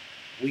was,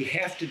 we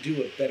have to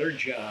do a better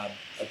job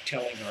of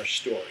telling our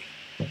story.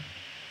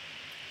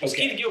 Was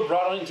Keith Gill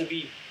brought on to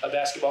be a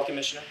basketball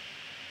commissioner?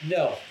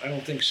 No, I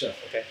don't think so.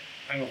 Okay.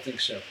 I don't think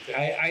so.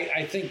 Okay.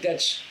 I think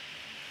that's,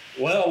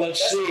 well, let's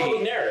see. That's the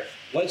public narrative.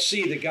 Let's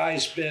see, the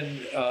guy's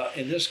been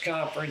in this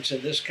conference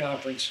and this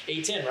conference.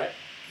 A10, right?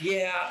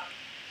 Yeah,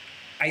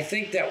 I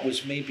think that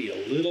was maybe a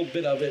little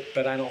bit of it,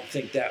 but I don't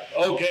think that,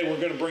 okay,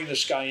 we're going to bring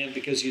this guy in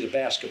because he's a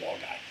basketball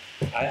guy.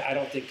 I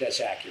don't think that's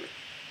accurate.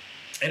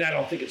 And I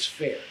don't think it's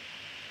fair.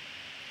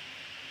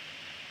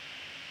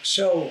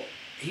 So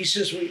he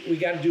says we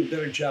got to do a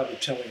better job of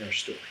telling our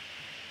story.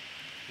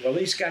 Well,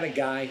 he's got a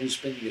guy who's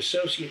been the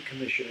associate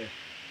commissioner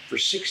for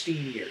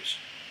 16 years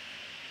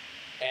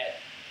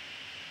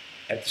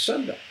at the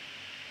Sun Belt.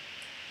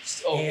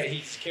 Oh, and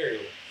he's carried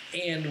over.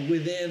 And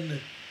within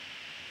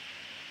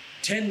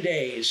 10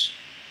 days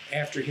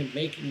after him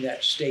making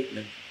that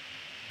statement,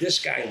 this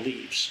guy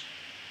leaves.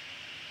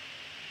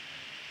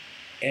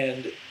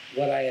 And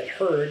what I had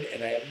heard,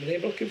 and I haven't been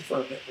able to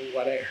confirm it, but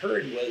what I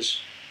heard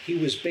was he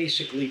was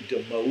basically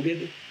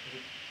demoted.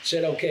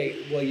 Said, okay,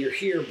 well, you're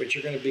here, but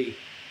you're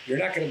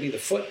not going to be the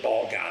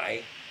football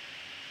guy.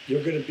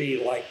 You're going to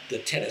be like the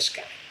tennis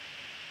guy.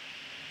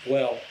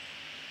 Well,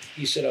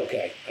 he said,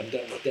 okay, I'm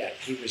done with that.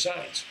 He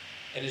resigns.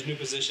 And his new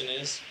position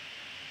is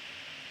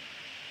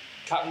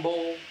Cotton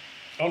Bowl?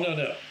 Oh,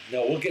 no,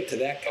 we'll get to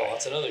that guy. Oh,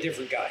 that's another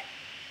different guy.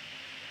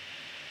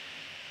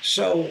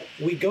 So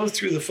we go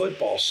through the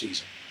football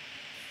season.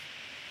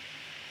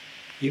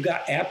 You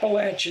got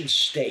Appalachian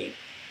State,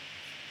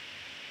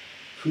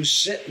 who's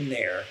sitting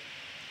there,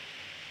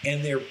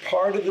 and they're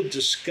part of the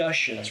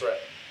discussion. That's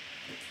right.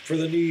 For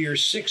the New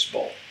Year's Six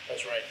Bowl.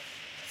 That's right.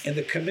 And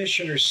the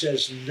commissioner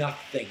says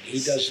nothing. He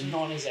doesn't. Sitting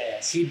on his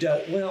ass. He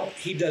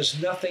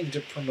does nothing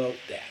to promote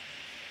that.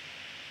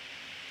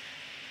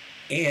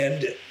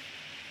 And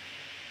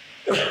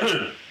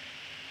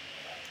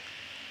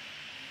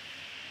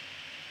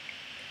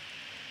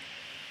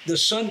the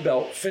Sun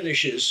Belt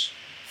finishes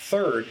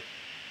third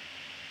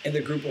in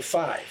the group of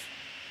five.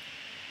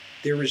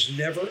 There is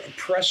never a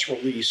press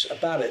release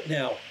about it.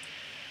 Now,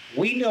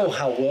 we know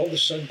how well the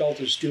Sun Belt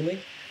is doing,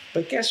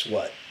 but guess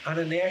what? On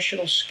a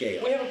national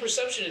scale, we have a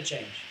perception to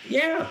change.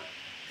 Yeah,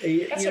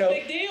 that's a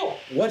big deal.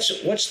 What's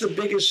the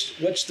biggest?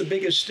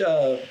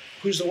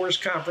 Who's the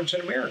worst conference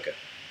in America?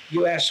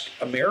 You ask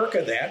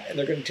America that, and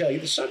they're going to tell you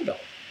the Sun Belt.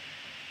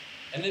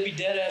 And they'd be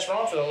dead ass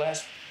wrong for the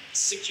last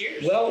 6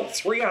 years. Well,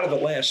 3 out of the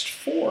last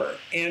 4.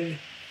 And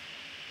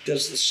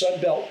does the Sun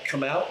Belt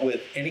come out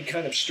with any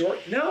kind of story?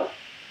 No,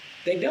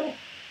 they don't.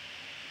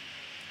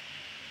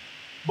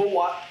 But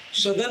what?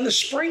 So then the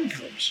spring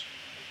comes.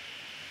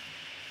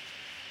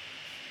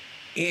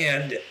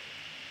 And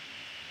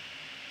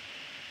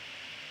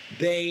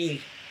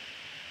they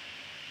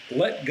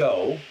let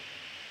go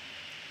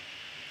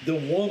the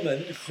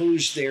woman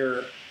who's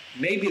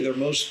maybe their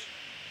most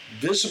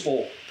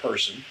visible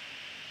person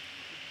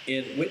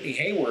in Whitney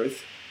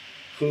Hayworth,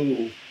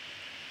 who...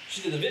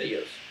 She did the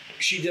videos.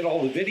 She did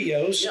all the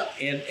videos. Yeah.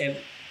 And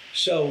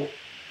so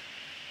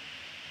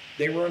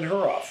they run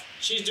her off.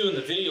 She's doing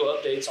the video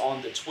updates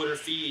on the Twitter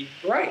feed,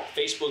 right?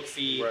 Facebook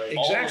feed, right.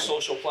 All Exactly. the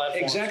social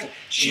platforms. Exactly.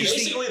 She's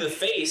basically the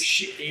face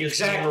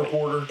exactly.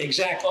 reporter.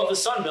 Exactly. of the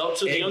Sun Belt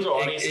to the younger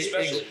audience,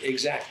 especially.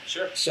 Exactly.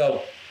 Sure.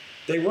 So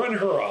they run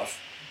her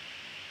off,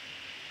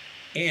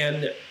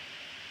 and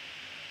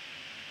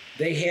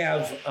they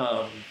have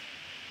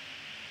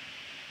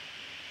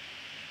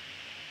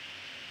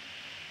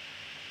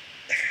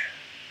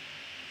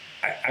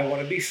I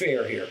want to be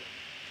fair here.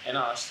 And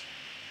honest.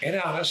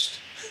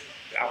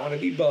 I want to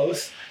be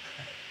both.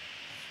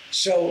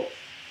 So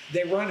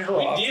they run her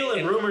off. We deal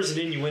in rumors and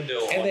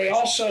innuendo. And they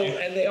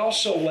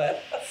also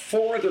let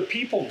 4 other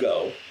people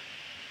go,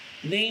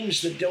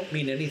 names that don't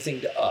mean anything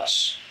to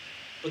us.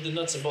 But the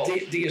nuts and bolts.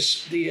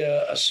 The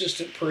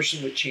assistant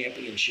person with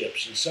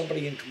championships and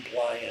somebody in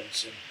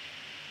compliance,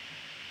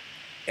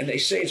 and they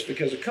say it's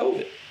because of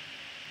COVID.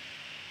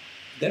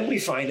 Then we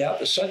find out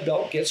the Sun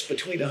Belt gets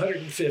between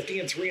 $150,000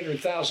 and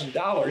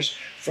 $300,000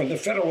 from the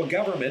federal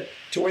government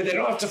to where they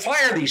don't have to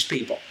fire these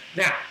people.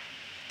 Now,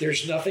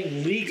 there's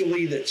nothing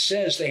legally that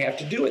says they have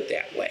to do it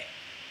that way.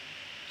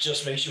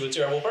 Just makes you a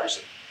terrible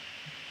person.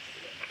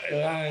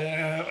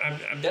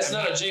 That's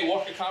not a Jay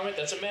Walker comment.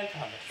 That's a man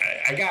comment.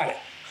 I got it.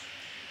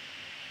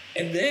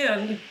 And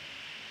then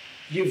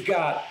you've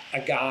got a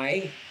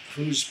guy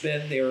who's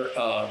been their,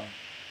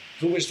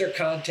 who was their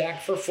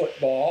contact for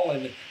football,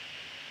 and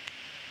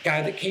guy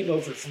that came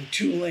over from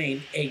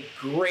Tulane, a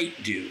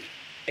great dude,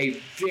 a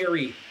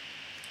very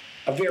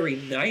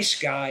nice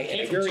guy, Came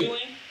and from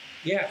Tulane?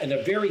 and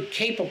a very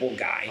capable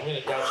guy. I'm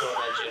going to doubt you on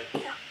that,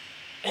 Jim.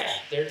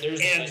 There's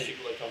nice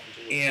people that come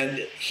from Tulane.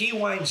 And he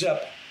winds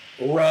up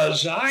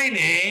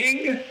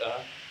resigning.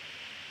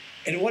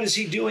 And what is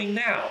he doing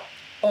now?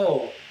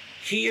 Oh,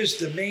 he is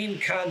the main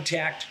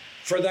contact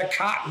for the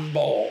Cotton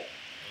Bowl.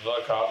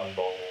 The Cotton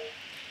Bowl.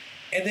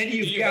 And then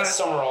you've You got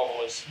Summerall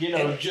voice. You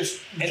know, And-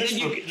 just and then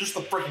you just the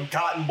freaking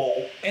Cotton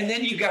Bowl. and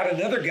then you got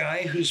another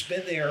guy who's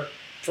been there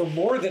for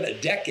more than a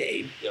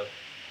decade Yep.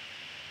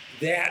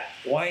 that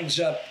winds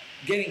up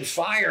getting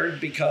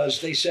fired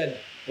because they said,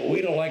 well,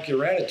 we don't like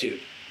your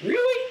attitude.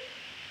 Really?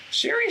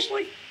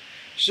 Seriously?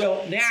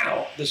 So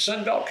now the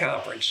Sun Belt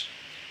Conference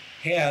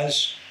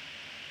has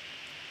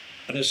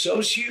an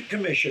associate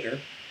commissioner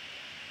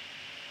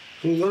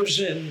who lives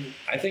in,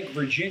 I think,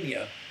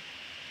 Virginia,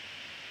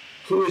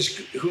 who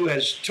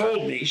has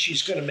told me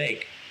she's going to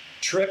make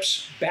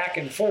trips back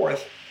and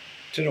forth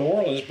to New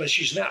Orleans, but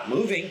she's not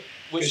moving.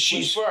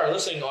 Which for our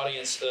listening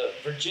audience,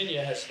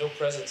 Virginia has no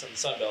presence in the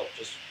Sun Belt.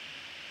 Just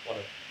want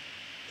to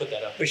put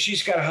that up. But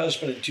she's got a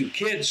husband and 2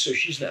 kids, so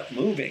she's not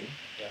moving.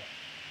 Yeah.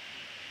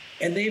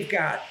 And they've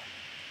got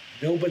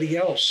nobody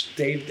else.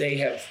 They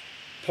have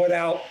put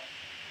out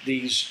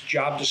these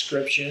job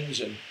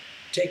descriptions and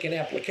taken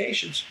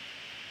applications.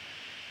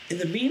 In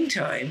the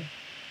meantime,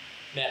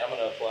 Matt, I'm going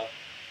to apply.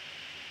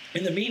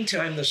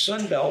 the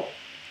Sun Belt,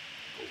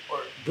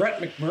 Brett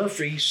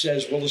McMurphy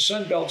says, well, the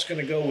Sun Belt's going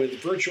to go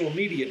with virtual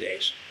media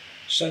days.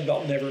 Sun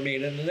Belt never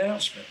made an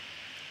announcement.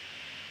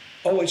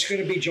 Oh, it's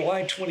going to be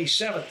July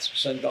 27th.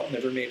 Sun Belt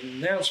never made an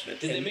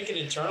announcement. Did they make an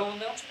internal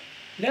announcement?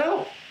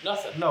 No.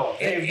 Nothing. No,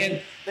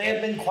 And they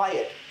have been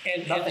quiet.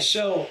 And Nothing.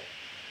 so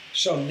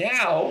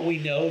now we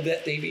know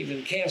that they've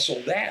even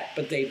canceled that,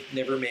 but they've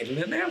never made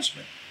an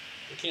announcement.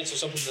 They canceled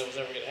something that was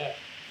never going to happen.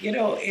 You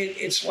know,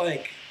 it's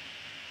like,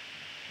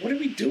 what are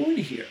we doing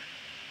here?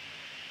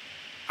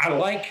 I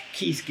like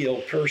Keith Gill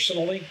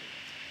personally.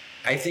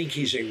 I think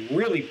he's a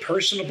really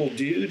personable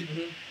dude,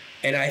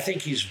 and I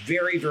think he's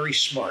very, very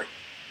smart.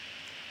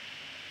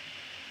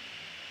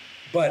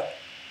 But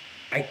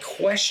I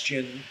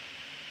question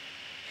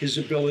his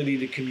ability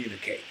to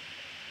communicate.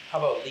 How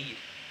about lead?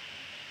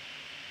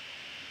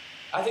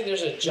 I think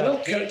there's a Well,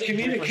 gigantic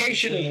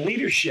communication difference and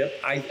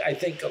leadership, I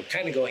think,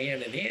 kind of go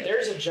hand in hand.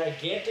 There's a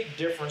gigantic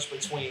difference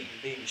between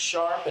being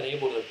sharp and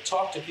able to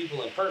talk to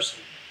people in person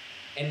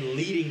and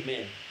leading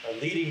men, or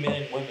leading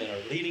men and women,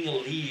 or leading a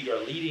league, or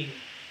leading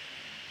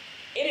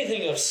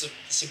anything of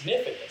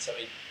significance. I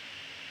mean,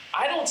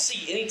 I don't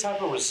see any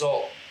type of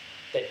result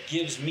that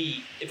gives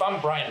me, if I'm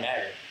Brian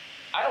Maggard,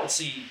 I don't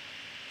see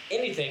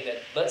anything that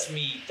lets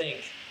me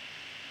think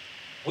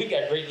we've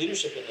got great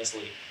leadership in this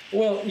league.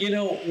 Well, you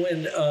know,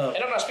 when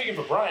And I'm not speaking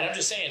for Brian, I'm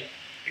just saying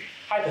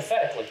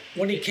hypothetically.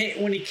 when he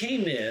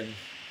came in,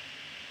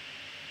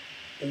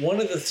 one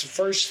of the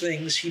first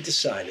things he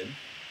decided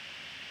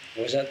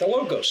was that the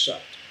logo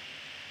sucked.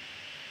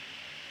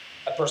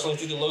 I personally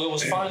think the logo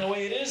was fine the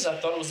way it is. I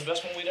thought it was the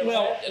best one we'd ever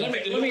Well, had. And I let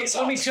think the me new one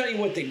sucks. tell you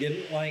what they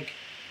didn't like.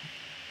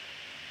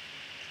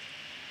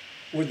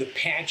 Were the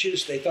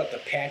patches? They thought the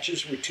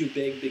patches were too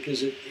big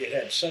because it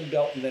had Sun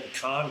Belt and then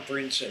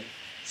Conference, and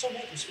So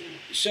make them sweet.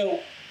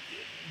 so.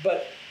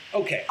 But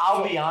okay,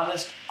 I'll be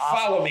honest.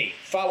 follow me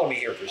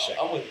here for a second.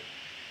 I'm with you.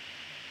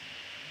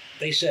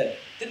 They said,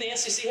 Didn't the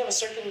NCC have a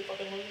circular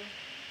fucking logo?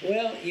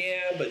 well,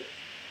 yeah, but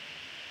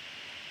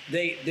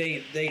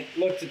they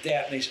looked at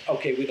that and they said,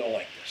 okay, we don't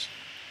like this.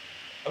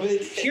 I mean,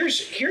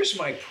 Here's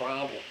my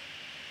problem.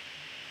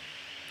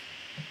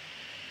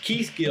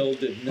 Keith Gill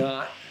did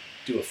not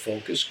do a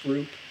focus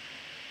group.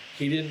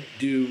 He didn't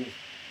do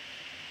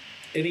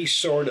any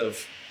sort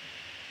of,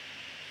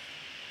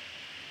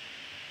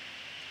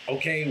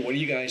 okay, what do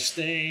you guys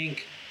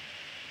think?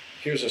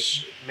 Here's a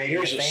Maybe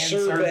here's a a fan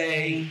survey.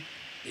 survey.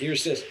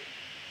 Here's this.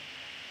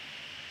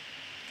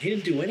 He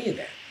didn't do any of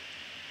that.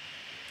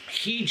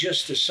 He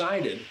just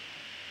decided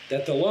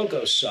that the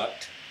logo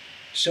sucked,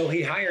 so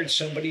he hired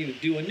somebody to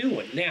do a new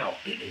one. Now,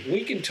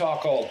 we can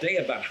talk all day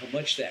about how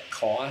much that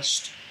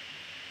cost.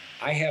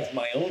 I have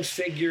my own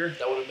figure.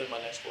 that would have been my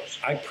next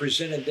question. I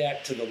presented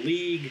that to the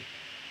league,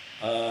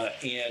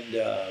 and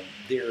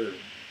their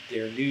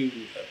new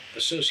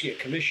associate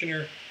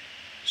commissioner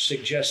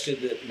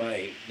suggested that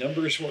my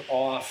numbers were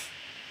off.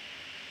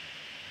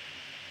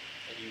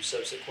 And you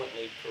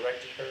subsequently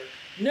corrected her.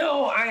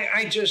 No,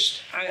 I'm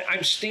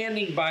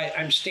standing by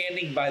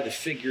the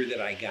figure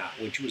that I got,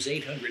 which was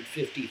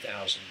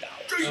 $850,000.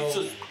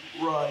 Jesus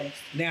Christ.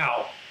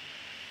 Now,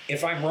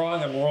 if I'm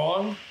wrong, I'm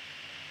wrong,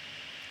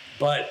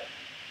 but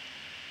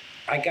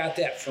I got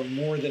that from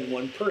more than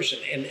one person,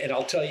 and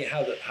I'll tell you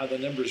how the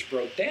numbers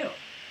broke down.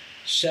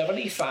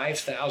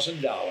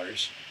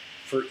 $75,000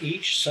 for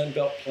each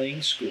Sunbelt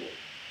playing school,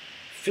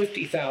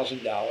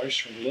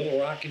 $50,000 from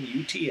Little Rock and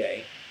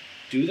UTA.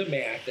 Do the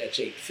math, that's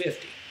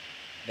 $850,000.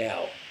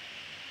 Now,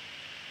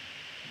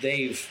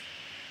 they've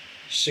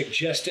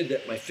suggested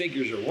that my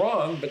figures are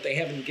wrong, but they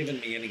haven't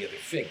given me any other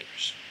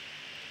figures.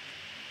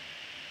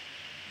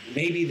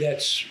 Maybe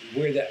that's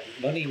where that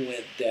money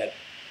went, that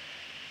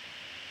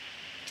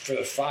for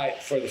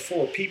the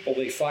 4 people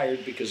they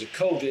fired because of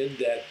COVID,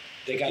 that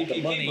they got the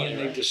PPP money money, and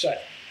they right? decided.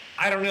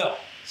 I don't know.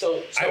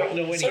 So I don't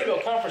know any of Sunbelt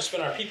that. Conference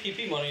spent our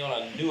PPP money on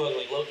a new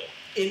ugly logo.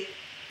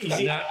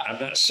 I'm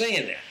not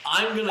saying that.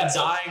 I'm gonna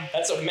die.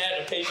 That's a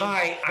Matt opinion.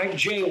 Hi, I'm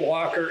Jay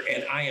Walker,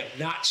 and I am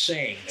not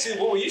saying that. See,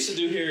 what we used to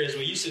do here is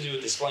we used to do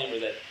a disclaimer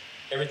that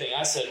everything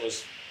I said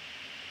was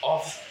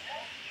off.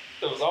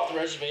 It was off the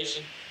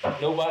reservation.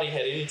 Nobody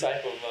had any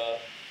type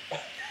of.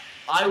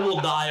 I will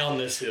die on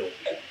this hill.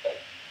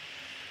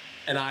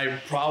 And I'm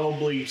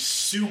probably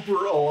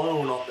super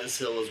alone on this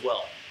hill as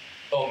well.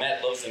 Oh,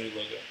 Matt loves the new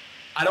logo.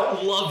 I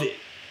don't love it.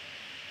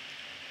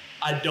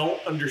 I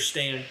don't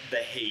understand the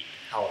hate,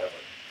 however.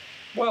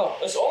 Well,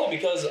 It's only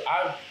because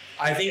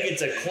I think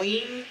it's a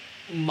clean,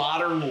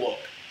 modern look.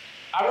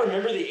 I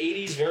remember the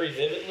 80s very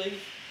vividly.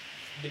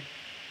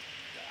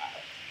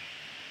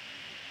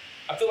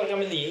 I feel like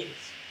I'm in the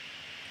 80s.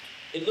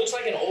 It looks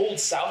like an old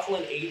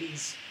Southland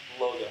 80s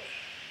logo.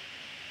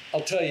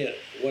 I'll tell you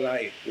what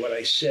I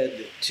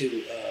said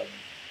to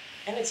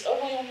And it's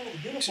ugly on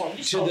the uniform. You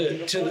to saw the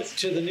uniforms.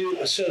 to the new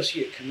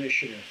associate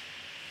commissioner.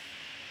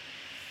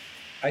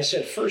 I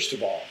said, first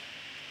of all,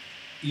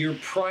 your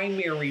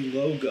primary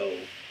logo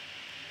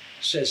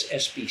says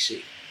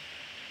SBC.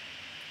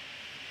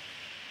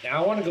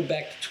 Now I want to go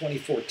back to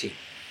 2014.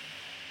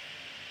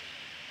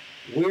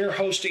 We're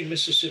hosting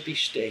Mississippi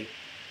State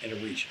in a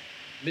regional.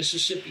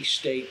 Mississippi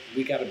State,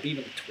 we got to beat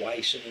them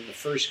twice, and in the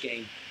first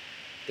game,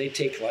 they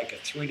take like a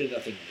 3-0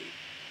 lead.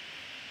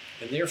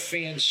 And their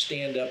fans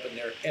stand up and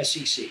they're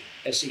SEC.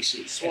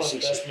 It's one of the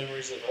best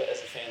memories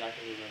as a fan I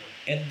can remember.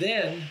 And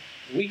then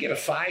we get a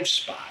 5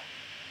 spot.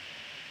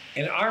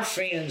 And our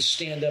fans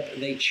stand up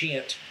and they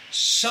chant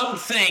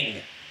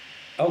something.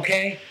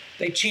 Okay?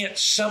 They chant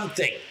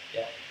something.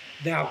 Yeah.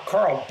 Now,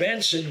 Carl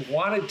Benson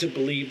wanted to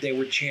believe they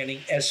were chanting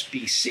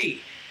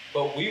SBC,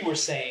 But we were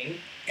saying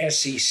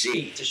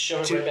SEC. to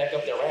shove it right back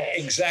up their ass.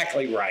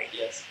 Exactly right.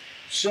 Yes.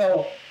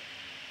 So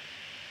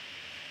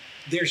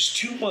there's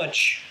too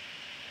much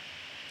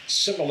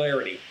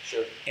similarity.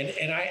 Sure.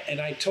 And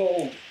I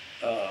told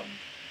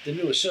the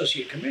new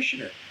associate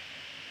commissioner,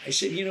 I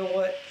said, you know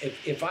what?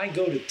 If I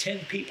go to 10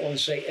 people and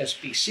say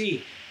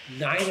SBC,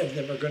 9 of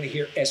them are going to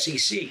hear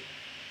SEC.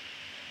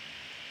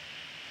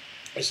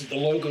 I said the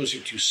logos are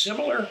too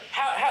similar.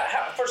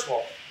 How, first of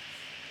all,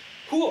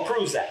 who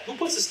approves that? Who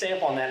puts a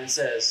stamp on that and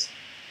says,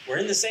 we're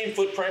in the same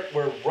footprint,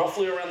 we're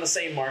roughly around the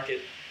same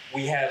market,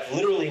 we have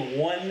literally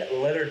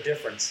 1 letter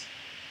difference?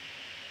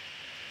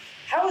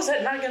 How is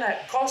that not going to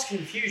cause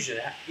confusion?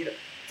 You know,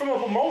 from a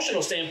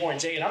promotional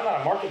standpoint, Jay, and I'm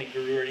not a marketing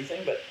guru or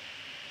anything, but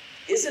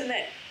isn't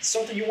that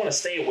something you want to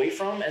stay away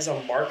from as a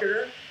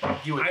marketer?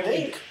 You would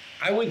think.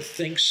 I would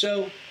think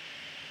so.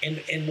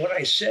 And what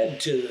I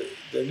said to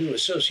the new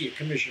associate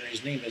commissioner,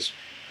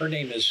 her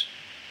name is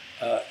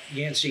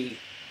Nancy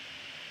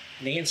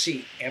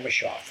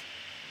Amishoff,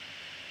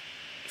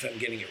 if I'm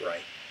getting it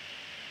right.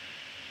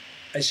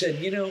 I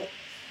said, you know,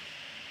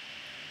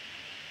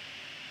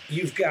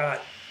 you've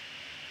got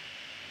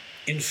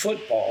in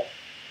football,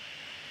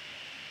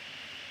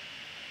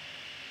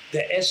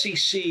 the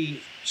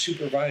SEC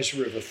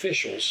supervisor of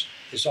officials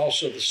is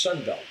also the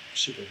Sun Belt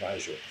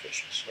supervisor of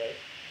officials. Right.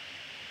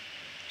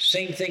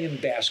 Same thing in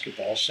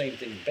basketball, same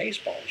thing in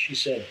baseball. She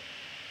said,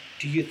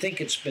 do you think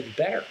it's been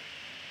better?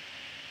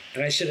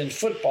 And I said, in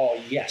football,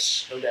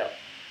 yes. No doubt.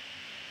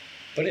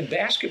 But in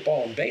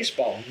basketball and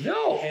baseball,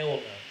 no. Hell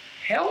no.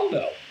 Hell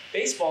no.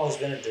 Baseball has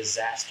been a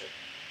disaster.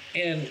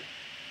 And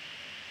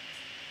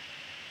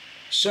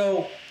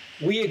so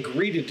we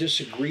agree to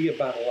disagree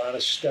about a lot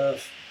of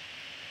stuff.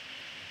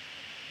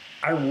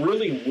 I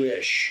really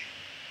wish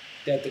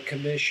that the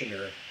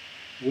commissioner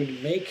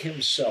would make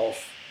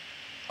himself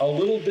a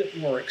little bit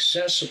more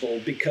accessible,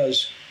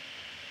 because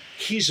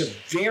he's a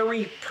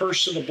very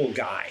personable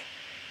guy.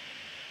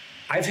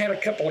 I've had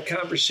a couple of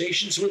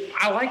conversations with him.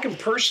 I like him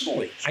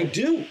personally. I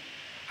do.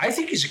 I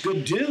think he's a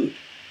good dude.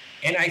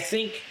 And I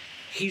think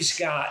he's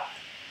got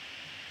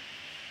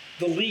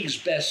the league's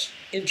best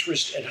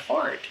interest at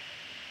heart.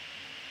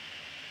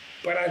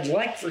 But I'd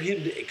like for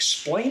him to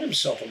explain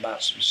himself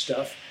about some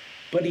stuff,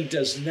 but he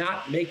does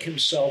not make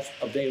himself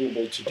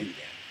available to do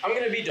that. I'm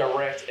going to be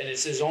direct, and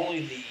this is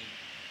only the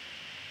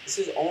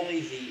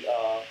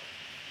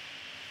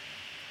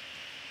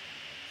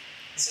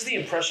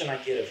impression I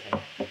get of him.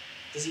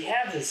 Does he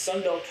have the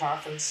Sun Belt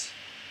Conference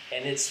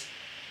and its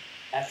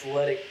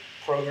athletic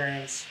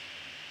programs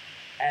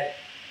at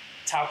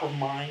top of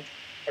mind,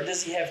 or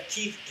does he have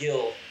Keith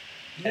Gill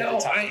at the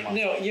top of mind?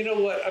 No. You know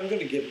what? I'm going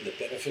to give him the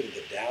benefit of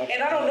the doubt.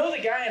 And I don't know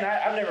the guy, and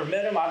I've never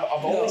met him. I've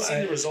only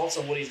seen the results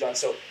of what he's done.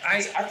 So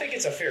I think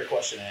it's a fair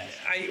question to ask.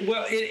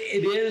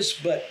 It is,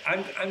 but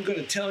I'm going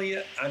to tell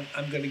you,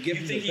 I'm going to give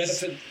him the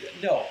benefit.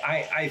 No,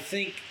 I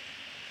think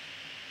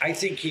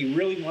he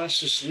really wants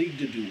this league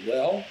to do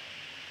well.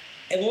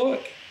 And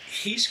look,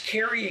 he's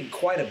carrying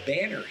quite a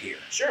banner here.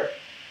 Sure.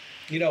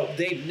 You know,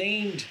 they've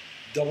named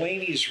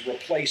Delaney's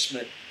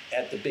replacement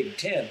at the Big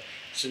Ten.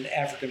 It's an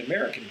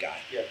African-American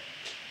guy. Yeah.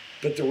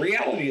 But the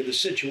reality of the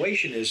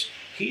situation is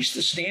he's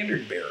the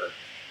standard bearer.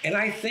 And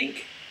I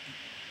think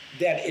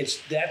that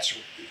that's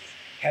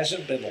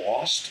hasn't been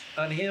lost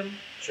on him.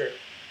 Sure.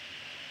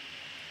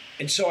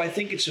 And so I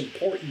think it's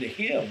important to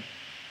him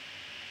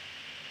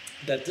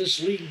that this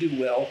league do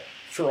well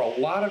for a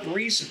lot of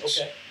reasons.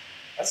 Okay,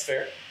 that's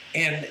fair.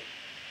 And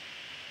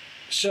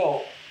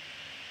so,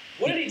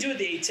 What did he do with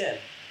the A10?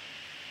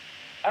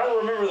 I don't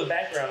remember the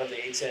background of the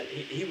A10.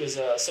 He was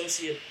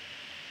associate.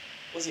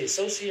 Was he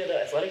associate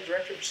athletic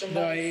director for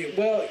somebody?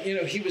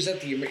 he was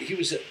at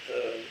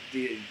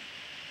the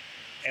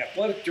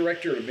athletic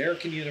director at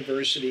American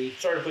University,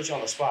 Sorry to put you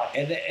on the spot.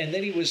 and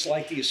then he was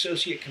like the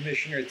associate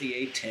commissioner at the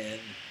A10.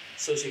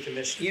 Associate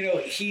commissioner. You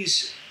know,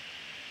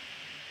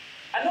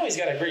 I know he's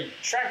got a great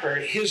track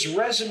record. his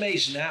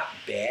resume's not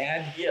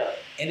bad. Yeah.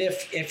 And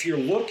if you're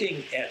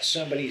looking at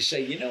somebody,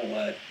 say, you know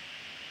what,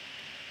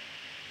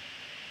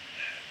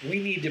 we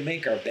need to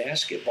make our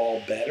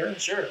basketball better.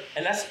 Sure.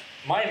 And that's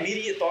my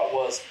immediate thought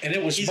was. And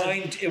it was he's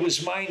mine. It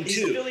was mine He's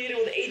too. affiliated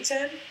with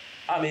A10.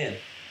 I'm in.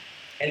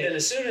 And then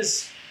as soon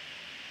as,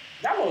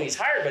 not only he's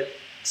hired, but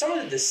some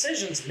of the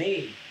decisions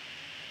made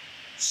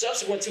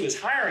subsequent to his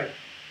hiring,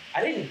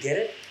 I didn't get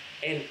it.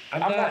 And I'm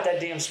not that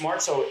damn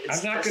smart, so it's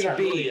I'm not that's going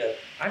to be. really a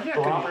I'm not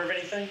barometer going. of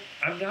anything.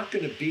 I'm not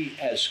going to be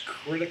as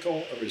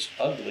critical or as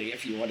ugly,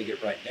 if you want to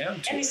get right down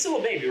to And it, he's still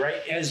a baby,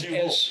 right? In his new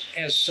role.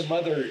 as some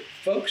other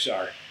folks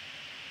are.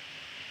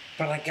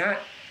 But I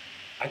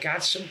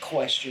got some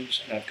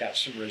questions and I've got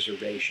some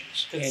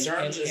reservations.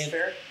 Concerns is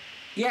fair.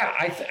 Yeah,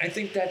 I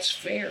think that's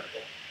fair.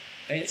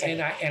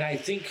 And I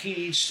think he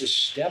needs to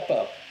step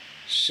up,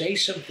 say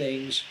some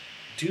things,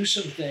 do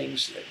some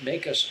things that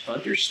make us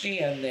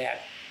understand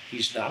that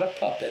he's not a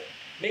puppet.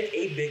 Make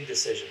a big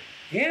decision.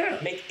 Yeah.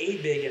 Make a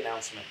big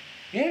announcement.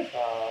 Yeah.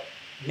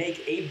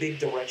 Make a big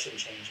direction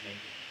change, maybe.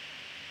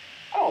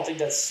 I don't think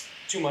that's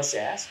too much to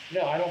ask.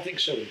 No, I don't think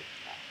so.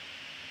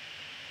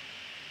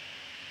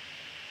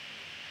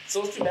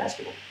 So let's do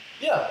basketball.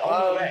 Yeah.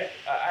 I'll go back.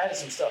 I had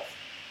some stuff.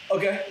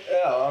 Okay.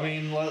 Yeah. I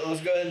mean,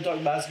 let's go ahead and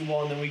talk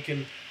basketball, and then we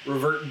can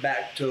revert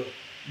back to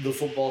the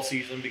football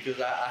season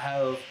because I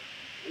have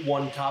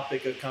one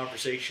topic of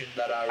conversation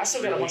that I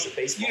still got a bunch of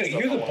baseball stuff.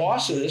 You're the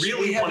boss of this.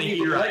 Really we haven't wanna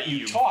even hear let at you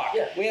you. talk.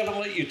 Yeah. We haven't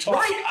let you talk.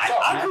 Right,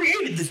 I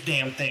created this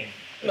damn thing.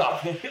 No.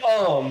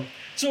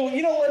 So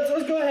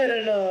let's go ahead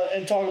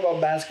and talk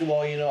about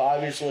basketball. You know,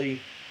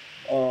 obviously,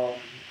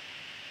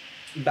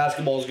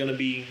 basketball is going to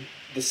be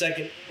the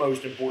second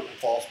most important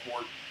fall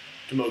sport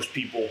to most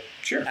people.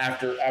 Sure.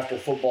 After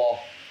football,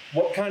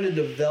 what kind of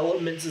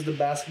developments is the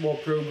basketball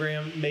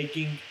program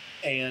making?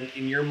 And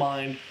in your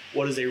mind,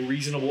 what is a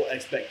reasonable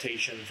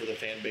expectation for the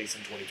fan base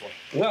in 2020?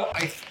 Well,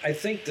 I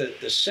think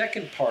that the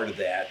second part of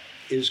that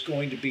is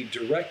going to be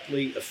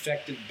directly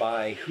affected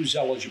by who's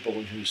eligible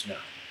and who's not.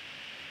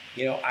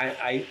 You know,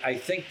 I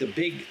think the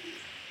big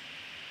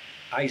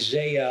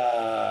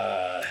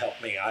Isaiah,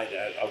 help me,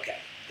 okay,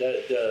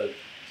 the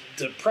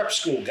prep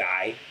school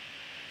guy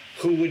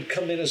who would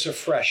come in as a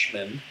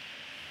freshman,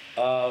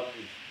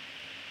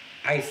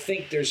 I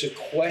think there's a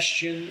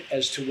question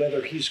as to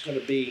whether he's going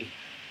to be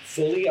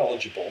fully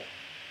eligible.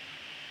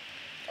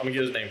 I'm gonna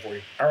get his name for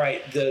you. All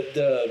right,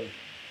 the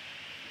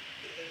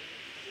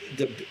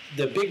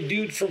big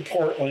dude from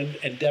Portland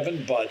and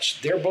Devin Butts,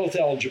 they're both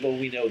eligible.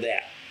 We know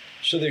that.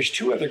 So there's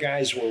two other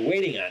guys we're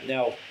waiting on.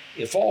 Now,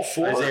 if all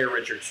four Isaiah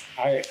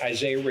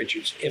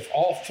Richards. If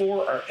all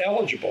four are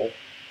eligible,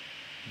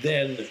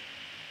 then,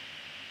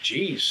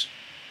 geez,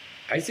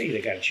 I think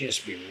they got a chance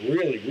to be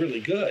really, really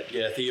good.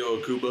 Yeah,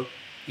 Theo Okuba.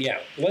 Yeah.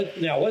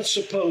 Let's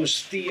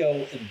suppose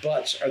Theo and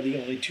Butts are the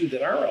only two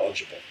that are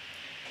eligible.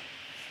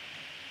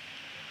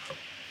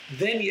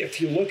 Then, if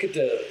you look at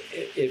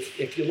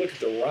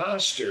the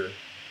roster,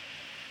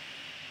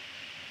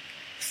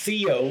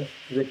 Theo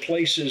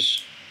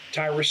replaces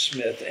Tyrus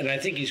Smith, and I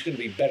think he's going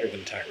to be better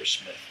than Tyrus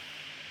Smith.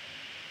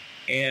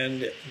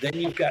 And then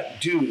you've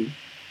got Dew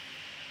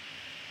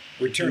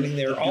returning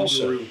there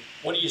also.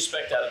 What do you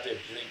expect out of Dew? Do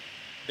you think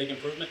big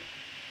improvement?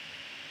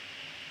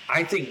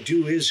 I think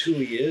Dew is who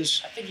he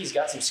is. I think he's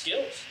got some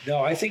skills.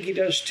 No, I think he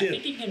does too. I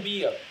think he can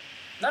be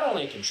not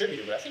only a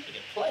contributor, but I think he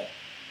can play.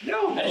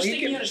 No, I just think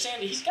can, he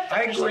understands. He's got to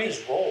I understand agree.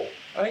 his role.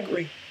 I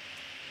agree.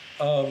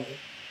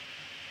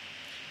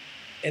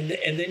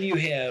 And then you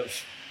have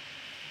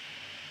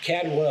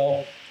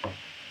Cadwell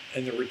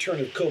and the return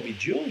of Kobe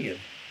Julian.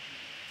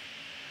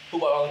 Who,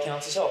 by all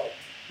accounts, is healthy.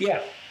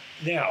 Yeah.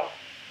 Now,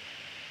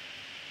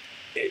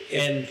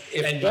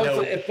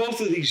 if both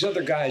of these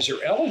other guys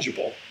are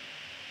eligible,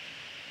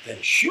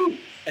 then shoot,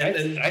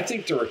 I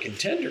think they're a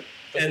contender.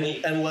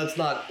 And let's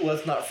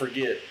not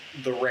forget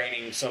the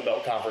reigning Sun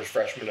Belt Conference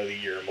Freshman of the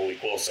Year,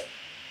 Malik Wilson.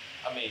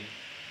 I mean,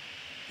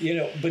 you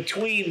know,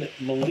 between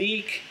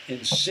Malik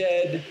and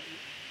Sed,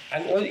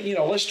 and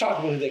let's talk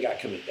about who they got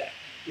coming back.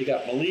 You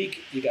got Malik,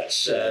 you got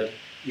Sed,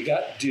 you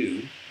got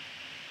Dew,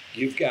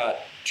 you've got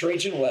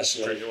Trajan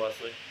Wesley.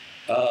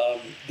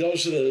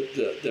 Those are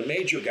the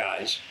major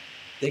guys.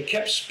 They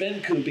kept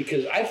Spenku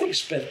because I think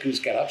Spenku's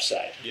got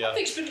upside. Yeah. I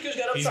think Spenku's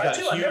got upside He's got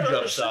too. huge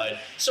upside.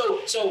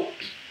 So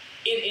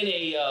in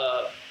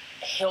a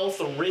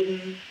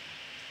health-ridden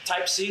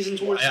type season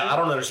towards I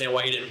don't understand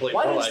why he didn't play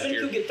why more didn't last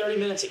year. Spenku get 30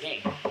 minutes a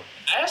game?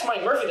 I asked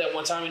Mike Murphy that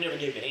one time. He never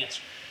gave me an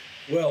answer.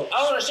 Well, I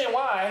don't understand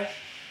why.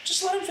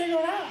 Just let him figure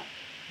it out.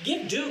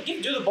 Give Duke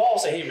the ball.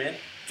 Say, hey man,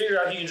 Figure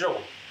out who can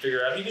dribble.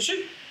 Figure out who can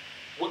shoot.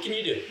 What can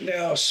you do?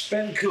 Now,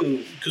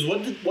 Spenku, Because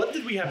what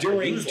did we have to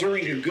during lose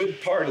a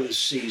good part of the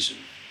season,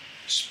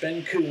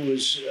 Spenku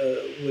was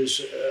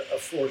a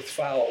fourth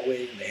foul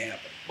waiting to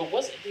happen. But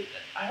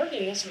I heard that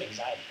he had some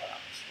anxiety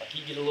problems. Like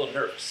he'd get a little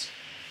nervous.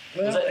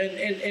 Well,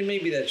 and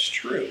maybe that's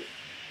true.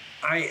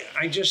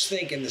 I just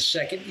think in the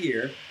second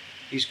year,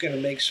 he's going to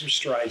make some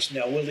strides.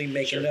 Now, will he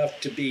make enough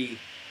to be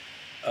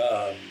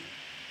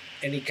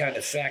any kind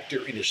of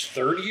factor in his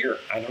third year?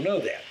 I don't know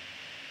that.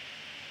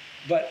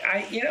 But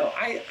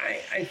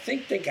I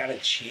think they got a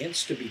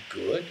chance to be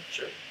good.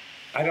 Sure.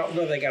 I don't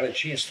know they got a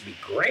chance to be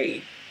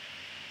great.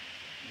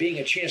 Being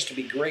a chance to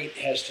be great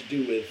has to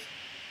do with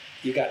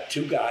you got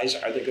two guys.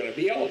 Are they going to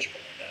be eligible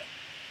or not?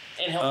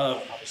 And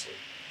healthy, obviously.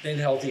 And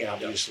healthy,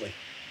 obviously. Yep.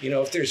 You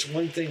know, if there's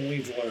one thing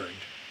we've learned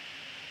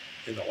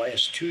in the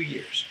last 2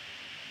 years,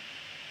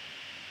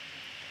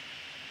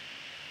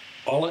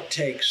 all it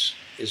takes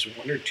is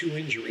one or two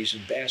injuries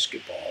in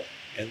basketball,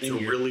 and then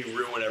to really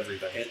ruin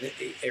everything. And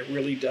it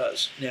really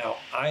does. Now,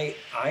 I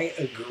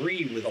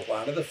agree with a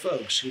lot of the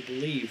folks who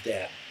believe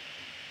that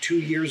 2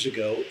 years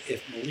ago,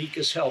 if Malik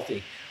is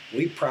healthy,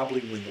 we'd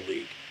probably win the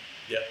league.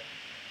 Yeah.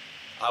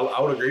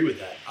 I would agree with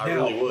that. I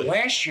really would.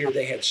 Last year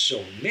they had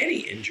so many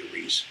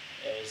injuries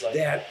it was like,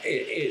 that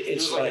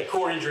it's like a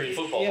core injury in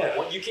football. Yeah.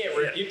 Like, you can't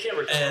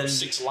recover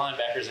 6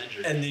 linebackers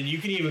injured. And then you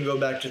can even go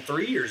back to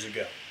 3 years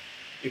ago.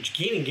 If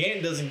Keenan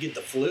Gantt doesn't get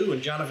the flu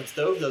and Jonathan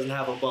Stove doesn't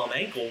have a bum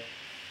ankle,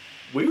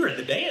 we were in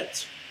the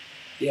dance.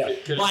 Yeah.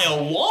 By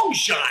a long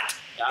shot.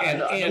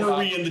 And were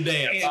we in the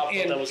dance?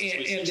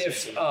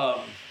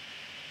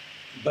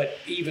 But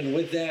even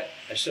with that,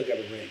 I still got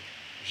a ring.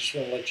 I just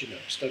want to let you know.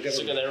 Still got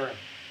that ring.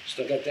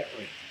 Still got that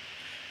ring.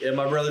 Yeah,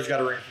 my brother's got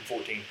a ring from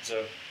 14.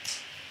 So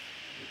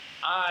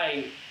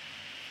I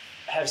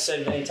have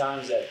said many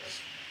times that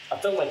I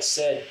felt like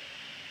Ced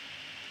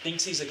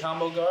thinks he's a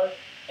combo guard,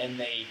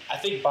 and I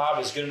think Bob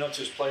is good enough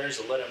to his players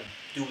to let him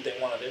do what they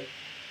want to do.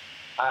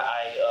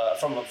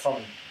 From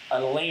a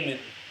layman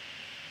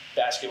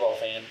basketball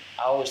fan,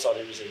 I always thought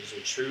he was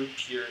a true,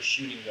 pure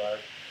shooting guard.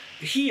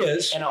 He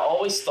is. And I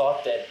always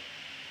thought that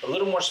a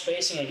little more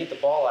spacing and get the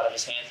ball out of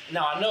his hands.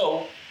 Now, I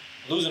know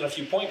losing a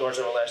few point guards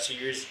over the last 2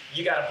 years,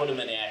 you got to put him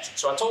in the action.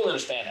 So I totally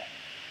understand that.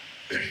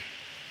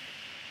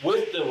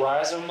 With the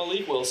rise of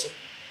Malik Wilson,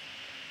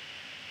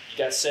 you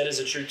got Ced as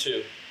a true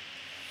 2.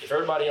 If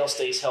everybody else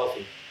stays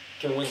healthy,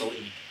 can win the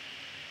league.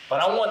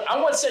 But I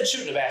want Ced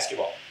shooting the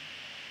basketball.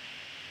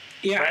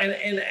 Yeah, right?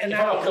 and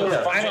I don't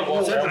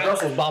know. Ced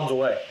Russell's bombs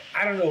away.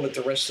 I don't know what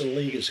the rest of the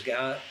league has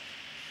got.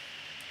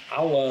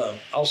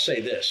 I'll say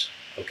this,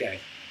 okay?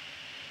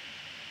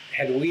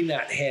 Had we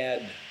not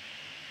had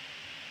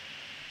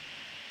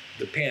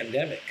the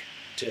pandemic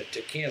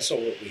to cancel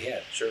what we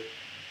had, sure,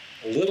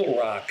 Little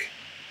Rock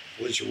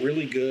was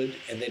really good,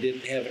 and they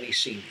didn't have any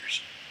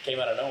seniors. Came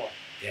out of nowhere.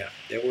 Yeah,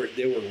 they were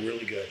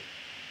really good,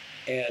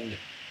 and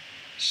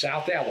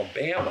South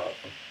Alabama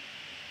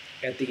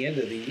at the end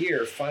of the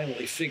year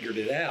finally figured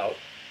it out.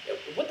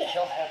 What the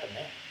hell happened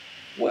there?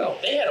 Well,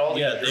 they had all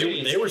the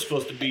ingredients. They were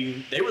supposed to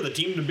be. They were the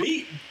team to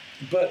beat.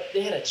 But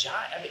they had Ajay.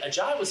 I mean,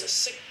 Ajay was a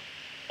sick.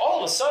 All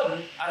of a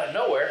sudden, out of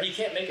nowhere, he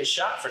can't make a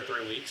shot for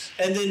 3 weeks.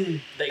 And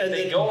then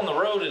they go on the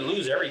road and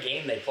lose every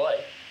game they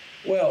play.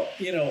 Well,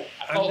 you know,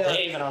 I called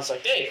Dave and I was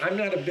like, Dave, I'm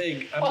not a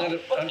big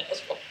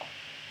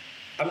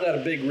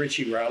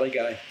Richie Riley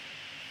guy.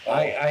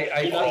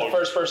 You're not the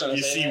first person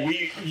to say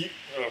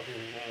that.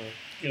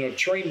 You know,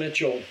 Trey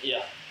Mitchell.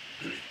 Yeah.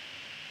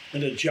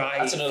 And Ajay.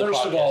 That's another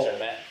podcast,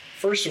 Matt.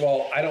 First of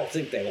all, I don't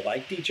think they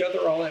liked each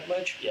other all that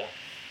much. Yeah.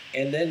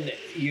 And then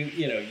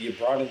you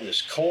brought in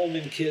this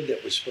Coleman kid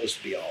that was supposed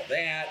to be all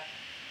that.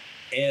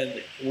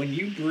 And when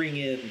you bring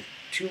in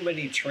too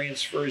many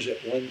transfers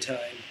at one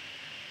time,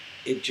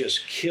 it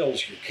just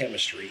kills your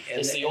chemistry. And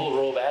it's the old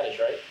Rove adage,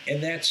 right?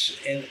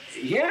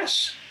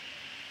 Yes.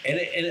 And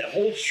it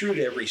holds true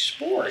to every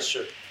sport. That's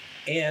true.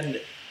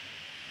 And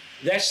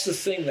that's the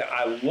thing that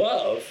I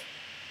love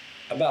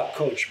about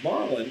Coach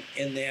Marlin,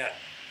 in that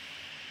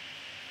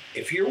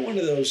if you're one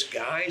of those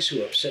guys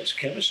who upsets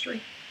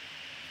chemistry,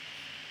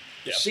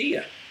 see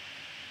ya.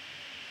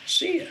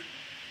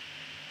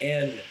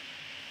 And,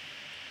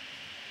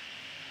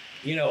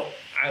 you know,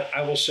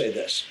 I will say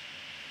this.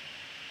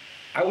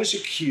 I was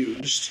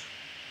accused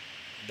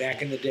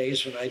back in the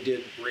days when I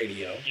did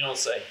radio. You don't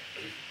say.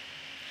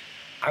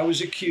 I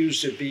was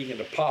accused of being an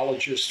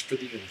apologist for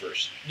the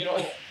university. You know,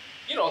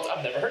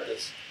 I've never heard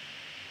this.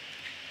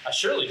 I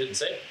surely didn't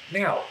say it.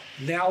 Now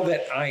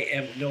that I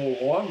am no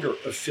longer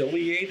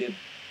affiliated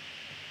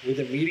with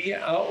a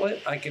media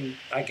outlet, I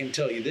can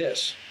tell you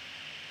this.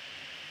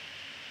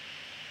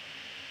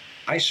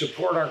 I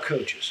support our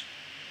coaches.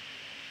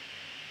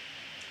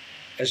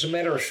 As a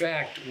matter of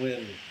fact,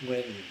 when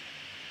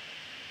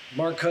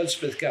Mark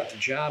Hudspeth got the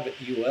job at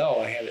UL,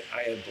 I had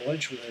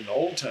lunch with him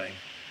Old Time,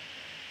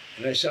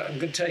 and I said, I'm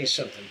going to tell you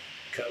something,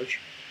 Coach.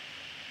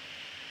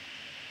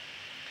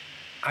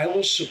 I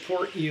will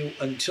support you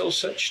until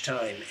such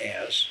time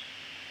as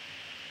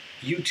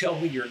you tell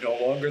me you're no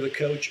longer the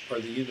coach or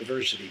the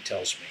university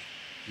tells me.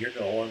 you're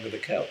no longer the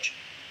coach.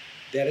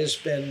 That has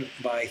been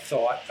my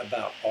thought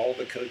about all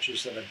the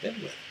coaches that I've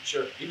been with.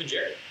 Sure. Even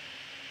Jared.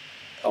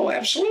 Oh,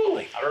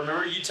 absolutely. I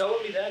remember you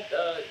telling me that.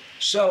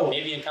 So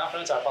Maybe in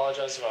confidence. I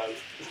apologize if I.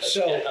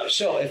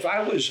 So if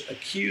I was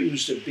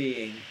accused of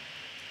being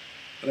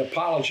an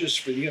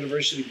apologist for the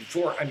university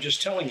before, I'm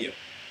just telling you,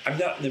 I'm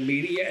not in the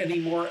media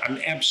anymore. I'm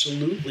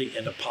absolutely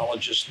an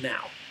apologist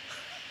now.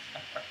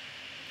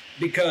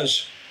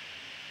 Because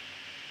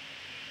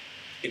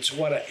it's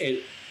what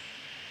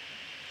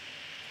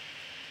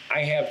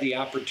I have the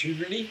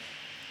opportunity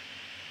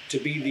to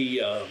be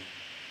the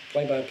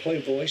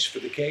play-by-play voice for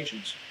the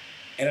Cajuns,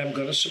 and I'm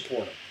going to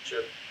support them.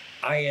 Sure.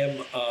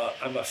 I'm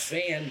a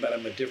fan, but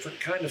I'm a different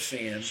kind of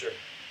fan. Sure.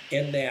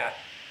 In that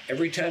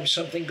every time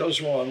something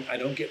goes wrong, I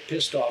don't get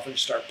pissed off and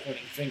start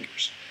pointing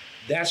fingers.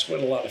 That's what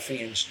a lot of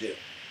fans do.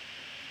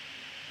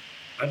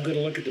 I'm going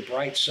to look at the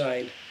bright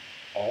side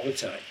all the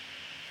time.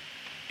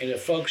 And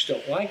if folks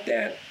don't like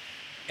that,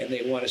 and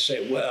they want to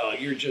say, well,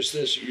 you're just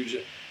this, or you're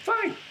just,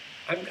 fine.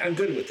 I'm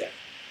good with that.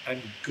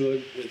 I'm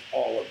good with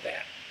all of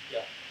that.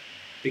 Yeah.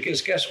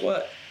 Because guess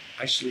what?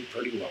 I sleep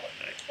pretty well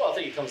at night. Well, I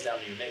think it comes down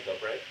to your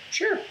makeup, right?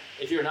 Sure.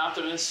 If you're an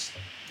optimist,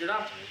 you're an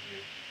optimist.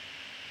 You're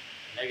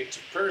a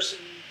negative person,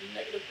 you're a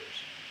negative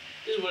person.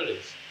 This is what it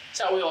is.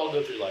 It's how we all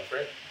go through life,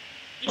 right?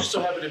 You just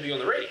so happen to be on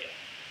the radio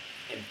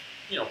and,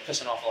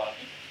 pissing off a lot of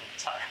people.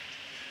 It's all right.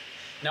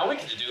 Now we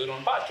get to do it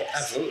on a podcast.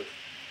 Absolutely.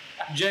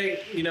 Jay,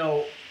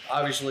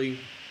 obviously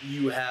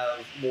you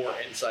have more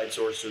inside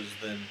sources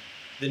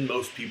than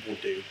most people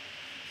do.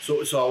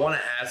 So I want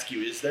to ask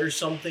you, is there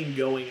something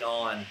going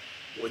on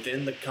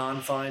within the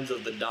confines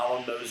of the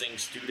Donald Mosing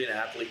Student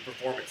Athlete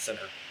Performance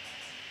Center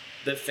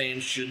that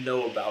fans should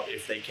know about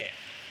if they can?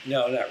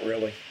 No, not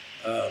really.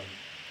 I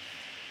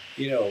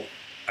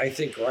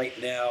think right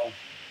now,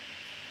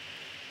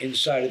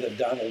 inside of the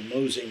Donald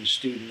Mosing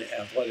Student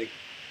Athletic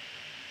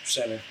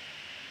Center,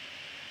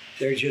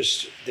 they're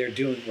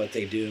doing what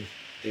they do.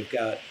 They've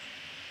got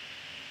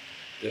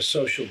the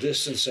social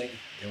distancing.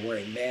 They're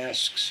wearing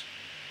masks.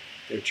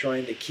 They're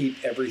trying to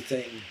keep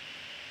everything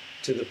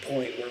to the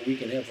point where we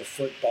can have a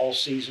football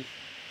season.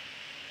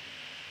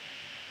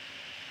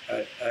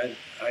 I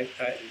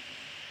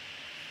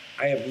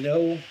have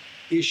no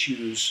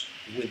issues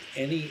with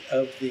any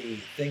of the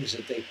things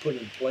that they put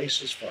in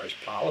place as far as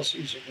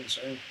policies are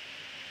concerned.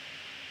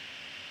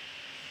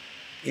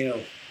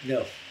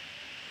 No.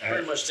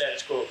 Pretty much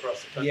status quo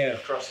across the country,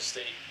 across the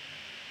state.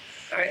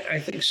 I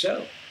think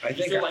so. I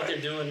feel like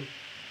they're doing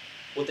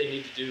what they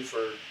need to do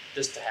for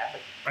this to happen.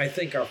 I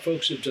think our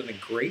folks have done a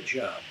great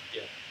job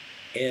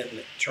in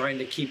trying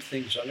to keep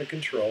things under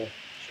control.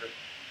 Sure.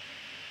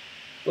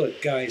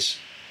 Look, guys,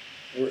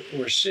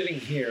 we're sitting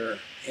here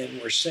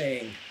and we're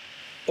saying,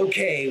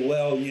 okay,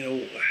 well,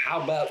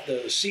 how about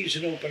the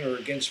season opener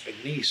against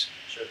McNeese?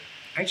 Sure.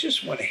 I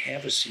just want to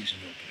have a season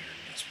opener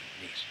against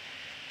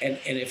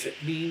McNeese. And if it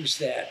means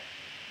that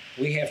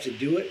we have to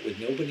do it with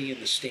nobody in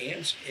the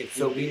stands,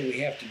 we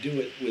have to do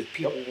it with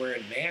people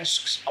wearing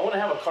masks. I want to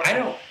have a card.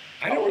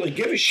 I don't really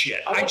give a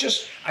shit. I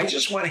just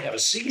want to have a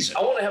season.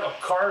 I want to have a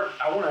card.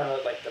 I want to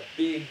have the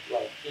big,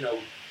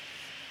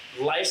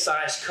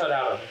 life-size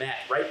cutout of Matt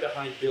right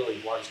behind Billy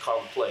while he's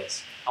calling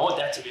plays. I want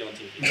that to be on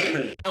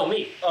TV. No,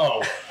 me.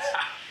 Oh.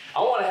 I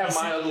want to have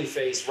my ugly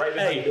face right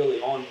behind Billy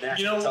on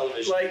national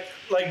television.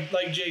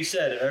 Like Jay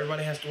said, if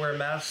everybody has to wear a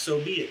mask, so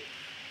be it.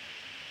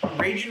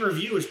 Rage and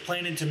Review is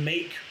planning to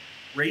make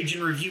Rage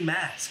and Review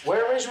masks.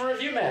 Wear a Rage and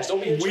Review mask.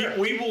 Don't be a jerk.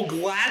 We will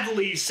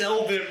gladly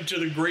sell them to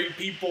the great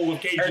people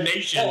of Cajun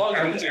Nation.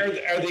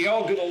 Are they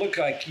all going to look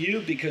like you?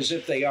 Because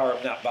if they are,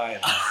 I'm not buying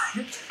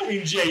them. I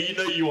mean, Jay,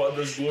 you want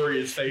this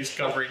glorious face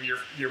covering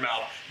your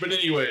mouth. But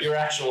anyway. Your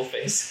actual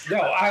face. No,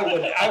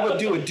 I would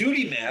do a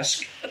duty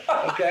mask.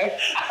 Okay?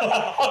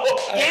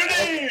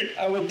 Duty!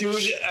 I would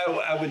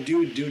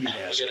do a duty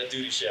mask. I got a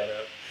duty shout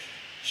out.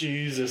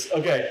 Jesus.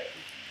 Okay.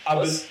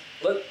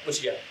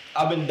 What you got?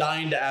 I've been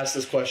dying to ask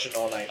this question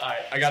all night. All right.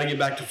 I got to get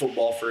back to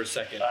football for a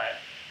second. All right.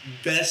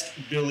 Best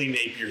Billy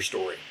Napier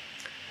story.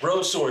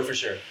 Rose story for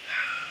sure.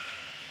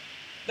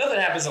 Nothing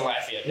happens in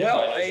Lafayette.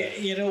 Well,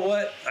 you know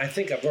what? I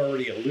think I've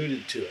already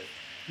alluded to it.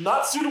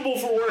 Not suitable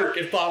for work,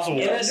 if possible.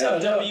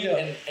 NSFW,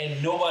 No.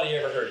 and nobody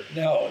ever heard it.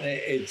 No,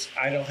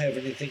 I don't have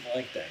anything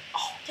like that.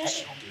 Oh,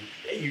 yes, you do.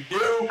 Yeah, you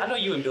do. I know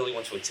you and Billy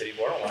went to a titty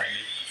bar. Don't lie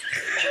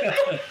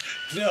to me.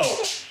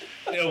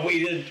 No,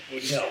 we didn't.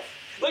 No.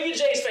 Look at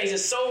Jay's face;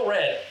 it's so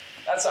red.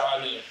 That's how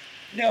I knew it.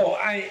 No,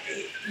 I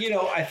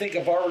think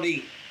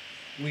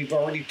we've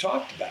already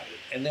talked about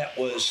it, and that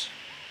was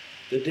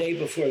the day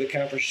before the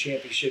conference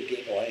championship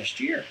game last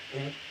year,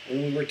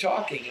 when we were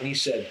talking, and he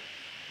said,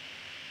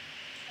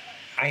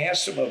 I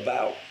asked him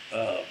about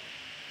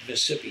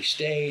Mississippi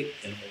State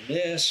and Ole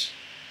Miss,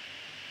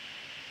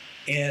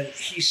 and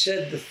he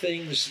said the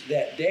things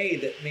that day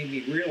that made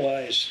me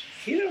realize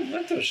he didn't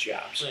want those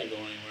jobs. I ain't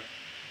going anywhere.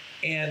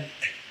 And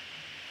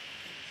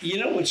you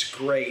know what's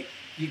great?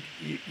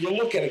 You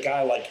look at a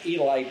guy like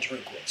Eli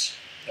Drinkwitz,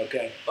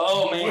 okay?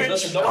 Oh man,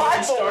 listen, don't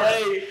even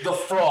start. The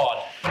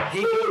fraud.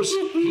 He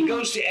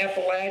goes to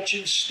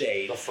Appalachian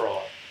State. The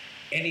fraud.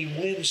 and he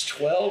wins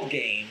 12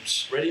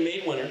 games,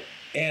 Ready-made winner.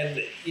 and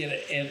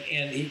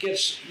and he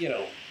gets,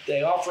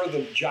 they offer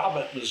the job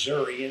at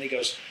Missouri, and he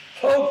goes,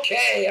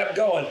 okay, I'm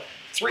going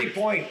 3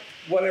 point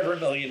whatever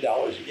 $million.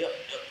 Yep.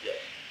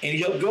 And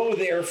he'll go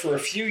there for a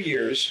few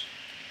years,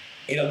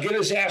 and he'll get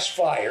his ass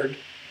fired,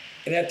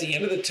 and at the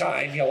end of the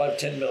time, he'll have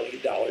 $10 million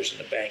in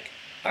the bank.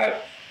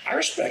 I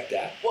respect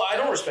that. Well, I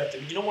don't respect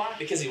him. You know why?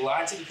 Because he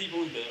lied to the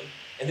people in Boone,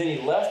 and then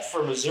he left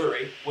for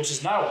Missouri, which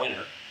is not a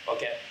winner.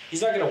 Okay,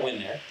 he's not going to win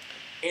there.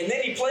 And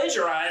then he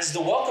plagiarized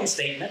the welcome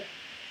statement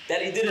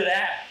that he did it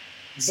at.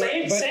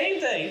 Same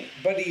thing.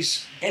 But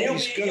he's And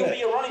he'll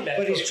be a running back.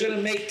 But he's coach. going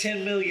to make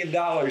 $10 million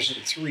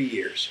in 3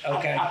 years.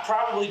 Okay. I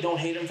probably don't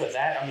hate him for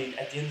that. I mean,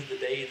 at the end of the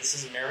day, this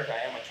is America.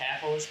 I am a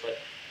capitalist, but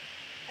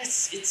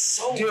it's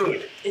so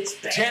Dude, it's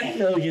bad. $10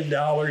 million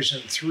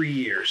in 3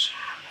 years.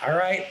 All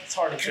right. It's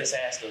hard to kiss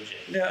ass, though, Jay.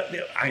 No,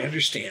 I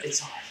understand. It's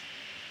hard.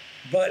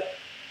 But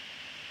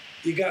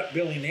you got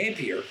Billy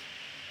Napier,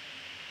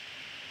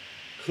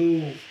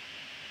 who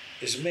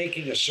is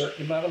making a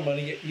certain amount of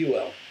money at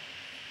UL,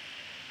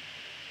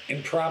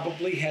 and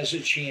probably has a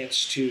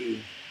chance to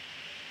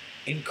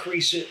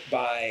increase it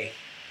by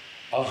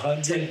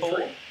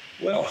 10-fold?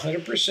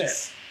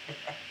 100%.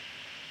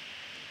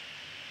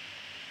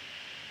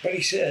 But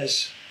he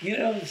says,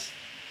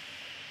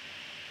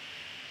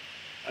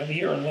 I'm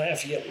here in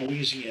Lafayette,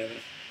 Louisiana.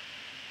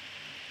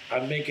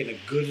 I'm making a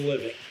good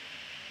living.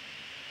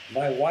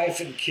 My wife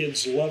and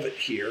kids love it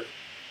here.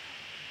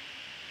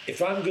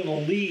 If I'm going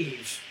to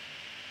leave,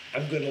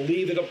 I'm going to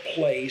leave at a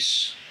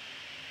place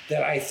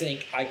that I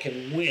think I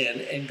can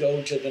win and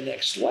go to the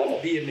next level.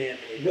 Be a man,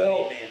 man.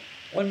 Well, Be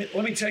a man.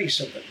 let me tell you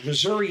something.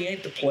 Missouri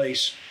ain't the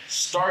place.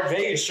 Start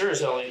Vegas sure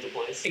as hell ain't the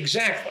place.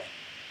 Exactly.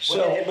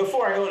 Well, and So,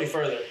 before I go any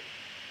further,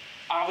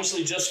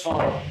 obviously just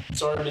fun.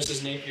 Sorry,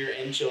 Mrs. Napier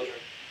and children.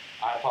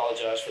 I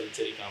apologize for the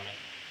titty comment.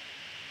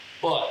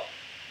 But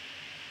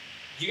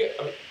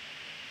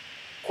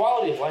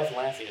quality of life in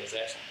Lafayette is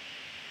excellent.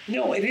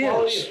 no, it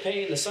Quality is. of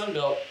pay in the Sun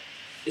Belt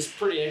is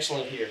pretty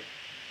excellent here.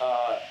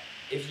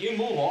 If you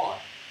move on,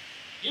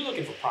 you're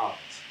looking for prominence.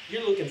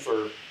 You're looking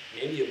for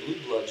maybe a blue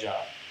blood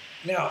job,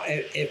 Now,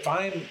 if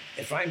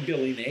I'm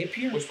Billy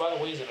Napier, which, by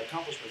the way, is an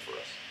accomplishment for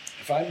us.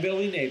 if I'm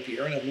Billy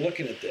Napier and I'm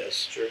looking at this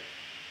Sure.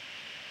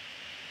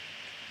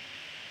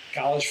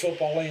 college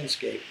football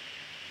landscape,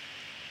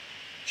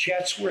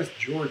 Chatsworth,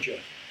 Georgia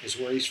is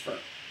where he's from.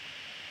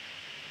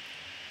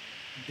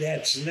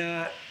 That's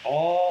not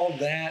all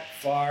that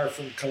far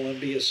from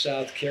Columbia,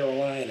 South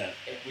Carolina.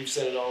 And we've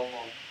said it all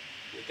along.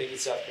 We think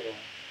it's South Carolina.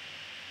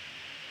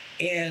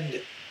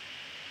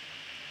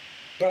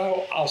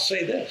 But I'll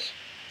say this.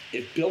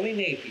 If Billy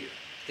Napier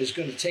is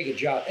going to take a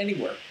job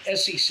anywhere,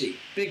 SEC,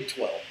 Big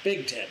 12,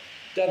 Big 10,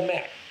 doesn't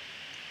matter.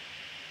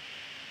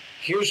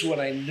 Here's what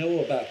I know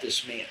about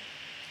this man.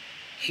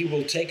 He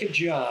will take a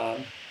job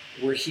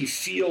where he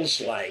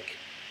feels like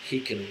he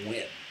can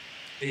win.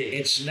 Big.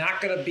 It's not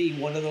going to be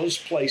one of those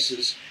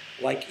places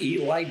like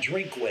Eli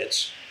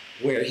Drinkwitz,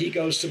 where he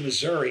goes to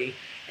Missouri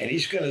and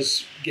he's going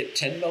to get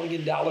 $10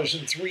 million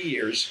in 3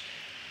 years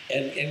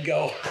and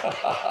go,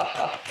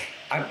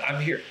 I'm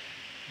here.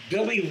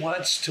 Billy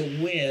wants to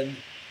win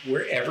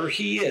wherever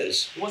he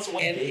is. He wants to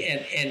win And,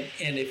 big.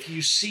 and if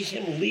you see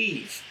him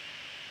leave,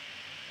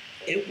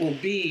 it will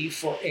be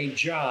for a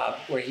job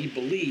where he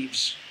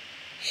believes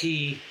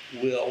he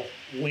will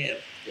win.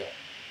 Yeah.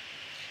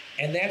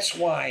 And that's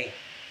why,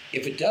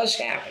 if it does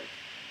happen,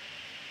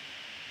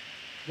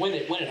 When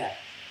it happens.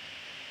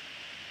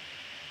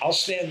 I'll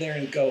stand there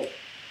and go,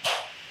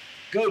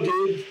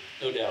 dude,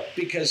 No doubt.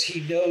 because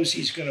he knows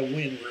he's going to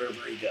win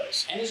wherever he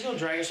goes. And he's going to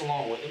drag us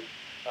along with him.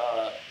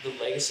 The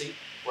legacy,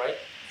 right?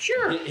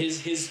 Sure.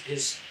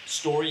 His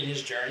story and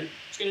his journey.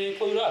 It's going to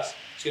include us.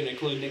 It's going to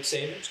include Nick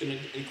Saban. It's going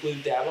to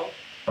include Dabo.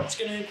 It's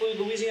going to include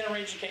Louisiana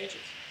Raging Cajuns.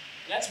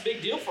 And that's a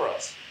big deal for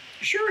us.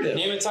 Sure it is.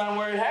 Name a time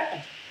where it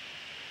happened.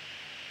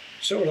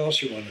 So what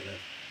else you want to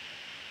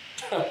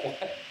know?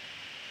 What?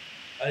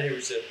 I didn't hear what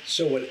you said.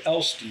 So what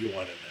else do you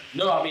want to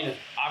know? No, I mean,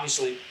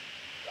 obviously,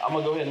 I'm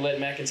going to go ahead and let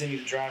Matt continue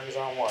to drive because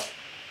I don't want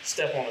to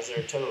step on his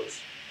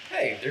toes.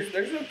 Hey,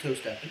 there's no toe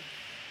stepping.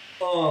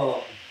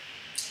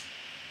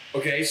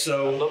 Okay, I'd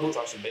so love to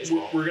talk some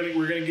baseball. we're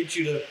gonna get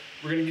you to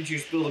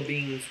spill the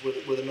beans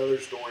with another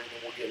story, and then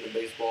we'll get into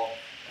baseball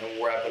and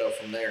we'll wrap it up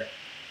from there.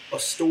 A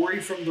story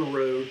from the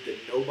road that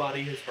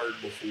nobody has heard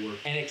before.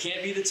 And it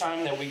can't be the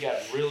time that we got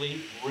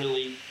really,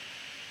 really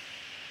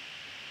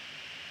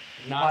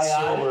not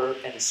High-eyed. sober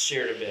and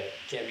shared a bit.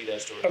 Can't be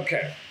that story.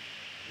 Okay.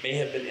 May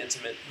have been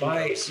intimate. Who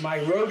My knows? my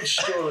road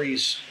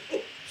stories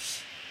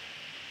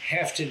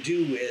have to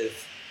do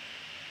with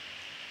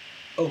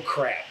oh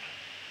crap.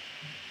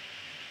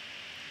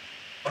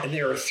 And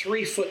there are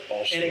 3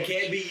 football stories. And it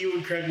can't be you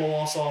and Craig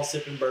Molasaw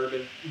sipping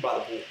bourbon by the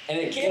pool. And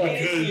it can't be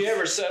Because- anything you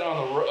ever said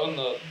on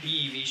the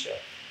BEV show.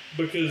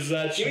 Because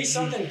that's Give me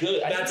something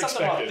good. I need That's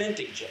something expected.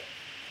 authentic, Jay.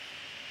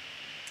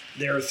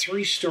 There are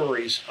 3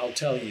 stories I'll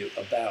tell you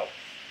about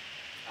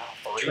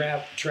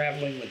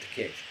traveling with the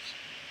Cajuns.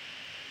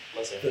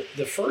 Let's hear it.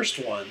 The first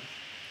one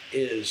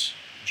is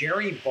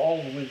Jerry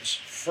Baldwin's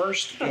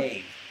first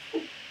game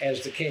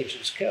as the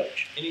Cajuns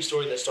coach. Any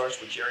story that starts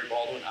with Jerry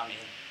Baldwin, I'm in.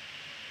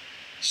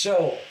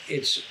 So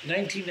it's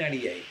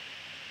 1998,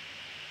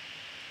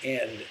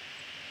 and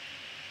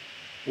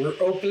we're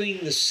opening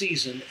the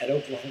season at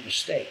Oklahoma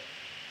State.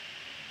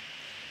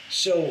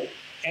 So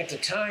at the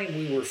time,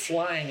 we were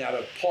flying out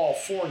of Paul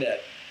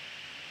Fournette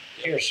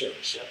Air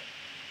Service. Yep.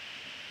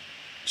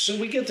 So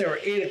we get there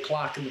at 8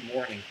 o'clock in the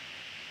morning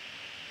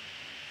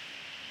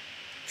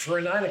for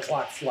a 9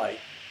 o'clock flight.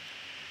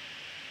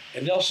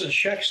 And Nelson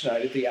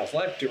Scheck-Snyder, the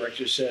athletic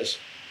director, says,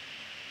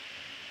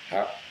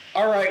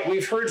 all right,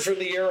 we've heard from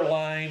the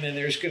airline and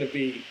there's going to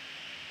be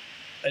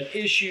an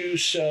issue,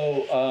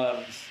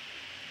 so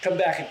come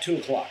back at 2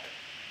 o'clock.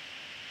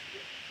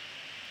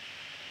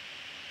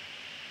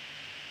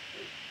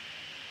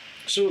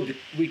 So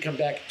we come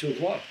back at 2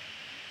 o'clock.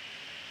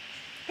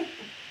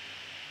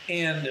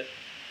 And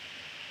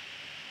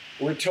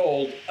we're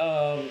told,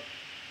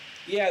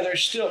 yeah,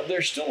 there's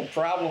still a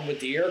problem with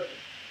the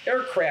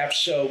aircraft,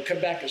 so come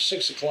back at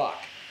 6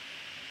 o'clock.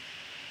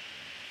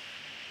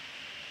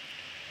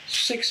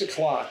 6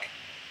 o'clock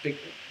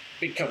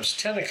becomes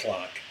 10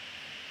 o'clock,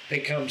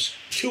 becomes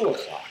 2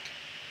 o'clock.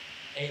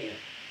 A.M.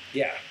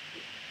 Yeah.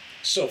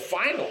 So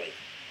finally,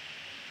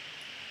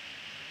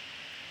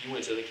 You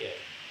went to the K.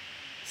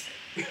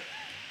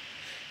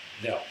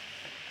 no.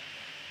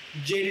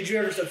 Jay, did you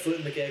ever set foot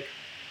in the cake?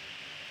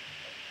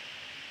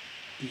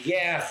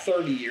 Yeah,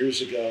 30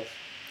 years ago.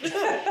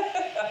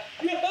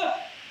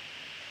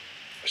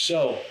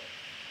 So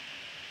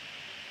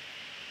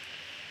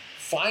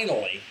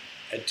finally,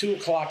 at 2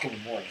 o'clock in the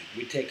morning,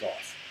 we take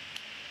off.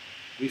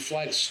 We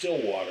fly to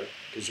Stillwater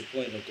because we're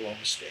playing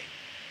Oklahoma State.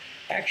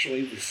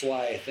 Actually, we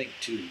fly, I think,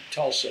 to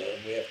Tulsa,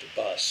 and we have to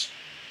bus.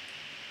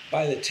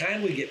 By the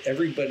time we get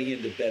everybody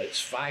into bed,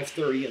 it's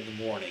 5:30 in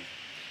the morning,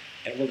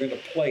 and we're going to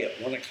play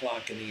at 1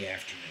 o'clock in the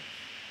afternoon.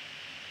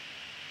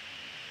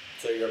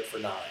 So you're up for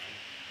 9.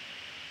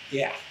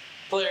 Yeah,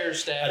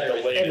 Players, staff, At the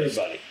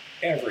everything.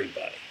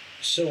 everybody.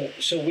 So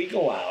we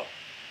go out,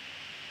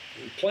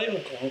 we play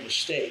Oklahoma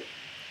State,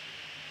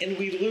 and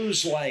we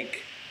lose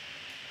like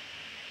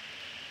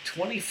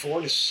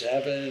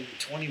 24-7,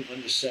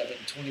 21-7,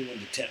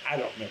 21-10. I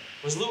don't remember.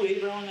 Was Lou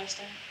Abel on that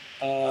staff?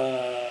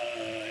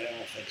 I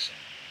don't think so.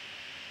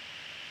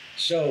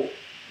 So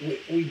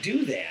we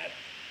do that,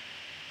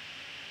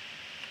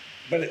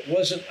 but it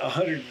wasn't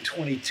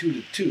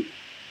 122-2.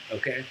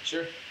 Okay.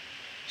 Sure.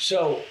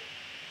 So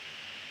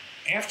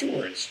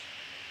afterwards,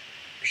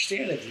 we're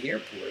standing at the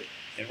airport,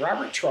 and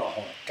Robert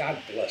Trahan,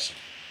 God bless him,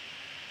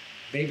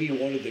 maybe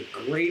one of the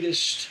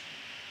greatest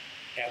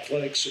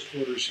athletic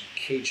supporters in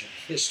Cajun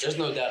history, There's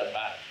no doubt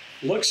about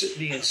it. looks at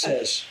me and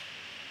says,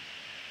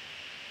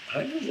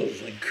 I'm a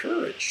little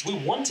encouraged. We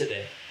won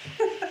today.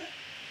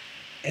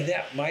 And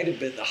that might have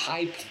been the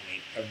high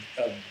point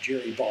of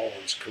Jerry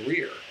Baldwin's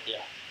career.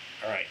 Yeah.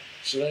 All right,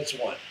 so that's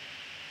one.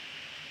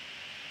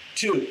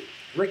 2,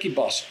 Ricky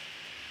Bussell.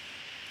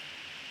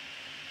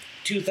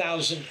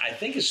 2000, I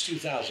think it's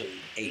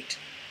 2008.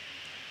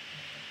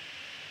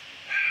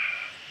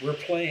 We're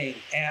playing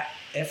at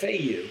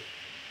FAU,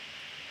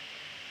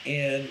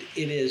 and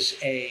it is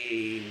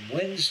a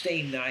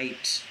Wednesday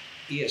night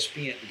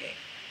ESPN game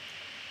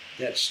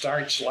that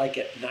starts like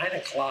at 9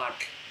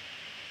 o'clock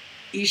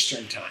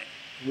Eastern time,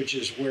 which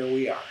is where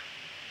we are.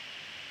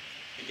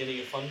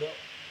 Beginning of Fun Belt?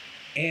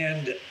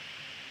 And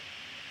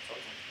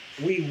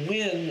we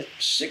win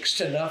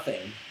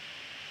 6-0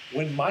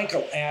 when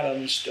Michael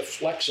Adams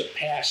deflects a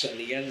pass in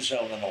the end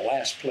zone on the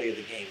last play of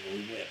the game. We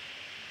win.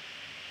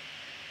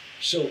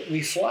 So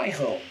we fly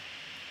home,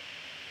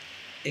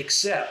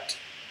 except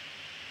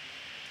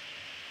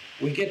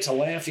we get to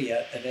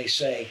Lafayette and they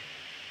say,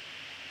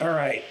 all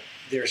right,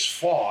 there's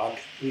fog,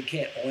 we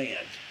can't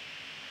land.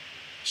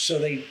 So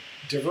they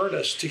divert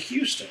us to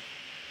Houston.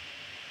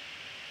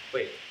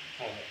 Wait,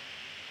 hold on.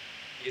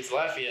 You get to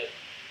Lafayette,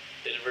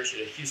 they divert you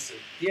to Houston,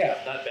 Yeah,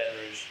 not Baton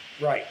Rouge,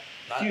 right.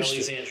 not Houston.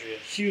 Alexandria,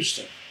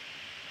 Houston.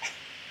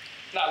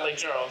 not Lake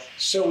Charles.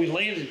 So we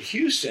land in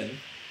Houston,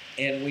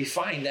 and we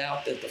find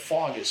out that the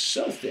fog is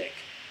so thick,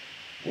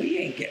 we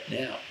ain't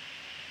getting out.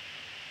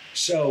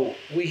 So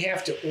we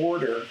have to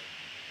order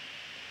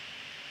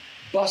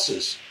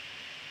buses.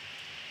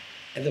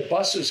 And the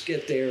buses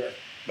get there,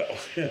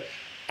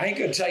 I ain't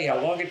gonna tell you how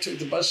long it took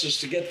the buses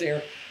to get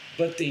there,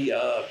 but the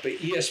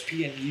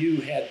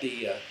ESPNU had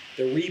the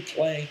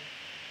replay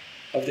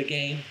of the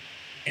game,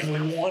 and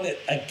we won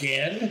it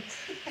again.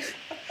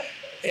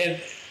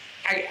 And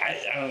I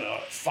don't know,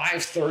 at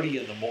 5:30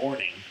 in the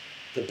morning,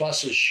 the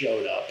buses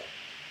showed up,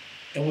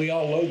 and we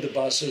all load the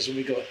buses, and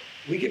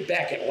we get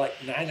back at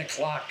like 9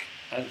 o'clock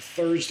on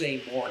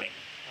Thursday morning.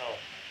 Oh,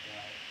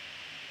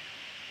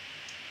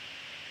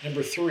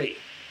 Number 3,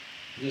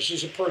 and this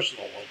is a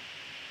personal one.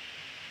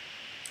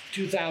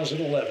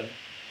 2011,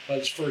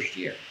 Bud's first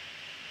year.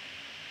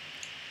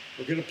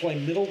 We're going to play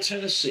Middle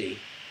Tennessee,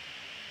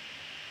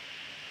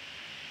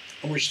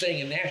 and we're staying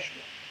in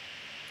Nashville.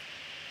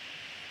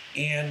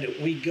 And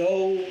we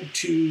go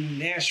to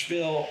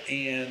Nashville,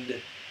 and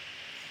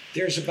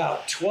There's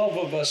about 12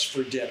 of us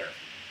for dinner.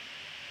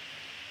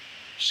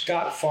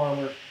 Scott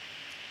Farmer,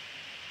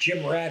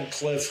 Jim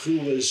Radcliffe, who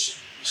was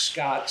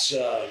Scott's,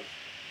 did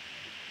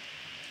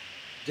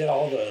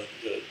all the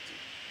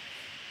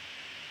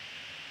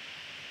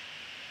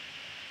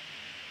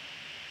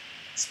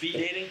Speed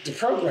dating? the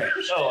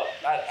programs. Oh,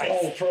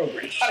 All the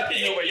programs. I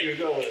didn't know where you were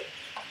going with it.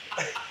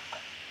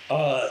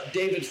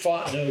 David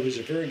Fontenot, who's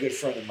a very good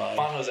friend of mine,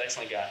 Fontenot's an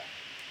excellent guy.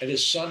 and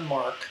his son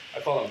Mark, I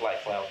call him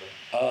Black Cloud.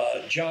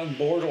 John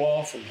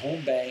Bordelon from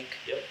Home Bank,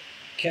 Yep.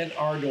 Ken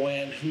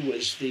Ardoin, who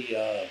was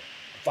the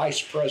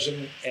vice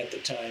president at the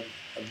time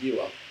of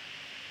UA,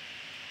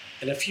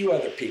 and a few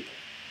other people.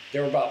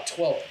 There were about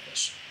 12 of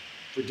us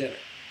for dinner.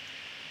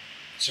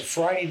 It's a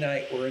Friday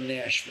night, we're in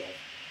Nashville.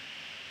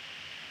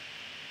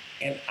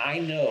 And I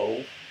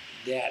know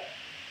that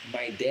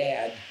my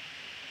dad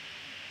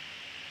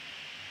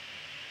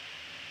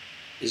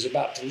is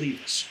about to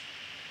leave us.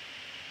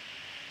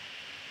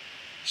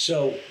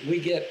 So we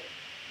get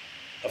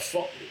a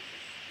phone.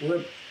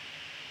 We're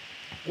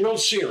World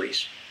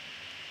Series.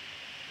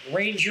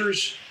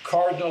 Rangers,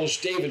 Cardinals,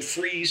 David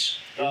Freese.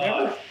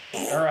 Remember?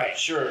 All right.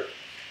 Sure.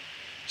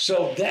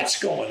 So that's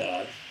going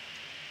on.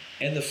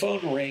 And the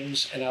phone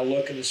rings, and I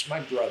look, and it's my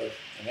brother.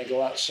 And I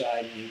go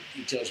outside, and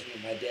he tells me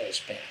my dad has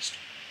passed.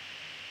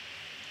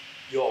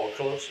 You all were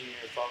close in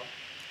your father?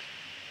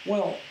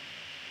 Well,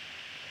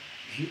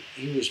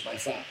 he was my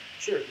father.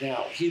 Sure.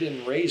 Now, he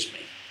didn't raise me,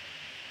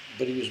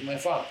 but he was my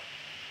father.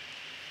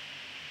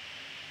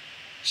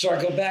 So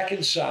I go back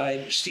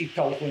inside. Steve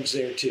Peliquin's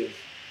there too.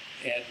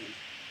 And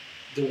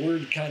the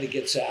word kind of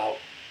gets out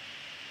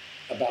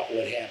about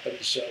what happened.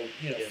 So,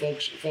 Yeah.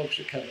 folks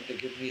are coming to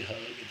give me a hug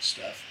and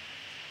stuff.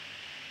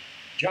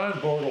 John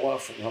Bordelon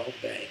from Home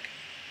Bank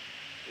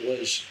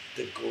was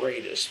the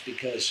greatest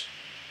because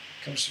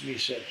he comes to me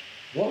and said,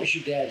 "What was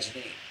your dad's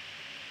name?"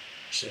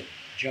 I said,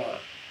 "John."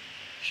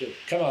 He said,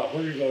 "Come on,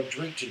 we're gonna go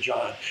drink to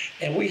John."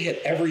 And we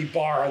hit every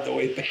bar on the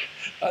way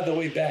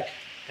back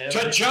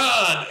to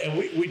John. And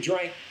we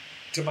drank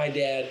to my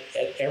dad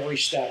at every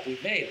stop we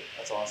made.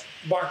 That's awesome.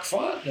 Mark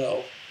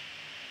Fontenot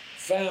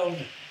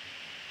found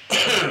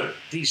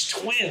these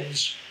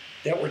twins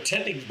that were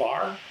tending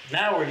bar.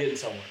 Now we're getting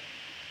somewhere.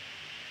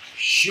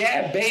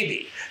 Shab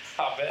baby.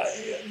 I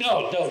bet.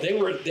 No, they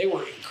were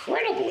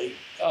incredibly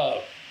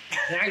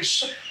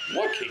nice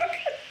looking.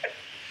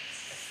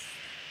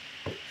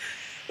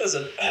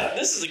 Listen,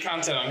 this is the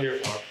content I'm here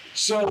for.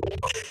 So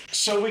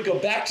we go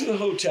back to the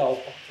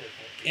hotel,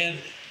 and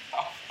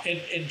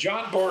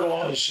John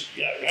Bordelon's,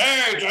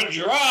 hey, to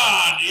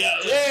John,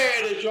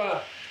 hey, to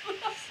John.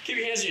 Keep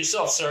your hands to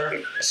yourself,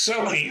 sir.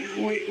 So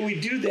we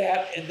do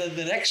that, and then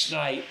the next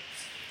night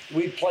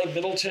we play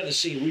Middle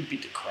Tennessee. We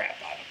beat the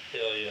crap out of them.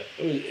 Hell yeah.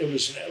 It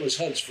was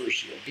HUD's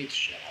first year. Beat the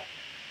shit out.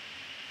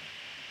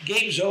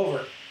 Game's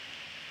over.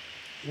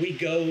 We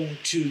go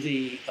to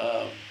the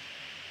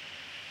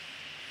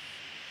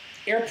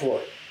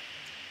airport,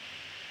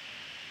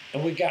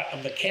 and we got a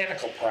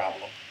mechanical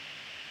problem,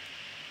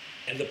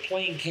 and the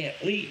plane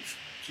can't leave.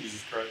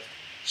 Jesus Christ.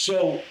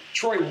 So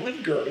Troy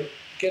Wingert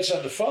gets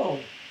on the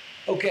phone.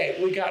 Okay,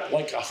 we got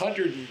like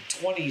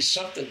 120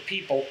 something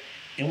people,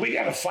 and we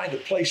got to find a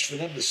place for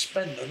them to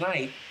spend the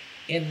night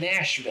in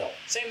Nashville.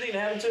 Same thing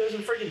happened to us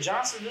in freaking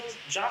Johnson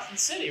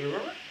City,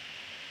 remember?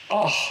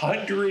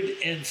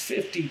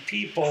 150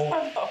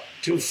 people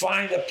to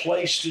find a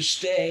place to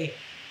stay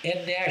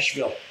in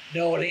Nashville.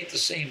 No, it ain't the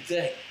same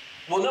thing.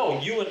 Well, no,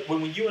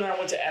 when you and I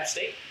went to App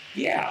State.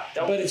 Yeah,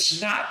 but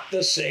it's not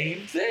the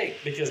same thing.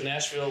 Because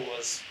Nashville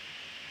was...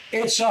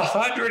 It's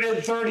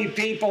 130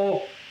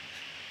 people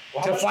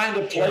to find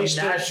a place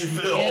in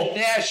Nashville. In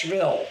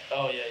Nashville.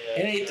 Oh,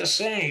 yeah. It ain't the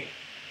same.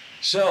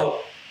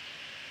 So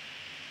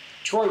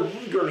Troy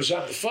Wingert is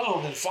on the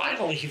phone, and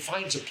finally he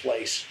finds a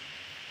place.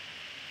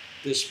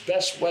 This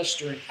Best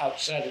Western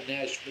outside of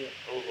Nashville.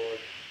 Oh,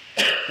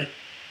 Lord.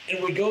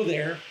 And we go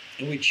there,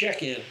 and we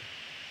check in.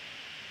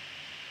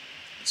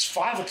 It's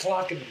 5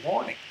 o'clock in the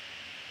morning.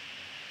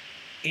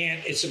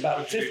 And it's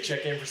about Did you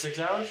check in for 6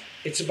 hours?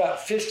 It's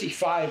about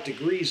 55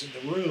 degrees in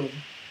the room.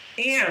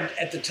 And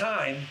at the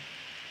time,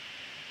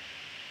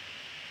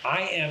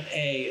 I am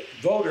a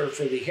voter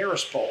for the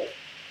Harris poll.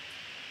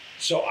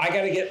 So I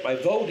got to get my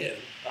vote in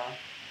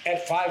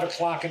at 5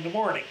 o'clock in the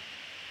morning.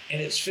 And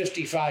it's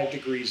 55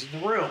 degrees in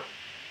the room.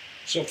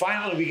 So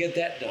finally we get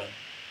that done.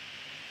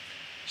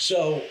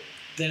 So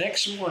the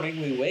next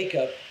morning we wake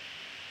up.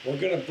 We're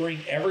going to bring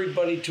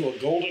everybody to a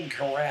Golden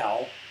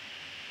Corral.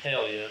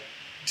 Hell yeah.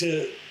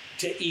 To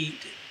eat.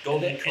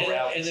 Golden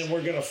Corral. And then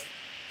we're going to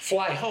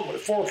fly home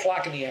at 4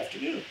 o'clock in the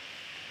afternoon.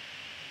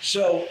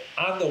 So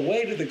on the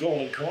way to the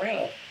Golden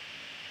Corral,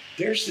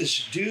 there's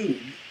this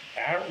dude.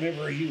 I don't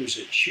remember if he was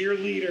a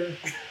cheerleader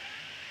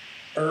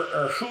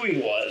or who he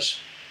was,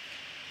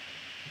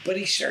 but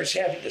he starts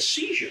having a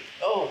seizure.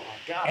 Oh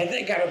my God. And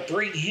they got to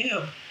bring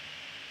him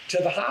to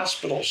the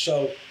hospital.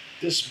 So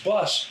this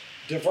bus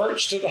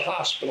diverts to the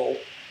hospital.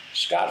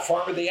 Scott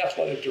Farmer, the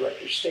athletic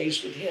director,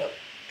 stays with him.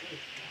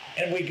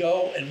 And we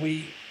go and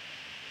we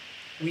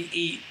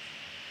eat.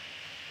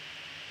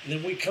 And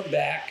then we come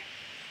back.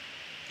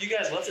 You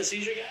guys left the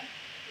seizure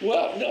guy?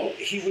 Well, no,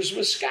 he was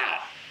with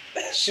Scott.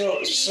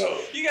 So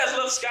you guys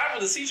left Scott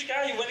with the seizure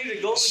guy? He went in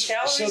to go the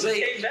calories and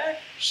came back?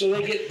 So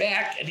they get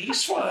back, and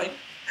he's fine.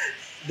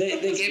 They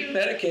gave him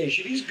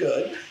medication. He's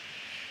good.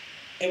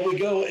 And we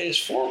go, it's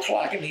 4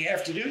 o'clock in the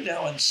afternoon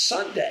now on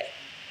Sunday.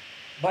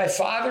 My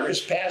father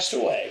has passed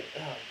away.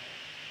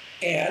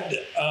 And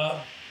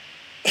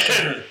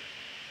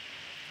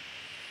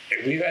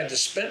we've had to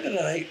spend the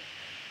night,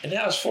 and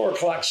now it's 4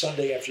 o'clock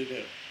Sunday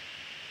afternoon.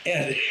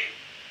 And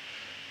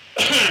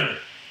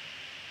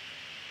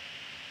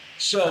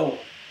so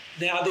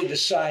now they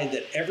decide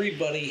that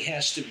everybody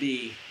has to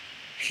be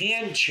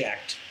hand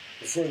checked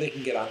before they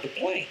can get on the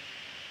plane.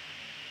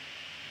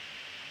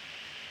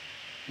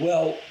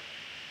 Well,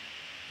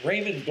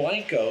 Raymond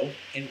Blanco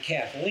and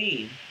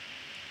Kathleen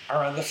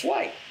are on the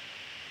flight.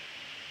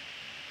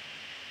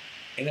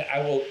 And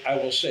I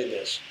will say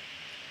this.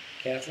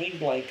 Kathleen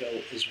Blanco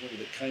is one of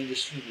the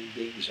kindest human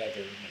beings I've ever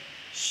met.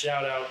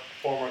 Shout out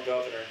former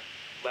Governor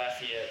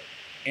Lafayette.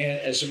 And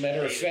as a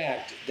matter of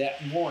fact,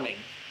 that morning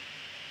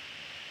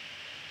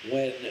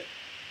when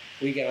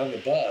we got on the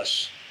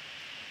bus,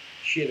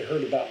 she had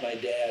heard about my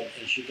dad,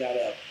 and she got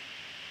up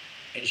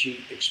and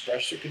she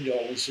expressed her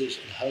condolences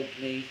and hugged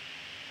me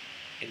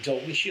and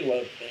told me she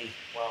loved me.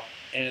 Wow.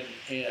 And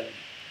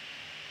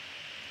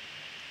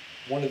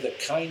one of the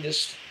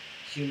kindest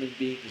human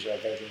beings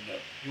I've ever known.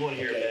 You want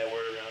to hear a bad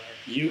word around her?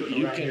 You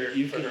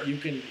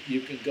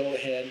can go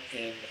ahead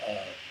and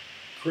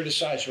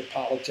criticize her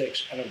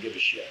politics. I don't give a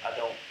shit. I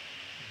don't.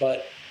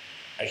 But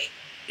a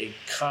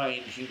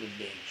kind human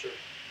being. Sure.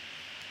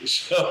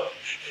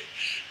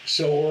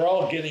 So we're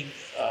all getting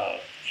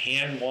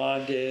hand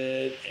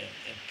wanded and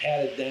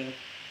patted down.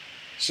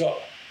 So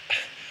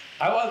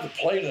I'm on the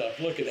plane and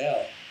I'm looking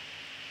out.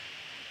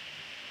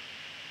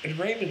 And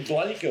Raymond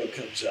Blanco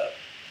comes up.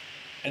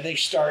 And they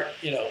start,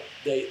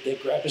 they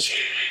grab his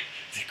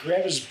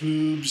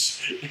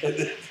boobs,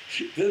 and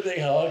then they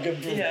hug him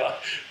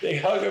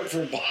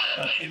from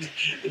behind,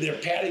 and they're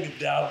patting him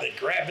down, and they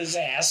grab his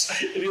ass,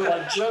 and he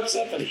jumps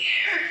up in the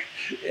air.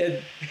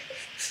 And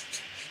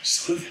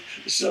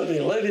so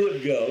they let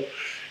him go,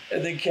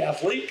 and then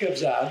Kathleen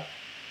comes on.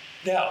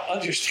 Now,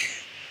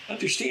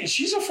 understand,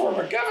 she's a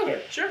former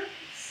governor. Sure.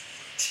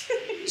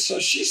 So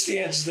she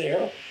stands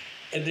there,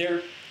 and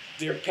they're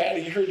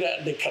patting her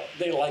down, and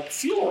they like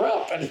feel her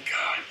up, and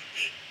God,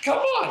 come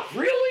on,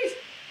 really?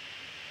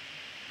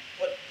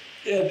 What?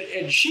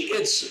 And she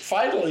gets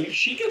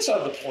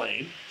on the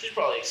plane. She's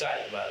probably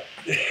excited about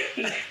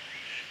it.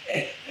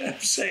 And I'm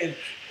saying,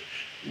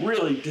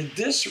 really, did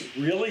this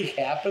really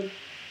happen?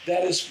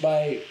 That is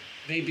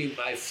maybe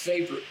my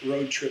favorite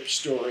road trip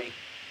story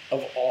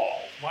of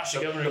all. Watch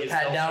the governor get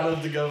pat down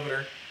of the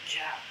governor.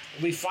 Yeah.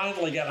 We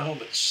finally got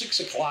home at 6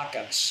 o'clock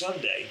on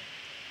Sunday.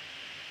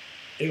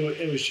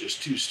 It was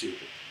just too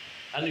stupid.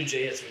 I knew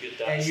Jay had some good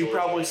dinosaurs. And you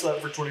probably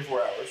slept for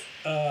 24 hours.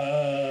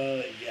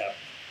 Yeah,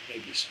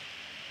 maybe so.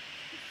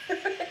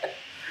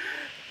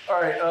 All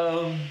right,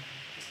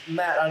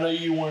 Matt, I know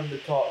you wanted to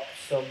talk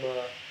some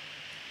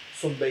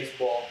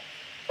baseball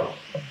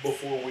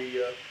before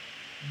we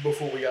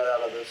got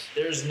out of this.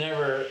 There's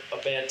never a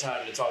bad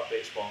time to talk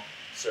baseball,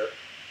 sir.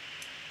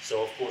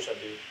 So of course I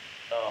do.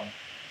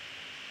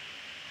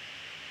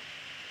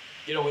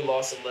 We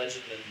lost a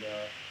legend and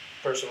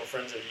personal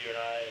friends of you and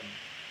I,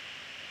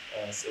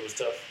 and it was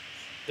tough,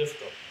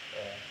 difficult.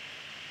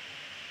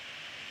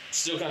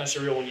 Still kind of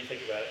surreal when you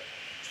think about it,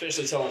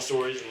 especially telling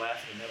stories and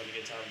laughing and having a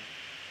good time.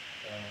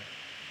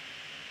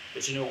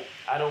 But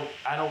I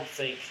don't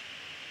think,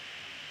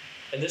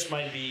 and this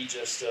might be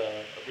just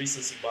a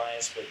recency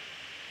bias, but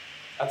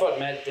I thought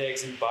Matt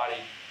Deggs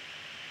embodied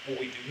what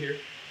we do here.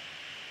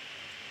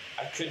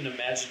 I couldn't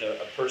imagine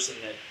a person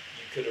that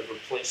you could have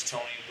replaced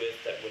Tony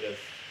with that would have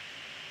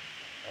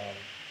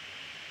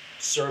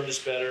served us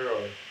better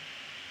or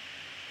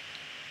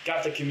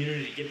got the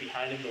community to get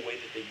behind him the way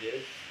that they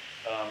did,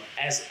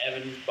 as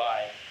evidenced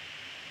by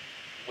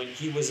when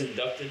he was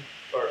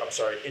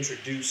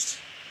introduced.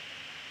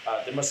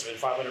 There must have been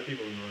 500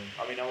 people in the room.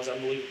 I mean, that was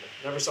unbelievable.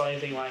 Never saw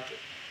anything like it.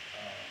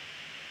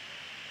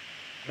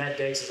 Matt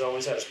Deggs has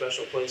always had a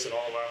special place in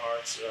all of our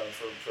hearts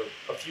for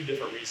a few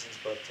different reasons,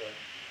 but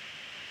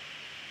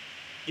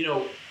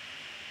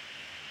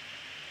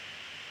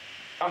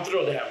I'm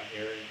thrilled to have him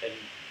here, and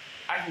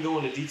I can go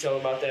into detail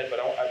about that, but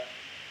I'm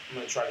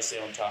going to try to stay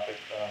on topic.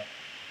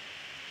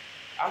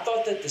 I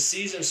thought that the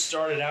season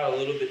started out a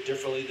little bit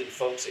differently than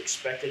folks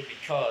expected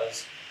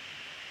because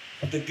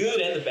the good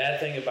and the bad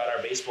thing about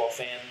our baseball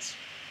fans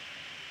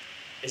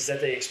is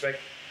that they expect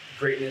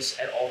greatness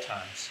at all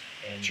times.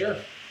 And sure.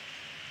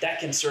 That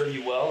can serve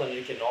you well, and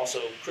it can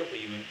also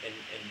cripple you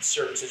in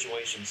certain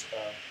situations.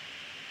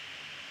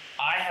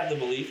 I have the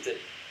belief that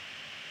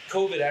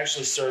COVID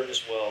actually served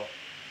us well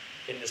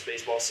in this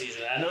baseball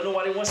season. I know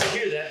nobody wants to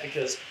hear that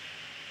because,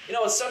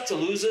 it sucked to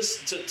lose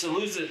to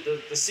lose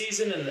the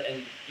season,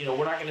 and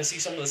we're not going to see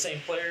some of the same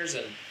players,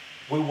 and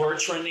we were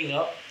trending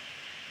up.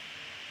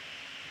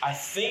 I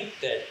think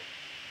that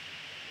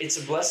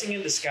it's a blessing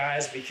in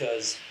disguise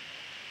because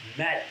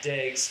Matt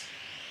Deggs,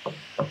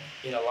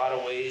 in a lot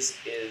of ways,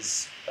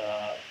 is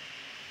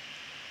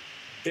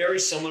very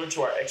similar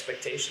to our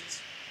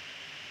expectations.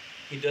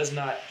 He does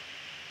not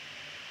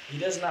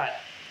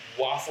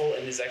waffle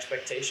in his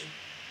expectation.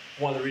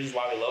 One of the reasons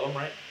why we love him,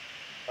 right?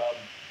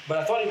 But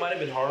I thought he might have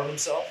been hard on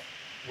himself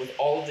with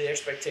all of the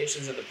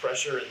expectations and the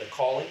pressure and the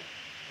calling,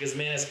 because the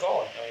man has a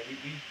calling. I mean,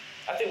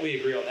 I think we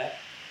agree on that.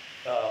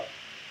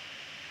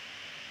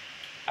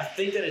 I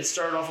think that it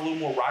started off a little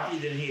more rocky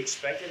than he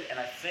expected, and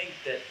I think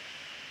that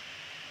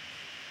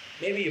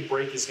maybe a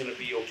break is going to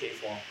be okay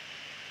for him.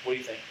 What do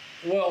you think?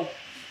 Well,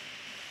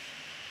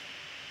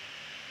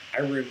 I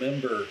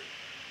remember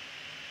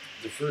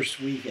the first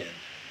weekend.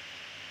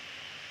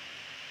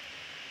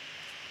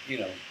 You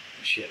know,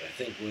 I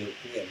think we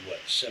had,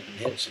 7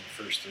 hits in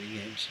the first 3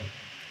 games?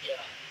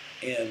 Yeah.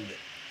 And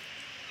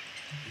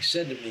he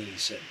said to me,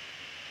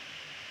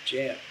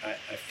 Jay,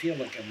 I feel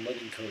like I'm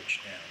letting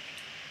Coach down.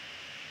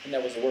 And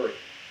that was the worry.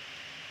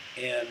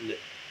 And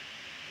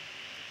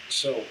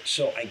so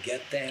I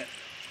get that.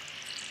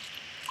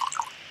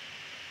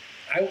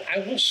 I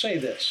will say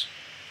this.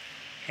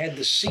 Had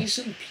the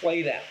season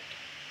played out,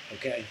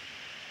 okay,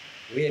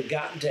 we had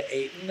gotten to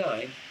 8 and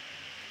 9.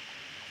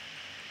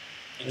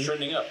 And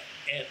trending up.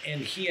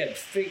 And he had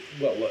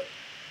look,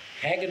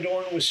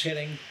 Hagedorn was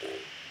hitting,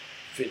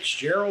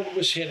 Fitzgerald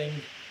was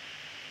hitting,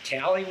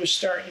 Talley was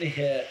starting to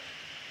hit,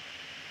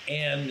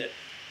 and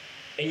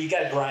you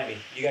got grimy,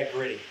 you got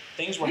gritty.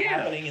 Things were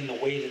happening in the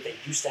way that they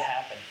used to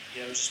happen.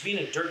 You know, just being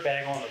a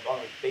dirtbag on the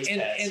base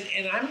paths.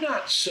 And I'm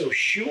not so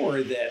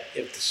sure that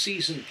if the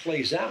season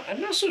plays out, I'm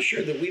not so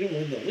sure that we don't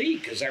win the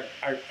league, because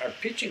our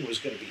pitching was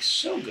going to be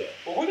so good.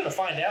 Well, we're going to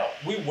find out.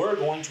 We were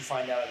going to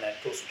find out in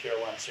that Coastal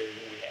Carolina series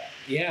that we had.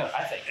 Yeah.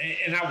 I think.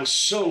 And I was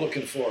so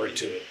looking forward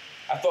to it.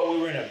 I thought we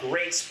were in a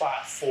great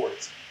spot for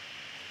it.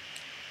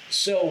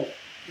 So,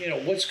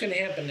 what's going to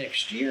happen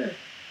next year?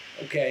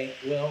 Okay,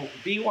 well,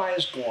 BY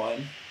is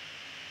gone.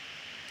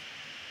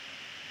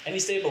 And he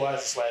stabilized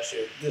us last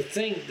year. The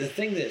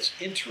thing that's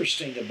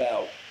interesting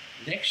about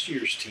next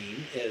year's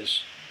team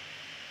is,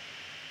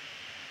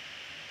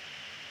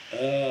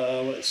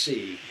 let's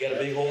see. You got a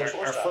big hole in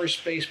Our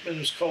first baseman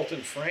is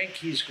Colton Frank.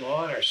 He's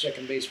gone. Our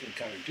second baseman,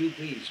 Connor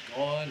Dupuy, he's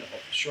gone.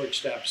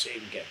 Shortstop,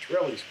 Aiden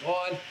Cantrell, he's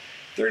gone.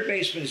 Third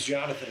baseman is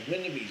Jonathan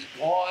Wyndham. He's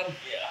gone.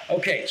 Yeah.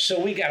 Okay, so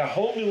we got a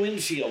whole new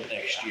infield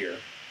next year.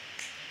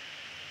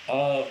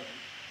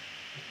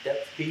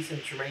 Depth piece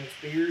in Tremaine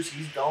Spears,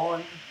 he's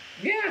gone.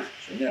 Yeah,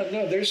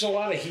 no, there's a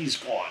lot of he's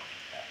gone.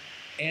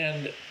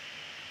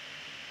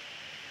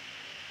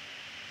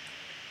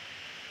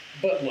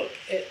 But look,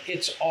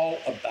 it's all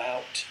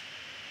about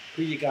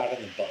who you got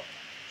in the bump.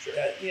 Sure.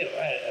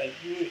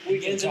 We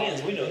can ins and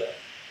ins, we know that.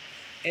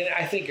 And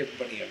I think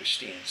everybody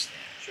understands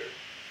that. Sure.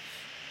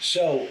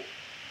 So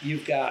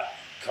you've got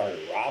Carter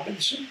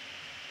Robinson,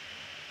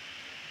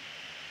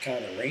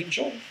 Connor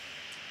Rangel,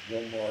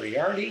 Will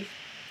Moriarty.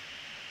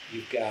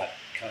 You've got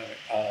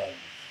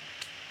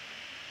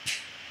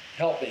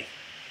help me,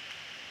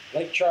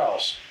 Lake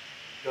Charles.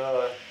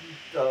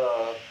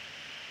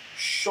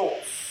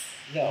 Schultz.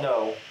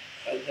 No.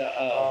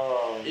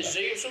 Is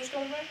Jacob Schultz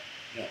coming back?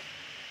 No.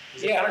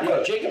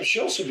 Connor Jacob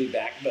Schultz will be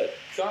back, but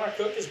Connor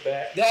Cook is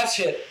back. that's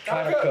it.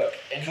 Connor Cook.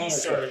 And Connor he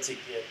started Cook. to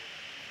get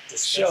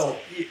disgusting.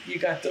 So you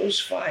got those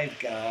 5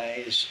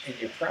 guys, and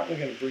you're probably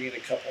going to bring in a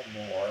couple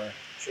more.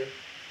 Sure.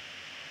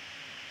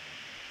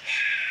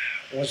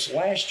 Was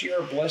last year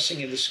a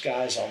blessing in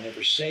disguise? I'll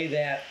never say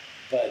that,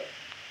 but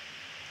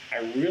I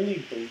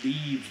really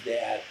believe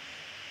that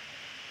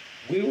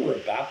we were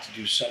about to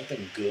do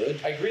something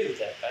good. I agree with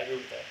that.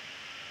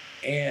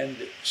 And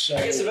so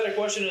I guess the better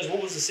question is,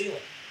 what was the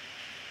ceiling?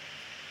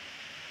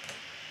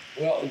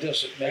 Well, it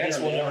doesn't matter. I guess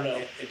we'll now. never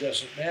know. It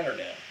doesn't matter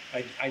now.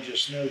 I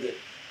just know that.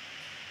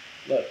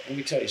 Look, let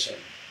me tell you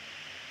something.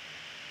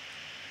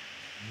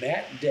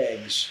 Matt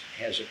Deggs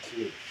has a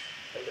clue.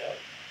 No doubt.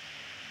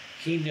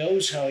 He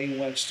knows how he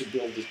wants to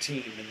build a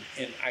team,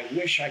 and I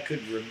wish I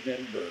could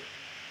remember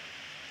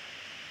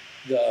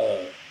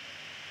the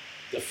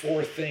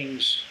 4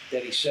 things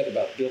that he said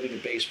about building a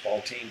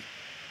baseball team.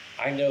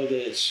 I know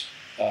that it's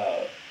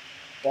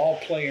ball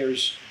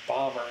players,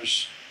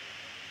 bombers,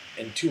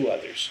 and 2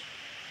 others.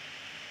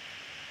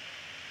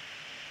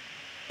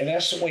 And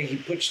that's the way he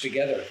puts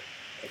together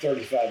a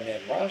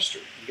 35-man roster.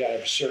 You got to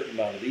have a certain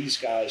amount of these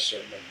guys, a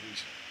certain amount of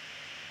these.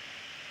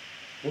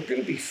 We're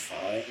going to be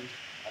fine.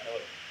 I know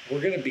it.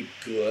 We're going to be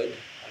good.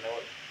 I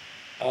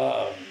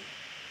know it.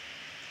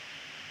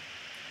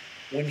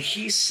 When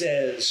he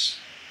says,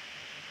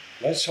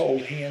 let's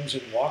hold hands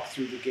and walk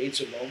through the gates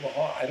of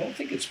Omaha, I don't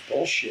think it's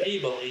bullshit. He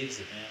believes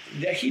it,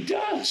 man. Yeah, he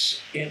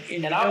does.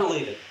 And I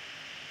believe it.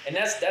 And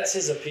that's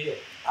his appeal.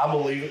 I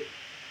believe it.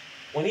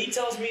 When he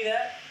tells me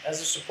that,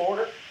 as a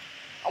supporter,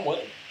 I'm with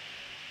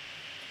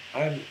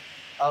him.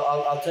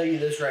 I'll tell you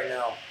this right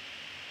now.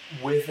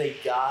 With a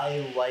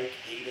guy like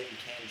Aiden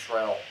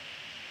Cantrell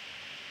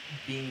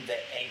being the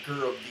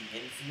anchor of the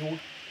infield,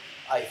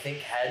 I think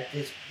had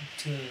this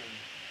team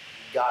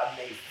gotten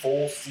a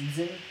full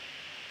season,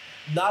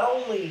 not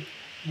only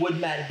would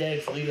Matt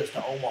Deggs lead us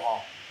to Omaha?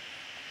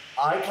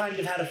 I kind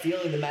of had a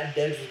feeling that Matt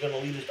Deggs was going to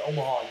lead us to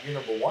Omaha in year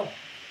number 1.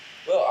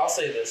 Well, I'll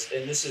say this,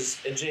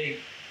 and Jay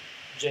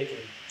can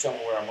tell me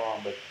where I'm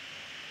wrong, but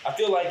I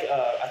feel like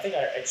I think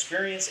our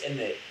experience at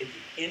the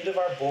end of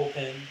our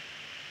bullpen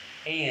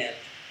and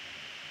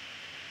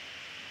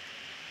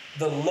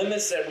the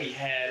limits that we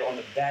had on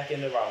the back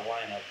end of our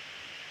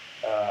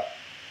lineup,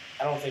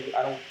 I don't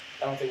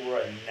think we're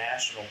a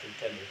national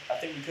contender. I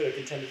think we could have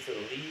contended for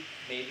the league,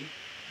 maybe.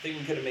 I think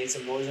we could have made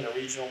some noise in a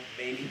regional,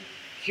 maybe.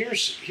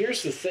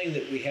 Here's the thing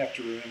that we have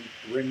to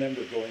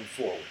remember going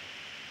forward.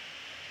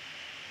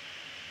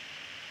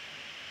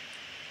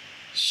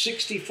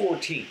 64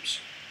 teams.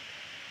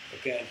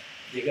 Okay?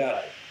 You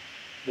got,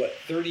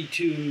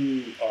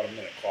 32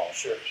 automatic qualifiers.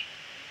 Sure.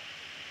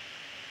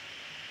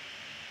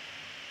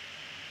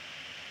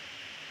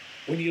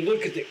 When you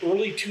look at the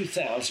early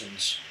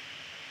 2000s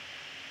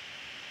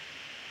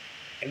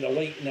and the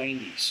late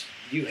 90s,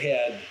 you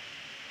had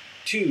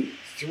 2,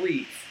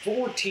 3,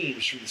 4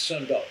 teams from the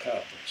Sun Belt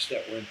Conference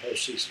that were in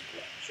postseason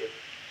play. Sure.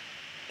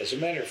 As a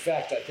matter of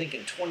fact, I think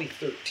in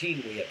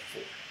 2013 we had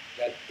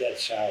 4.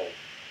 That's how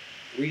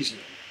recent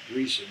it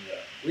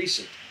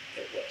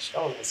was.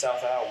 That was when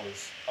South Al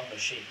was a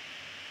machine.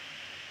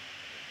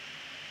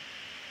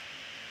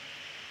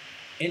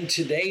 In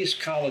today's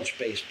college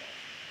baseball,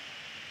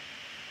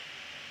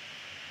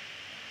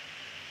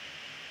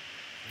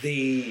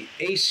 the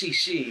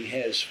ACC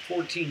has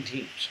 14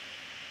 teams,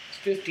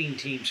 15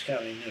 teams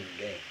counting Notre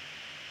Dame.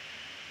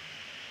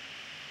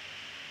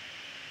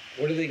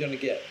 What are they going to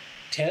get?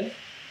 10?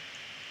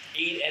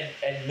 8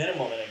 at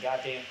minimum in a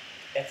goddamn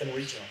effing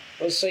regional.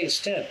 Let's say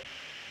it's 10.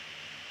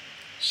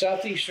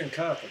 Southeastern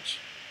Conference.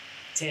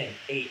 10,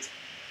 8.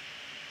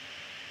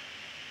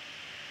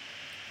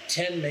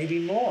 10, maybe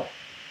more.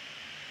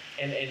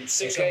 And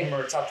 6 Okay. of them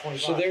are top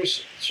 25.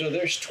 So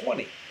there's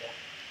 20.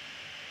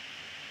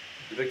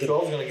 The Big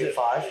 12 is going to get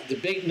 5. The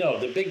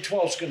Big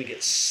 12 is going to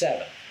get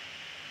 7.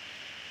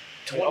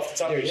 I mean, off the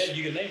top of your There's head,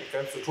 you can name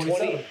it. So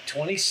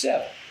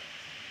 27.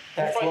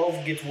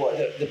 Pac-12 gets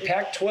what? The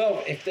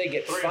Pac-12, if they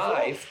get 3 or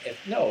 5,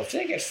 if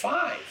they get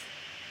 5,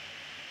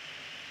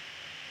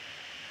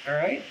 all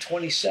right,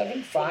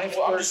 27, 5,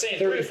 Well, I'm just saying,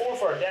 30, 3 or 4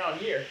 for a down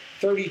year.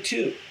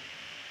 32.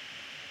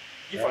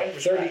 You're All right,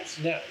 fighting for 30. scraps.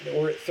 Now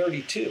we're at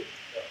 32,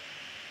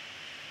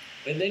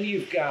 and then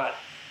you've got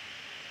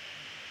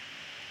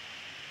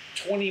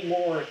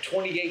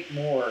 28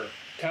 more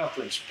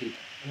conference people.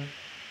 Mhm.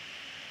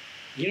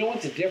 You know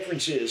what the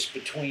difference is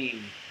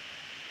between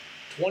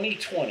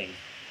 2020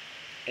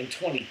 and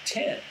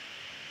 2010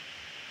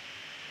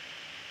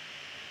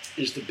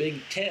 is the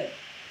Big Ten.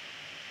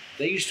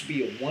 They used to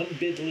be a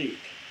 1-bid league.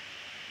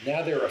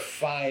 Now they're a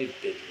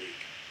 5-bid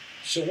league.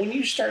 So when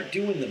you start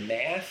doing the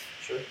math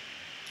Sure.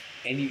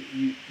 and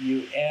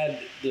you add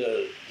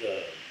the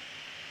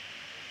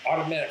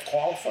automatic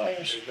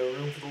qualifiers, There's no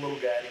room for the little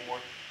guy anymore.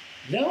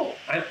 no,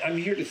 I'm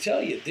here to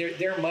tell you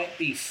there might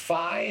be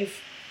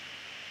 5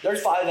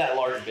 There's 5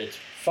 at-large bids.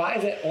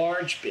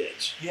 at-large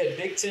bids. You had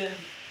Big Ten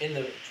in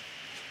the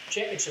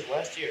championship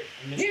last year.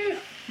 You mentioned-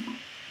 Yeah.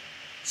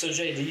 So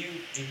Jay, do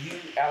you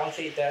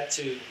allocate that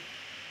to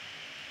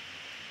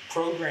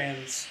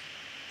programs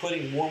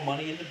putting more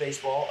money into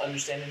baseball,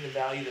 understanding the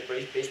value that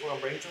baseball will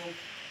bring to them,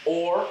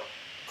 or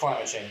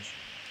climate change?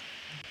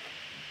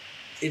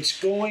 It's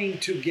going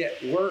to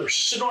get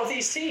worse. It's a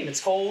Northeast team. It's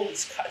cold.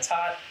 It's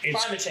hot.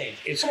 Climate change.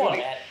 It's Come on, going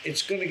Matt.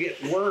 it's going to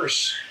get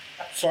worse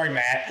Sorry,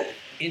 Matt.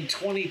 in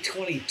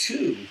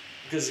 2022.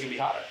 Because it's gonna be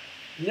hotter.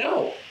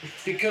 No,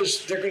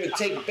 because they're going to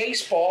take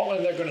baseball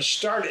and they're going to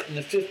start it in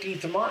the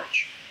 15th of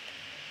March.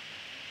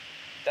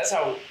 This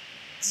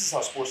is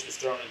how sports gets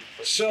thrown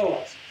into.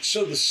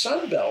 So the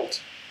Sun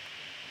Belt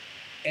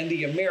and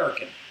the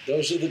American,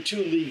 those are the 2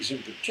 leagues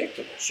in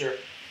particular, Sure.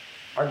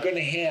 are going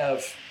to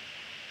have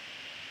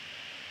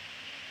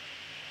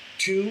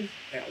 2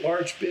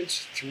 at-large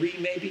bids, 3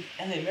 maybe.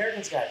 And the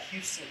Americans got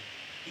Houston,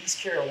 East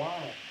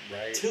Carolina,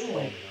 Right.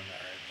 Tulane.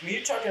 I mean,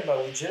 you're talking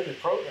about legitimate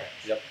programs.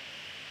 Yep.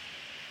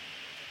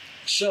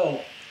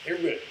 So,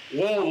 everybody,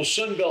 well, the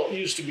Sun Belt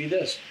used to be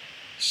this.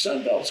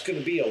 Sun Belt's going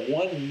to be a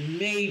 1,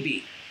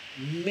 maybe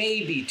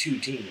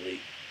 2-team league.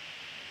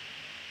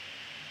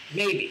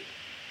 Maybe.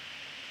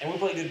 And we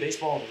play good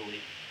baseball in the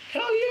league.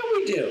 Hell yeah,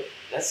 we do.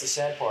 That's the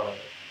sad part of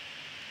it.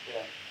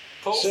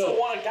 Yeah. So-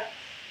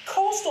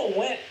 Coastal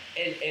went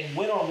and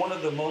went on one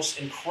of the most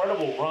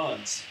incredible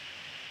runs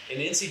in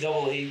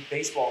NCAA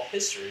baseball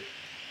history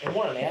and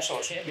won a national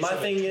championship My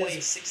thing in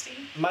is- 2016.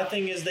 My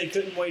thing is they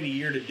couldn't wait a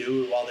year to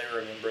do it while they were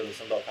a member of the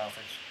Sun Belt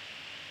Conference.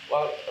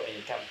 Well, I mean,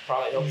 it kind of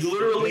probably helps.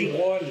 Literally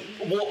won.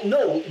 Well,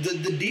 no,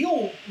 the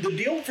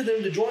deal for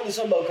them to join the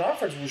Sun Belt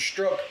Conference was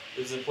struck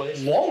It was in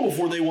place. long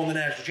before they won the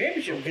national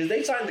championship because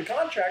they signed the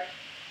contract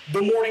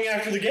the morning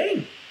after the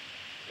game.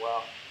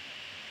 Wow.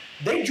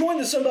 They joined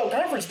the Sun Belt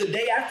Conference the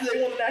day after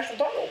they won the national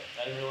title.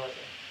 I didn't realize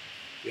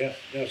that. Yeah,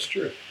 that's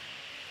true.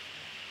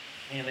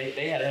 Man,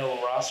 they had a hell of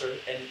a roster,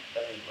 and I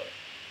mean, look,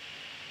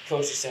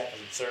 coaching staff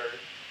is absurd.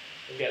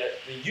 We've got it.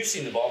 I mean, you've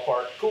seen the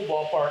ballpark, cool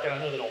ballpark, and I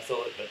know they don't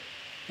fill it, but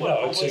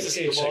No, it's place to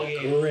see a ball a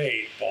game.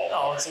 great ball.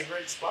 No, it's a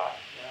great spot.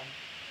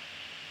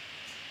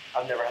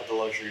 I've never had the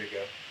luxury to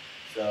go,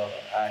 so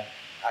I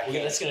Well,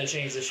 can't. that's going to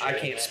change this year. I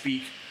can't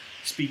man.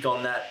 speak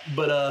on that.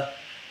 But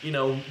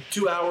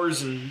 2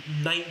 hours and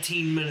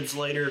 19 minutes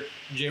later,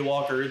 Jay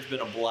Walker, it's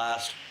been a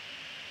blast.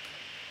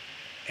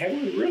 Have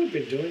we really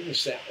been doing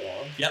this that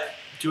long? Yep,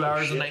 2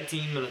 hours shit. and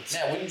 19 minutes.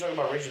 Matt, we can talk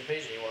about Raging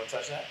Paging. You want to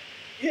touch that?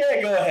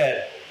 Yeah, go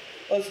ahead.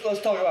 Let's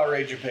talk about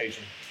Raging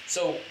Paging.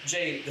 So,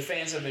 Jay, the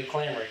fans have been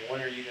clamoring.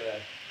 When are you going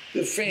to...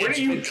 The fans When are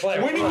you been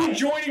clamoring.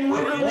 joining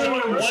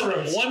Ruger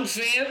Rooms? One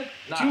fan?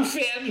 Nah. 2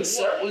 fans?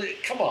 Sir.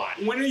 Come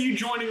on. When are you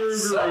joining Ruger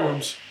So-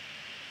 Rooms?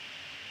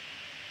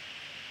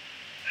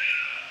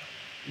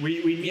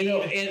 We need, You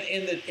know,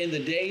 in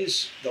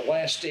the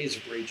last days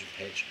of Raging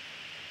Paging,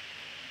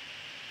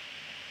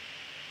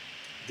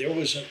 there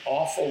was an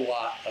awful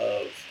lot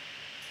of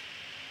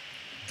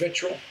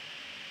vitriol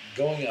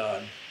going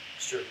on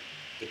Sure.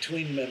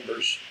 between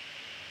members,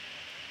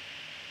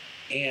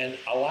 and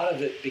a lot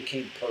of it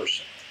became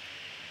personal.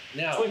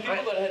 Now, Between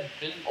people that had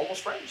been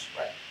almost friends,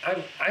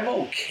 right? I'm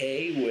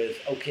okay with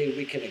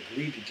we can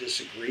agree to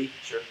disagree,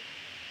 Sure.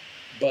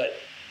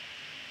 but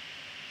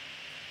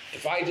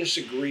if I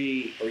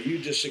disagree or you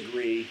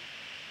disagree,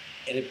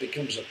 and it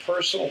becomes a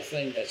personal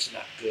thing, that's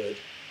not good.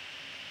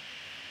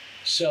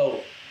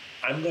 So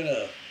I'm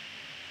gonna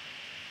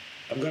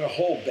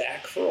hold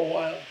back for a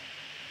while.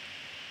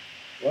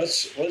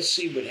 Let's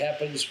see what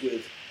happens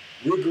with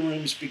Ruger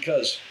Rooms,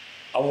 because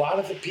a lot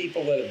of the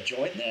people that have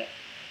joined that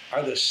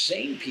are the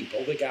same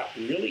people that got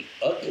really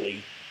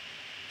ugly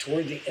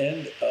toward the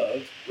end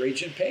of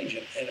Raging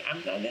Paging, and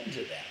I'm not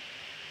into that.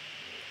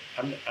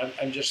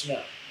 I'm just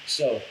not.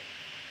 So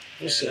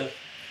we'll see. enough.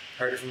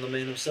 Heard it from the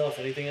man himself.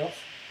 Anything else?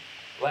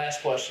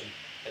 Last question,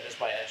 and this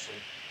might actually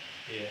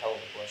be a hell of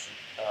a question.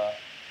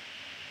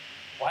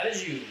 Why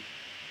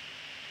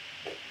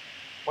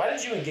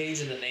did you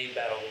engage in the name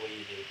battle the way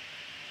you did?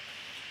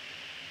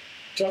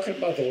 Talking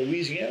about the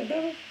Louisiana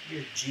battle?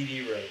 You're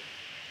GD right.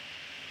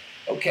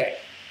 Okay.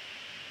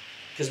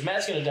 Because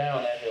Matt's going to die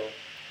on that hill.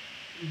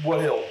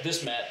 What hill?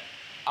 This Matt,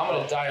 I'm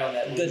going to die on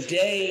that. The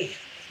day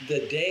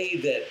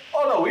that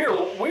Oh no,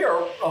 we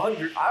are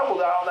 100. I will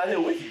die on that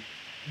hill with you.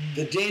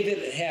 the day that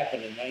it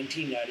happened in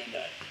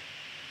 1999,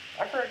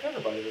 I correct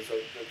everybody that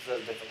says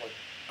differently.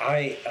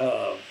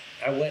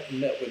 I went and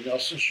met with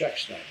Nelson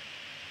Schexnayder.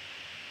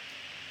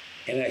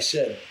 And I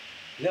said,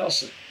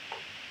 Nelson,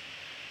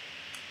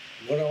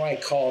 what do I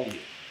call you?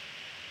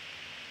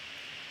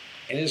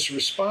 And his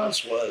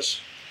response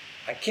was,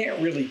 I can't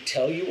really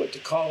tell you what to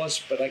call us,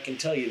 but I can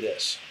tell you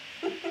this.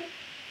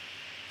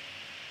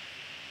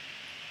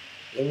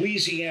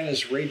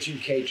 Louisiana's Raging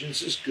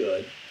Cajuns is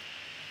good.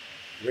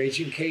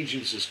 Raging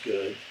Cajuns is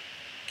good.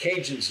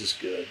 Cajuns is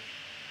good.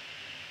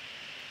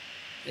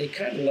 They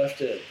kind of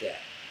left it at that.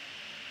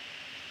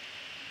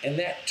 And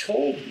that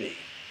told me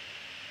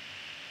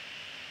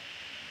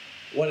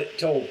what it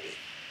told me.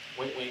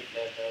 Wink, wink,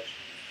 nudge, nudge.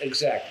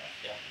 Exactly.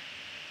 Yeah.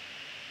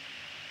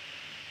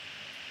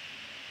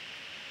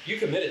 You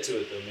committed to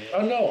it, though, man.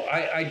 Oh, no,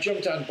 I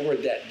jumped on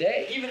board that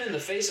day. Even in the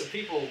face of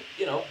people,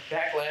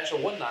 backlash or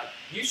whatnot,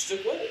 you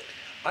stuck with it.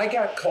 I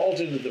got called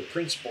into the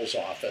principal's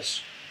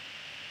office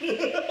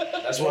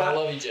That's why I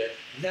love you, Jay.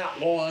 not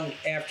long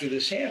after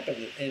this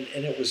happened, and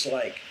it was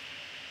like,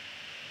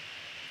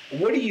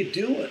 what are you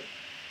doing?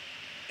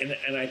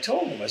 And I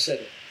told him, I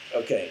said,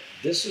 okay,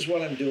 this is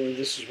what I'm doing,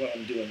 this is what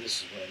I'm doing,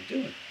 this is what I'm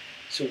doing.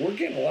 So we're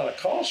getting a lot of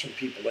calls from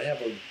people that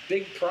have a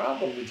big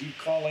problem with you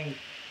calling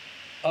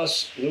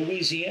us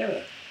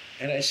Louisiana.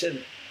 And I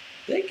said,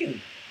 they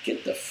can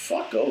get the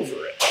fuck over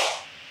it.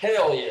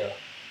 Hell yeah.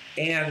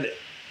 And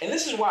And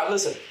this is why,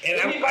 listen, And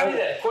I'm- anybody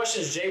that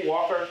questions Jay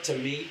Walker, to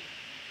me,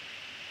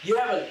 you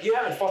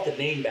haven't fought the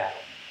name battle.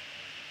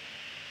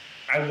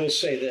 I will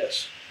say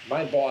this,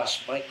 my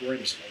boss, Mike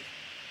Grimsley,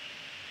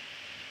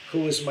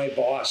 who was my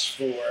boss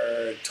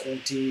for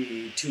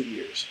 22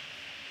 years,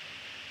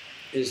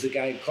 is the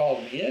guy who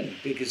called me in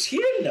because he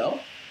didn't know.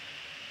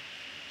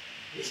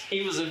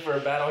 He was in for a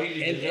battle. He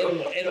didn't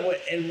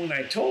know. And when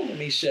I told him,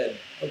 he said,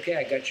 okay,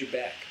 I got your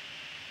back.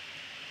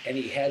 And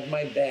he had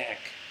my back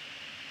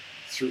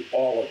through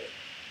all of it.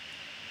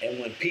 And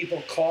when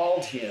people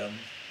called him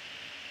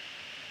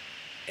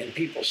and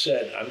people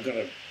said, I'm going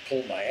to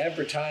pull my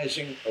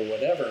advertising or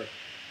whatever,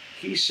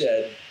 he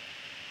said,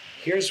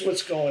 here's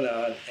what's going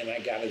on, and I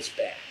got his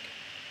back.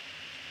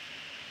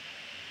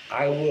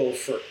 I will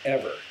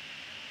forever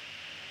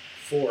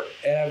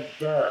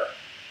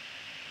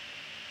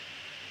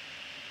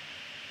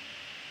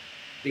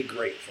be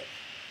grateful.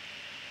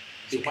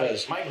 So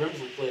Because Mike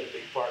Grimsley played a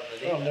big part in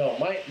the name oh battle.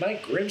 no,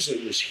 Mike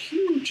Grimsley was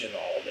huge in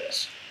all of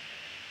this.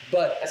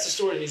 But That's the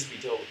story that needs to be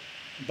told.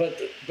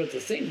 the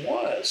thing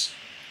was,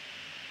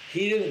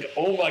 he didn't go,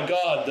 oh my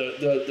God,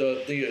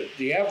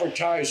 the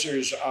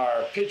advertisers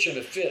are pitching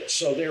a fit,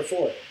 so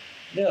therefore,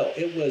 no,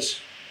 it was,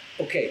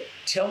 okay,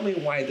 tell me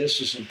why this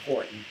is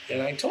important.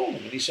 And I told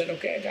him, and he said,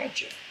 okay, I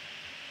got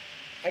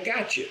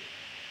you.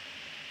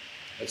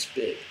 That's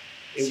big.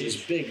 It was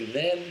big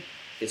then,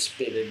 it's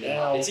big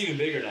now. It's even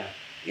bigger now.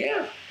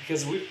 Yeah.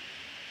 because we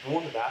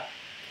wanted that.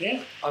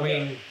 Yeah. I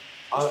mean,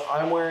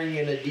 I'm wearing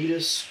an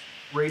Adidas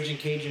Raging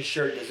Cajun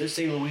shirt. Does it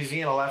say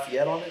Louisiana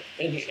Lafayette on it?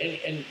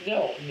 And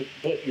no,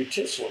 but your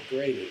tits look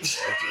great.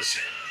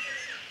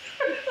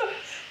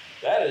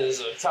 That is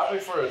a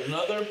topic for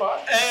another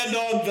podcast. And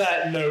on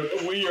that note,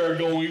 we are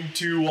going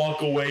to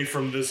walk away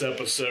from this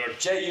episode.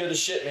 Jay, you're the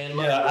shit, man.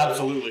 Love Yeah, you, brother.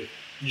 absolutely.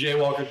 Jay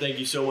Walker, thank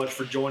you so much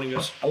for joining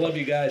us. I love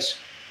you guys.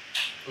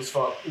 It was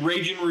fun.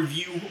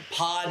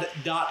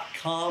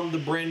 RagingReviewPod.com, the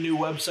brand new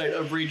website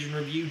of Rage and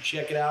Review.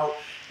 Check it out.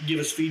 Give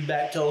us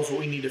feedback. Tell us what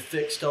we need to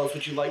fix. Tell us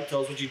what you like.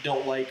 Tell us what you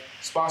don't like.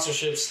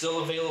 Sponsorships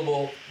still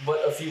available, but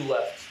a few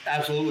left.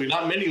 Absolutely.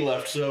 Not many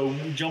left, so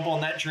jump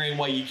on that train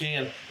while you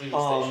can. Leave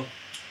the station.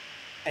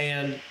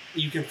 And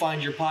you can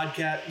find your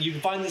podcast. You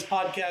can find this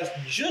podcast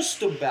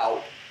just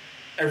about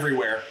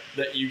everywhere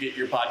that you get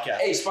your podcast.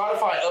 Hey,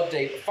 Spotify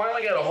update.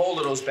 Finally got a hold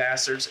of those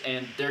bastards,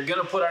 and they're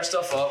going to put our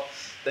stuff up.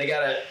 They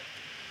got to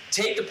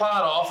take the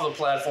pod off of the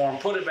platform,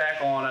 put it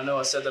back on. I know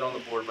I said that on the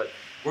board, but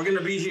we're going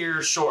to be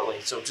here shortly,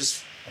 so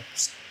just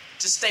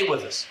stay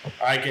with us. All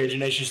right, Cajun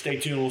Nation, stay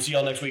tuned. We'll see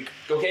y'all next week.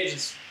 Go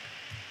Cajuns.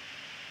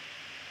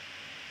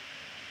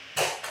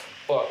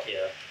 Fuck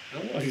yeah. How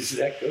long does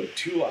that go?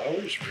 2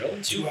 hours? Really?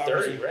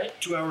 2:30, right?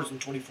 2 hours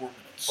and 24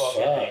 minutes. Fuck.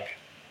 Fuck.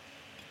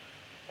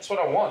 That's what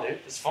I want, dude.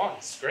 It's fun.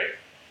 It's great.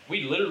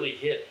 We literally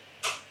hit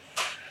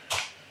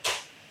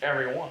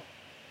every one.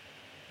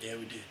 Yeah,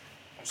 we did.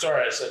 I'm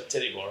sorry I said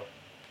titty blower.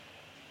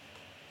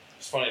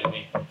 It's funny to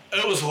me.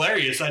 It was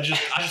hilarious. I just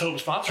hope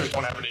sponsors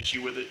don't have an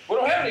issue with it. We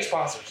don't have any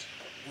sponsors.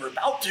 We're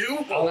about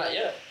to. Well, not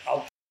yet.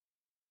 I'll